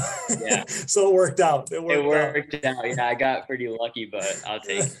yeah, so it worked out. It worked out. Yeah, I got pretty lucky, but I'll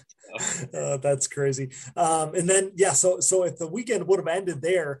take it. That's crazy. And then, so if the weekend would have ended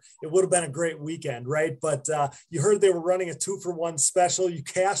there, it would have been a great weekend, right? But you heard they were running a 2-for-1 special. You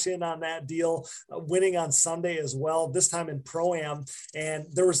cash in on that deal, winning on Sunday as well, this time in Pro-Am. And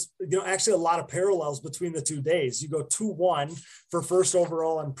there was, actually a lot of parallels between the 2 days. You go 2-1 for first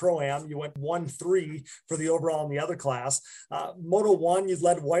overall in Pro-Am. You went 1-3 for the overall in the other class. Moto 1, you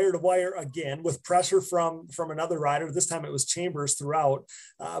led wire to wire again with pressure from another rider. This time it was Chambers throughout,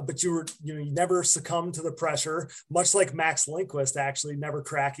 but you never succumbed to the pressure, much like Max Lindquist actually never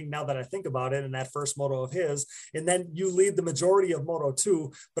cracking, now that I think about it, in that first moto of his. And then you lead the majority of Moto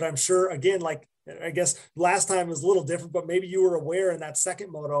 2, but I'm sure, again, like I guess last time was a little different, but maybe you were aware in that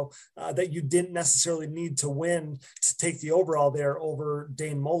second moto that you didn't necessarily need to win to take the overall there over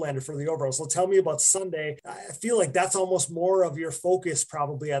Dane Molander for the overall. So tell me about Sunday. I feel like that's almost more of your focus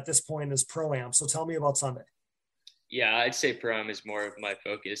probably at this point is Pro-Am. So tell me about Sunday. Yeah, I'd say Pro-Am is more of my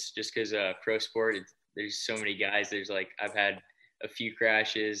focus just because Pro Sport, there's so many guys. There's like, I've had a few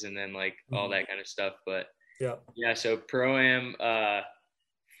crashes and then like all that kind of stuff. But yeah, so Pro-Am,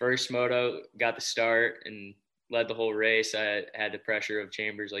 first moto, got the start and led the whole race. I had the pressure of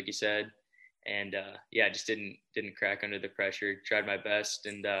Chambers, like you said. And I just didn't crack under the pressure, tried my best.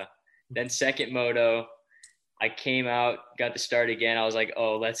 And then second moto, I came out, got the start again. I was like,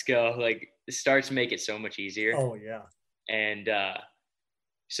 oh, let's go. Like, the starts make it so much easier. Oh, yeah. And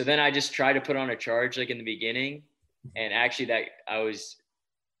so then I just tried to put on a charge like in the beginning. And actually that I was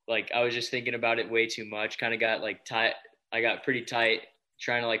just thinking about it way too much. Kind of got like tight. I got pretty tight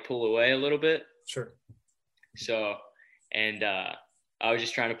trying to like pull away a little bit. Sure. So, and I was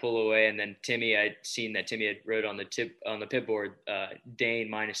just trying to pull away. And then Timmy, I'd seen that Timmy had wrote on the pit board, Dane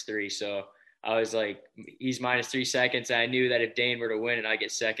 -3. So I was like, he's -3 seconds. And I knew that if Dane were to win and I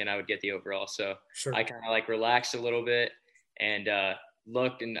get second, I would get the overall. So I kind of like relaxed a little bit and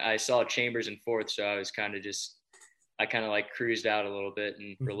looked, and I saw Chambers in fourth. So I was kind of I kind of like cruised out a little bit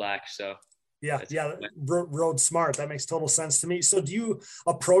and relaxed. So rode smart. That makes total sense to me. So do you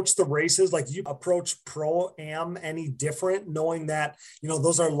approach the races, like you approach Pro-Am any different, knowing that,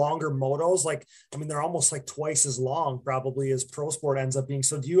 those are longer motos? Like, I mean, they're almost like twice as long probably as Pro Sport ends up being.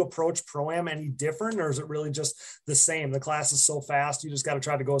 So do you approach Pro-Am any different, or is it really just the same? The class is so fast, you just got to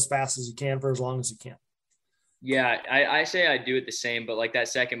try to go as fast as you can for as long as you can. Yeah, I say I do it the same, but like that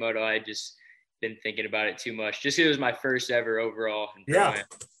second moto, I just been thinking about it too much. Just it was my first ever overall.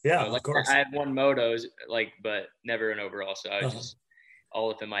 Of course. I had one motos, but never an overall. So I was just all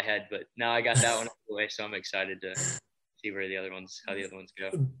up in my head. But now I got that one out of the way, so I'm excited to see how the other ones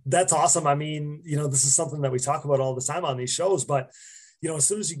go. That's awesome. I mean, this is something that we talk about all the time on these shows, but as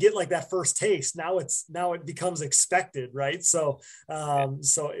soon as you get like that first taste, now it becomes expected, right? So,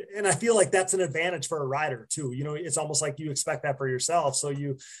 and I feel like that's an advantage for a rider too. It's almost like you expect that for yourself. So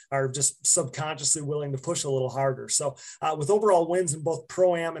you are just subconsciously willing to push a little harder. So with overall wins in both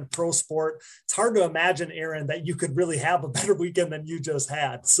Pro-Am and Pro Sport, it's hard to imagine, Aaron, that you could really have a better weekend than you just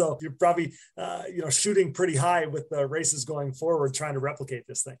had. So you're probably, shooting pretty high with the races going forward, trying to replicate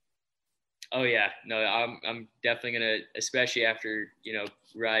this thing. Oh yeah, no, I'm definitely gonna, especially after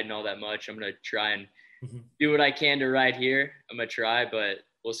riding all that much, I'm gonna try and do what I can to ride here. I'm gonna try, but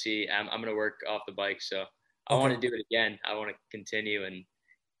we'll see. I'm gonna work off the bike, so I want to do it again. I want to continue, and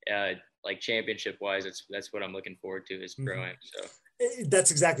like championship wise, that's what I'm looking forward to is Pro-Am. So that's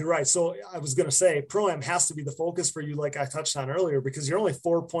exactly right. So I was going to say Pro-Am has to be the focus for you, like I touched on earlier, because you're only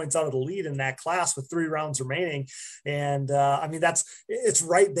 4 points out of the lead in that class with 3 rounds remaining. And I mean, it's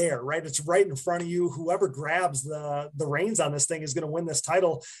right there, right? It's right in front of you. Whoever grabs the reins on this thing is going to win this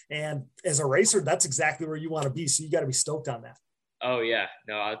title. And as a racer, that's exactly where you want to be. So you got to be stoked on that. Oh yeah,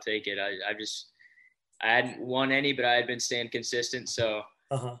 no, I'll take it. I hadn't won any, but I had been staying consistent. So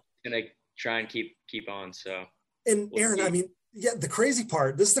I'm going to try and keep on. So, and Aaron, I mean, yeah, this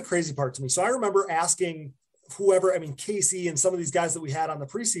is the crazy part to me. So I remember asking Casey and some of these guys that we had on the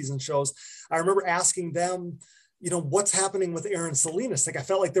preseason shows, I remember asking them, what's happening with Aaron Salinas? Like, I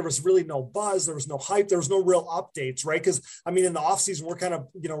felt like there was really no buzz. There was no hype. There was no real updates, right? Because I mean, in the off season, we're kind of,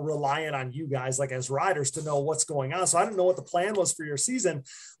 relying on you guys, like as riders, to know what's going on. So I didn't know what the plan was for your season.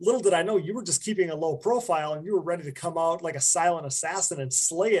 Little did I know you were just keeping a low profile and you were ready to come out like a silent assassin and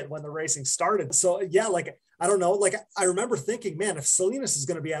slay it when the racing started. So yeah, like, I don't know. Like, I remember thinking, man, if Salinas is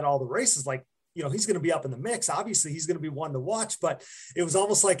going to be at all the races, like, he's going to be up in the mix. Obviously, he's going to be one to watch, but it was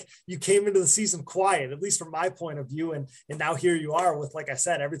almost like you came into the season quiet, at least from my point of view. And now here you are with, like I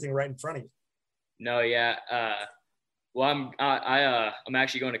said, everything right in front of you. No, yeah. Well, I'm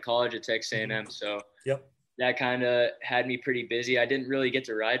actually going to college at Texas A&M, so yep, that kind of had me pretty busy. I didn't really get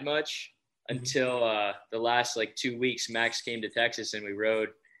to ride much until the last like 2 weeks. Max came to Texas and we rode,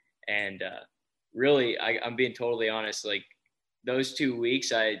 and really, I'm being totally honest. Like those 2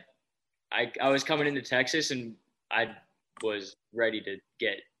 weeks, I was coming into Texas and I was ready to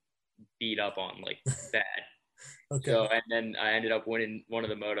get beat up on like bad. Okay. So, and then I ended up winning one of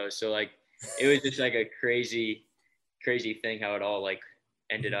the motos. So like, it was just like a crazy thing how it all like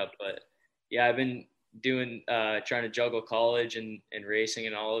ended up. But yeah, I've been doing, trying to juggle college and racing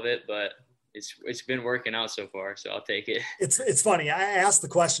and all of it, but it's been working out so far, so I'll take it. It's funny. I asked the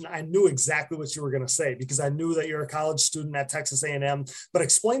question. I knew exactly what you were going to say because I knew that you're a college student at Texas A&M. But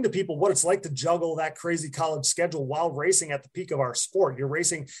explain to people what it's like to juggle that crazy college schedule while racing at the peak of our sport. You're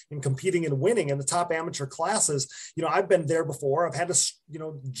racing and competing and winning in the top amateur classes. You know, I've been there before. I've had to, you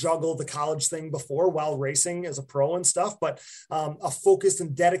know, juggle the college thing before while racing as a pro and stuff. But a focused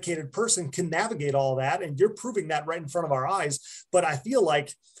and dedicated person can navigate all that, and you're proving that right in front of our eyes. But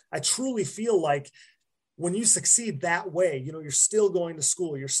I truly feel like when you succeed that way, you know, you're still going to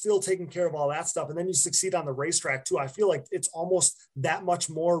school, you're still taking care of all that stuff. And then you succeed on the racetrack too. I feel like it's almost that much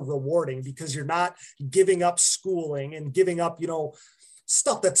more rewarding because you're not giving up schooling and giving up, you know,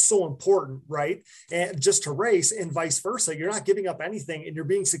 stuff that's so important, right? And just to race and vice versa, you're not giving up anything and you're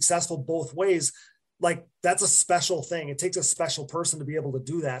being successful both ways. Like that's a special thing. It takes a special person to be able to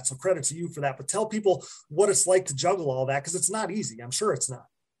do that. So credit to you for that, but tell people what it's like to juggle all that. Cause it's not easy. I'm sure it's not.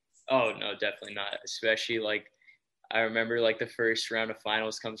 Oh, no, definitely not. Especially like I remember like the first round of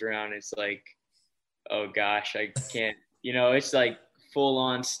finals comes around. It's like, oh gosh, I can't, you know, it's like full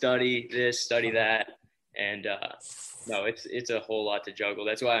on study this, study that. And no, it's a whole lot to juggle.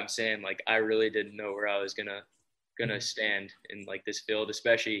 That's why I'm saying like, I really didn't know where I was gonna stand in like this field,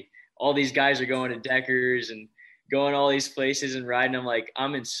 especially all these guys are going to Deckers and going all these places and riding. I'm like,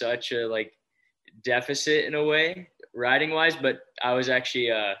 I'm in such a like deficit in a way riding wise, but I was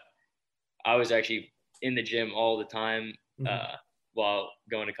actually in the gym all the time while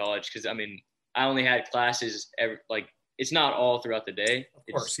going to college. Cause I mean, I only had classes it's not all throughout the day. Of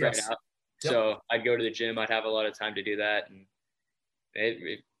course, it's spread yes. out. Yep. So I'd go to the gym. I'd have a lot of time to do that. And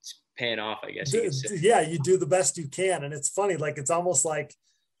it's paying off, I guess. You could say. Yeah. You do the best you can. And it's funny. Like, it's almost like,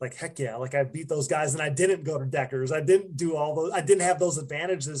 heck yeah, like I beat those guys and I didn't go to Deckers. I didn't do all those. I didn't have those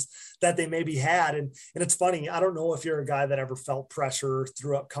advantages that they maybe had. And it's funny. I don't know if you're a guy that ever felt pressure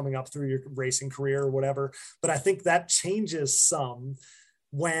coming up through your racing career or whatever, but I think that changes some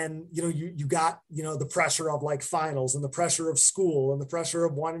when, you know, you got, you know, the pressure of like finals and the pressure of school and the pressure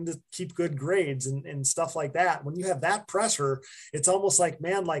of wanting to keep good grades and stuff like that. When you have that pressure, it's almost like,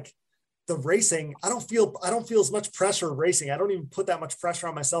 man, like, the racing, I don't feel as much pressure racing. I don't even put that much pressure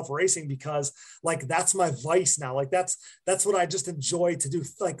on myself racing because like, that's my vice now. Like that's what I just enjoy to do.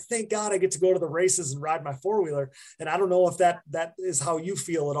 Like, thank God I get to go to the races and ride my four-wheeler. And I don't know if that is how you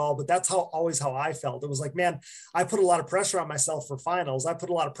feel at all, but that's always how I felt. It was like, man, I put a lot of pressure on myself for finals. I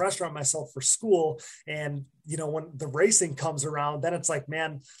put a lot of pressure on myself for school. And, you know, when the racing comes around, then it's like,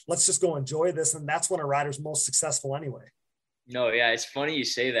 man, let's just go enjoy this. And that's when a rider's most successful anyway. No, yeah, it's funny you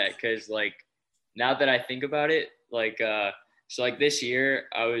say that because, like, now that I think about it, like, so, like, this year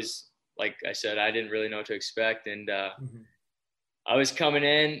I was, like I said, I didn't really know what to expect. And I was coming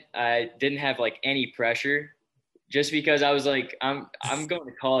in, I didn't have, like, any pressure just because I was, like, I'm going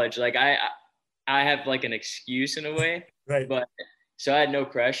to college. Like, I have, like, an excuse in a way. Right. But so I had no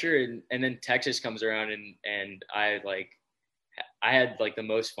pressure. And then Texas comes around and I had, like, the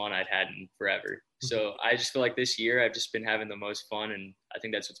most fun I'd had in forever. So I just feel like this year I've just been having the most fun, and I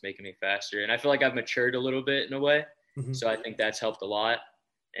think that's what's making me faster. And I feel like I've matured a little bit in a way. So I think that's helped a lot.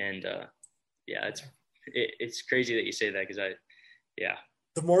 And yeah, it's crazy that you say that because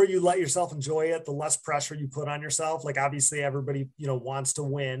the more you let yourself enjoy it, the less pressure you put on yourself. Like, obviously everybody, you know, wants to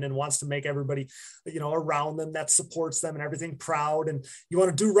win and wants to make everybody, you know, around them that supports them and everything proud. And you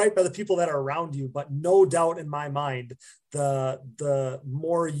want to do right by the people that are around you. But no doubt in my mind, the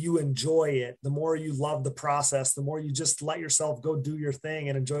more you enjoy it, the more you love the process, the more you just let yourself go do your thing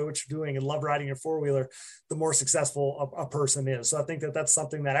and enjoy what you're doing and love riding your four-wheeler, the more successful a person is. So I think that's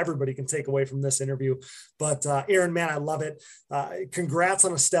something that everybody can take away from this interview. But Aaron, man, I love it. Congrats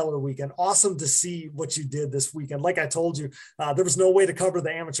on a stellar weekend. Awesome to see what you did this weekend. Like I told you, there was no way to cover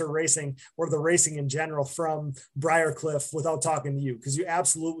the amateur racing or the racing in general from Briarcliff without talking to you, because you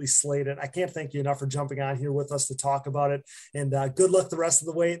absolutely slayed it. I can't thank you enough for jumping on here with us to talk about it. it. And good luck the rest of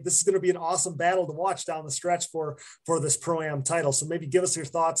the way. This is going to be an awesome battle to watch down the stretch for this Pro-Am title. So maybe give us your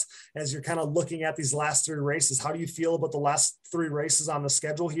thoughts as you're kind of looking at these last 3 races. How do you feel about the last 3 races on the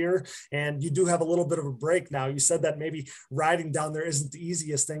schedule here? And you do have a little bit of a break now. You said that maybe riding down there isn't the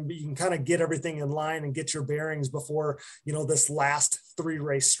easiest thing, but you can kind of get everything in line and get your bearings before, this last 3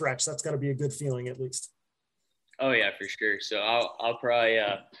 race stretch. That's got to be a good feeling at least. Oh yeah, for sure. So I'll probably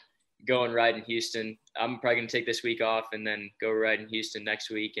go and ride in Houston. I'm probably going to take this week off and then go ride in Houston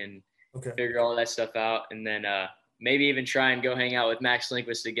next week and figure all that stuff out. And then maybe even try and go hang out with Max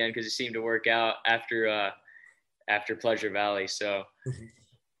Lindquist again, because it seemed to work out after Pleasure Valley. So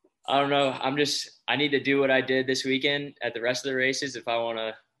I don't know. I need to do what I did this weekend at the rest of the races if I want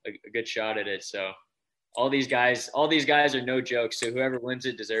a good shot at it. So all these guys are no joke. So whoever wins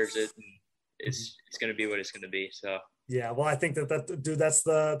it deserves it. And it's going to be what it's going to be. So. Yeah, well, I think that's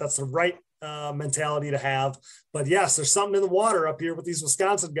the right mentality to have. But yes, there's something in the water up here with these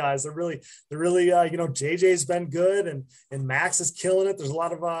Wisconsin guys. They're really JJ's been good and Max is killing it. There's a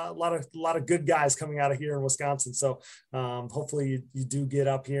lot of good guys coming out of here in Wisconsin. So hopefully you do get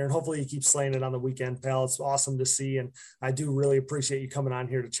up here and hopefully you keep slaying it on the weekend, pal. It's awesome to see, and I do really appreciate you coming on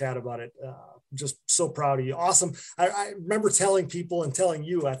here to chat about it. Just so proud of you. Awesome. I remember telling people and telling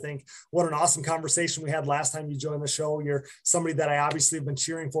you, I think, what an awesome conversation we had last time you joined the show. You're somebody that I obviously have been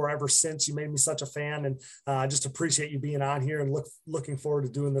cheering for ever since. You made me such a fan, and just appreciate you being on here and looking forward to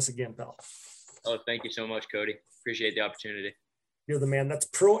doing this again, pal. Oh, thank you so much, Cody. Appreciate the opportunity. You're the man. That's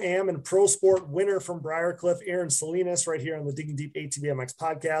Pro-Am and Pro Sport winner from Briarcliff, Aaron Salinas, right here on the Digging Deep ATV MX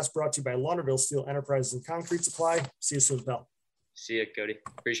podcast, brought to you by Launderville Steel Enterprises and Concrete Supply. See you soon, pal. See you, Cody.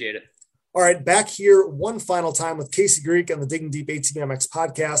 Appreciate it. All right, back here one final time with Casey Greek on the Digging Deep ATV MX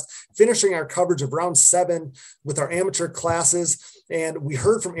podcast, finishing our coverage of round 7 with our amateur classes. And we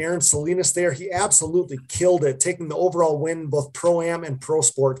heard from Aaron Salinas there. He absolutely killed it, taking the overall win, both Pro-Am and Pro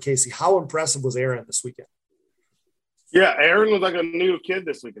Sport. Casey, how impressive was Aaron this weekend? Yeah, Aaron was like a new kid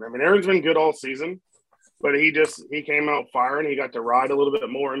this weekend. I mean, Aaron's been good all season, but he came out firing. He got to ride a little bit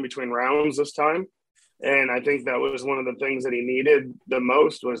more in between rounds this time. And I think that was one of the things that he needed the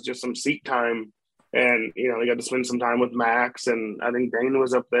most, was just some seat time. And, he got to spend some time with Max. And I think Dane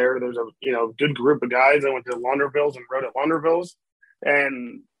was up there. There's a, good group of guys that went to Laundervilles and rode at Laundervilles.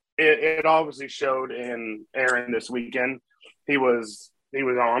 And it obviously showed in Aaron this weekend. He was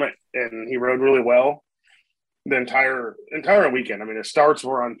on it, and he rode really well the entire weekend. I mean, his starts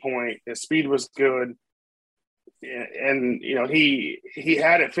were on point. His speed was good. And he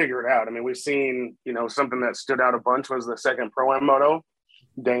had it figured out. I mean, we've seen something that stood out a bunch was the second Pro-Am moto.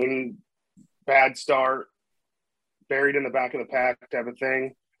 Dane, bad start, buried in the back of the pack type of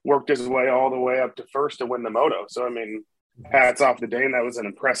thing, worked his way all the way up to first to win the moto. So I mean, hats off to Dane. That was an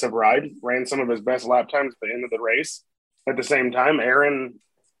impressive ride. Ran some of his best lap times at the end of the race. At the same time, Aaron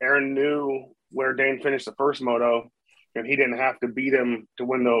knew where Dane finished the first moto, and he didn't have to beat him to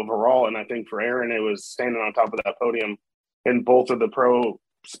win the overall. And I think for Aaron, it was standing on top of that podium in both of the Pro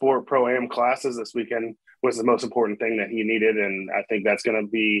Sport Pro-Am classes this weekend was the most important thing that he needed. And I think that's going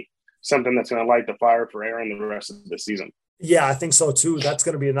to be something that's going to light the fire for Aaron the rest of the season. Yeah, I think so too. That's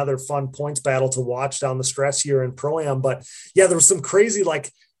going to be another fun points battle to watch down the stretch here in Pro-Am. But yeah, there was some crazy,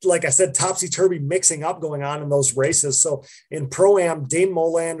 like I said, topsy-turvy mixing up going on in those races. So in Pro-Am, Dane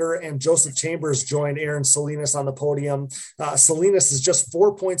Molander and Joseph Chambers joined Aaron Salinas on the podium. Salinas is just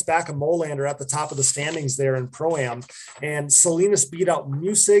 4 points back of Molander at the top of the standings there in Pro-Am. And Salinas beat out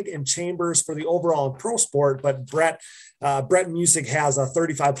Musig and Chambers for the overall in Pro Sport, but Brett Musig has a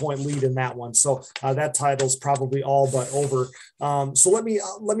 35-point lead in that one. So that title's probably all but over. So let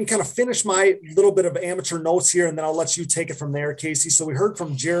me kind of finish my little bit of amateur notes here, and then I'll let you take it from there, Casey. So we heard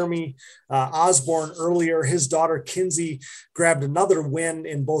from Jeremy Osborne earlier. His daughter, Kinsey, grabbed another win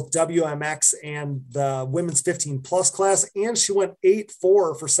in both WMX and the women's 15-plus class, and she went 8-4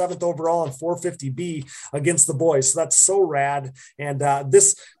 for 7th overall and 450B against the boys. So that's so rad. And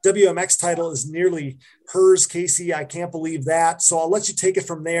this WMX title is nearly hers, Casey. I can't believe that. So I'll let you take it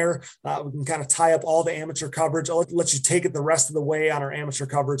from there. We can kind of tie up all the amateur coverage. I'll let you take it the rest of the way on our amateur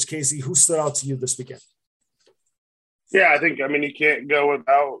coverage. Casey, who stood out to you this weekend? Yeah, I mean, you can't go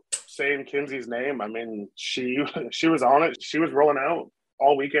without saying Kinsey's name. I mean, she was on it. She was rolling out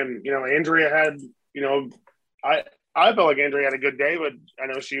all weekend. Andrea had, I felt like Andrea had a good day, but I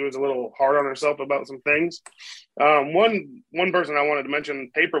know she was a little hard on herself about some things. One person I wanted to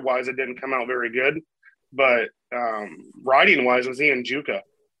mention, paper-wise, it didn't come out very good. But riding-wise was Ian Juka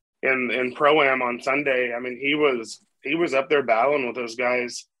in Pro-Am on Sunday. I mean, he was up there battling with those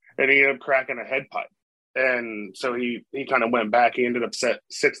guys, and he ended up cracking a head pipe. And so he kind of went back. He ended up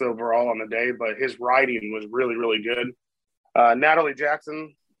 6th overall on the day, but his riding was really, really good. Natalie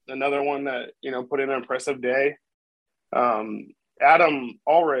Jackson, another one that, put in an impressive day. Adam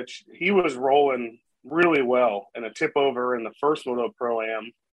Ulrich, he was rolling really well, and a tip over in the first Moto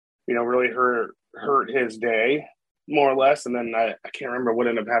Pro-Am, really hurt his day more or less. And then I can't remember what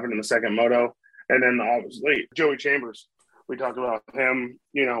ended up happening in the second moto. And then obviously Joey Chambers, we talked about him,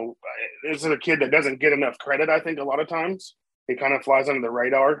 this is a kid that doesn't get enough credit. I think a lot of times he kind of flies under the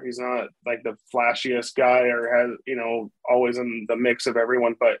radar. He's not like the flashiest guy or has, always in the mix of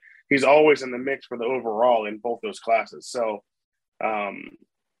everyone, but he's always in the mix for the overall in both those classes. So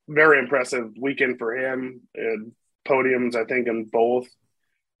very impressive weekend for him. Podiums, I think, in both.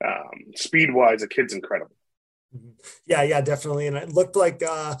 Speed-wise, the kid's incredible. Yeah, definitely. And it looked like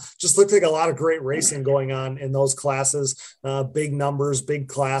a lot of great racing going on in those classes. Big numbers, big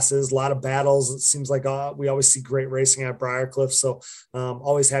classes, a lot of battles. It seems like we always see great racing at Briarcliff. So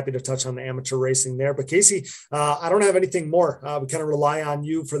always happy to touch on the amateur racing there. But Casey, I don't have anything more. We kind of rely on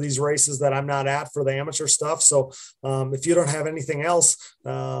you for these races that I'm not at for the amateur stuff. So if you don't have anything else,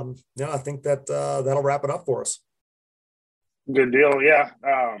 I think that that'll wrap it up for us. Good deal. Yeah.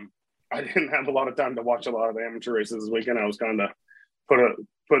 I didn't have a lot of time to watch a lot of the amateur races this weekend. I was kind of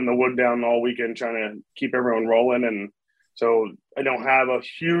putting the wood down all weekend, trying to keep everyone rolling. And so I don't have a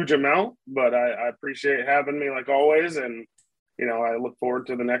huge amount, but I appreciate having me like always. And, I look forward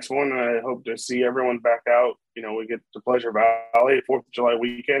to the next one. I hope to see everyone back out. We get to Pleasure Valley, 4th of July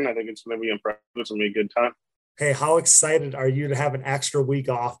weekend. I think it's going to be impressive. It's going to be a good time. Hey, how excited are you to have an extra week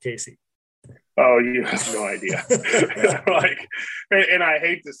off, Casey? Oh, you have no idea. And I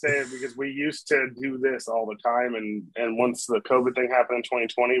hate to say it because we used to do this all the time. And once the COVID thing happened in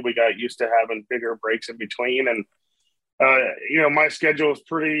 2020, we got used to having bigger breaks in between. And, my schedule is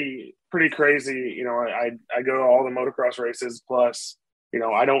pretty crazy. I go to all the motocross races. Plus,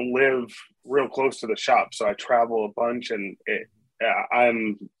 I don't live real close to the shop. So I travel a bunch, and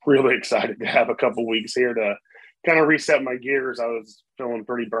I'm really excited to have a couple weeks here to kind of reset my gears. I was feeling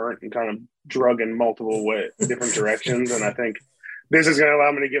pretty burnt and kind of drug in multiple different directions. And I think this is going to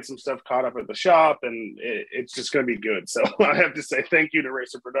allow me to get some stuff caught up at the shop, and it's just going to be good. So I have to say thank you to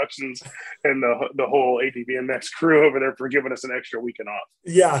Racer Productions and the whole ATVMX crew over there for giving us an extra weekend off.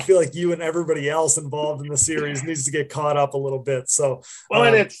 Yeah, I feel like you and everybody else involved in the series needs to get caught up a little bit. So,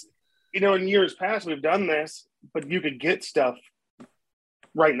 and it's, in years past, we've done this, but you could get stuff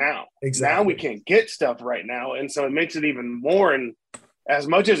right now. Exactly. Now we can't get stuff right now. And so it makes it even more. And as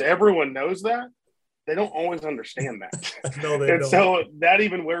much as everyone knows that, they don't always understand that. No, they don't. So that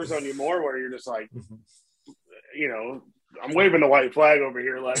even wears on you more, where you're just like, I'm waving the white flag over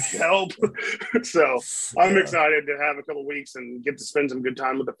here, like, help. So I'm excited to have a couple of weeks and get to spend some good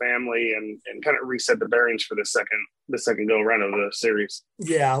time with the family and kind of reset the bearings for the second go around of the series.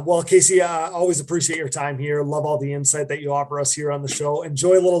 Yeah. Well, Casey, I always appreciate your time here. Love all the insight that you offer us here on the show.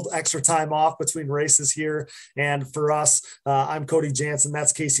 Enjoy a little extra time off between races here. And for us, I'm Cody Jansen.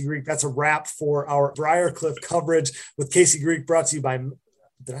 That's Casey Greek. That's a wrap for our Briarcliff coverage with Casey Greek, brought to you by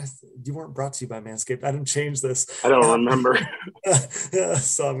you weren't brought to you by Manscaped. I didn't change this. I don't remember.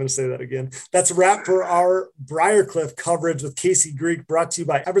 So I'm going to say that again. That's a wrap for our Briarcliff coverage with Casey Greek, brought to you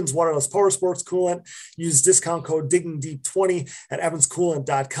by Evans Waterless Power Sports Coolant. Use discount code DiggingDeep20 at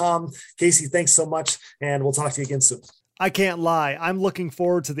evanscoolant.com. Casey, thanks so much, and we'll talk to you again soon. I can't lie. I'm looking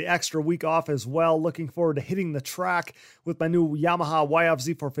forward to the extra week off as well. Looking forward to hitting the track with my new Yamaha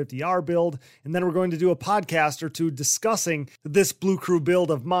YF Z450R build. And then we're going to do a podcast or two discussing this Blue Crew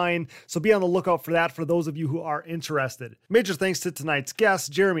build of mine. So be on the lookout for that for those of you who are interested. Major thanks to tonight's guests,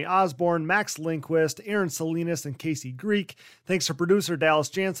 Jeremy Osborne, Max Lindquist, Aaron Salinas, and Casey Greek. Thanks to producer Dallas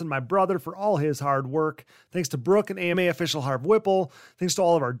Jansen, my brother, for all his hard work. Thanks to Brooke and AMA official Harv Whipple. Thanks to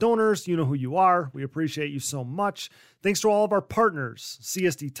all of our donors. You know who you are. We appreciate you so much. Thanks to all of our partners,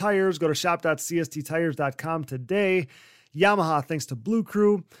 CSD Tires. Go to shop.csdtires.com today. Yamaha, thanks to Blue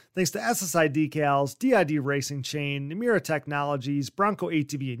Crew. Thanks to SSI Decals, DID Racing Chain, Namura Technologies, Bronco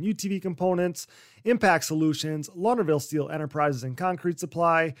ATV and UTV Components, Impact Solutions, Launderville Steel Enterprises and Concrete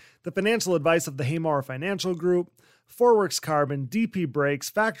Supply, the financial advice of the Haymauer Financial Group, Forworks Carbon, DP Brakes,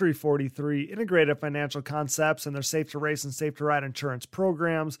 Factory 43, Integrated Financial Concepts and their Safe to Race and Safe to Ride insurance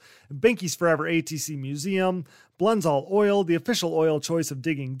programs, Binky's Forever ATC Museum, Blendzall Oil, the official oil choice of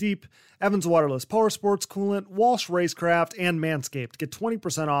Digging Deep, Evans Waterless Power Sports Coolant, Walsh Racecraft, and Manscaped. Get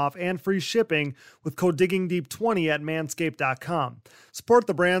 20% off and free shipping with code DiggingDeep20 at manscaped.com. Support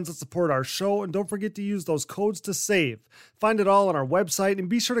the brands that support our show, and don't forget to use those codes to save. Find it all on our website, and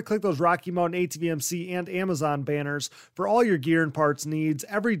be sure to click those Rocky Mountain ATVMC and Amazon banners for all your gear and parts needs,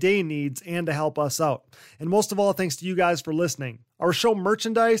 everyday needs, and to help us out. And most of all, thanks to you guys for listening. Our show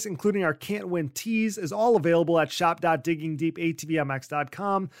merchandise, including our Can't Win tees, is all available at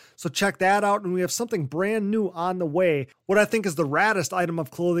shop.diggingdeepatvmx.com, so check that out, and we have something brand new on the way. What I think is the raddest item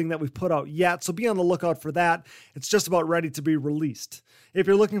of clothing that we've put out yet, so be on the lookout for that. It's just about ready to be released. If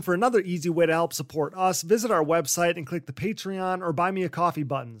you're looking for another easy way to help support us, visit our website and click the Patreon or Buy Me a Coffee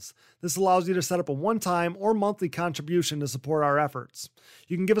buttons. This allows you to set up a one-time or monthly contribution to support our efforts.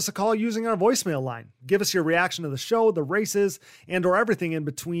 You can give us a call using our voicemail line. Give us your reaction to the show, the races, and or everything in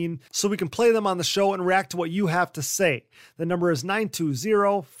between, so we can play them on the show and react to what you have to say. The number is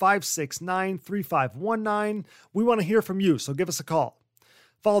 920-569-3519. We want to hear from you, so give us a call.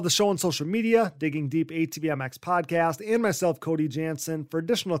 Follow the show on social media, Digging Deep ATVMX Podcast, and myself, Cody Jansen, for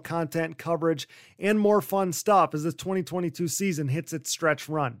additional content, coverage, and more fun stuff as this 2022 season hits its stretch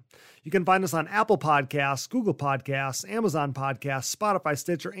run. You can find us on Apple Podcasts, Google Podcasts, Amazon Podcasts, Spotify,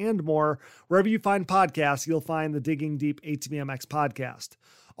 Stitcher, and more. Wherever you find podcasts, you'll find the Digging Deep ATVMX Podcast.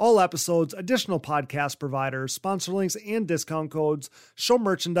 All episodes, additional podcast providers, sponsor links, and discount codes, show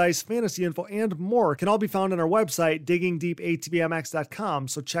merchandise, fantasy info, and more can all be found on our website, diggingdeepatvmx.com,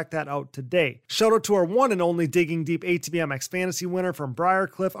 so check that out today. Shout out to our one and only Digging Deep ATVMX fantasy winner from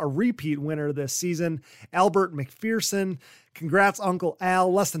Briarcliff, a repeat winner this season, Albert McPherson. Congrats, Uncle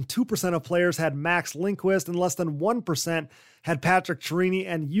Al. Less than 2% of players had Max Lindquist, and less than 1% had Patrick Chiarini,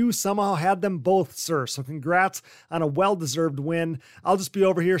 and you somehow had them both, sir. So congrats on a well-deserved win. I'll just be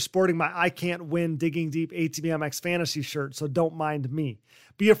over here sporting my I Can't Win Digging Deep ATVMX fantasy shirt, so don't mind me.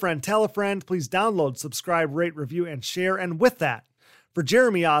 Be a friend, tell a friend. Please download, subscribe, rate, review, and share. And with that, for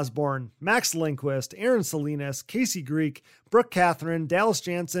Jeremy Osborne, Max Lindquist, Aaron Salinas, Casey Greek, Brooke Catherine, Dallas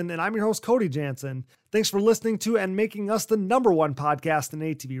Jansen, and I'm your host, Cody Jansen. Thanks for listening to and making us the #1 podcast in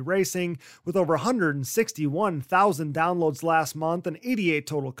ATV racing, with over 161,000 downloads last month in 88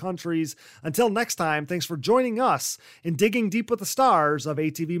 total countries. Until next time, thanks for joining us in Digging Deep with the Stars of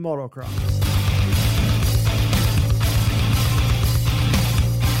ATV Motocross.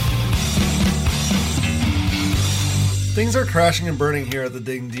 Things are crashing and burning here at the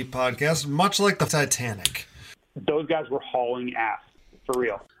Digging Deep podcast, much like the Titanic. Those guys were hauling ass, for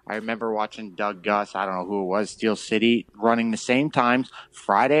real. I remember watching Doug Gus, I don't know who it was, Steel City, running the same times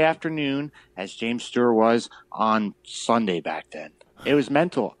Friday afternoon as James Stewart was on Sunday back then. It was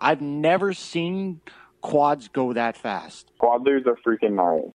mental. I've never seen quads go that fast. Quadlers are freaking gnarly.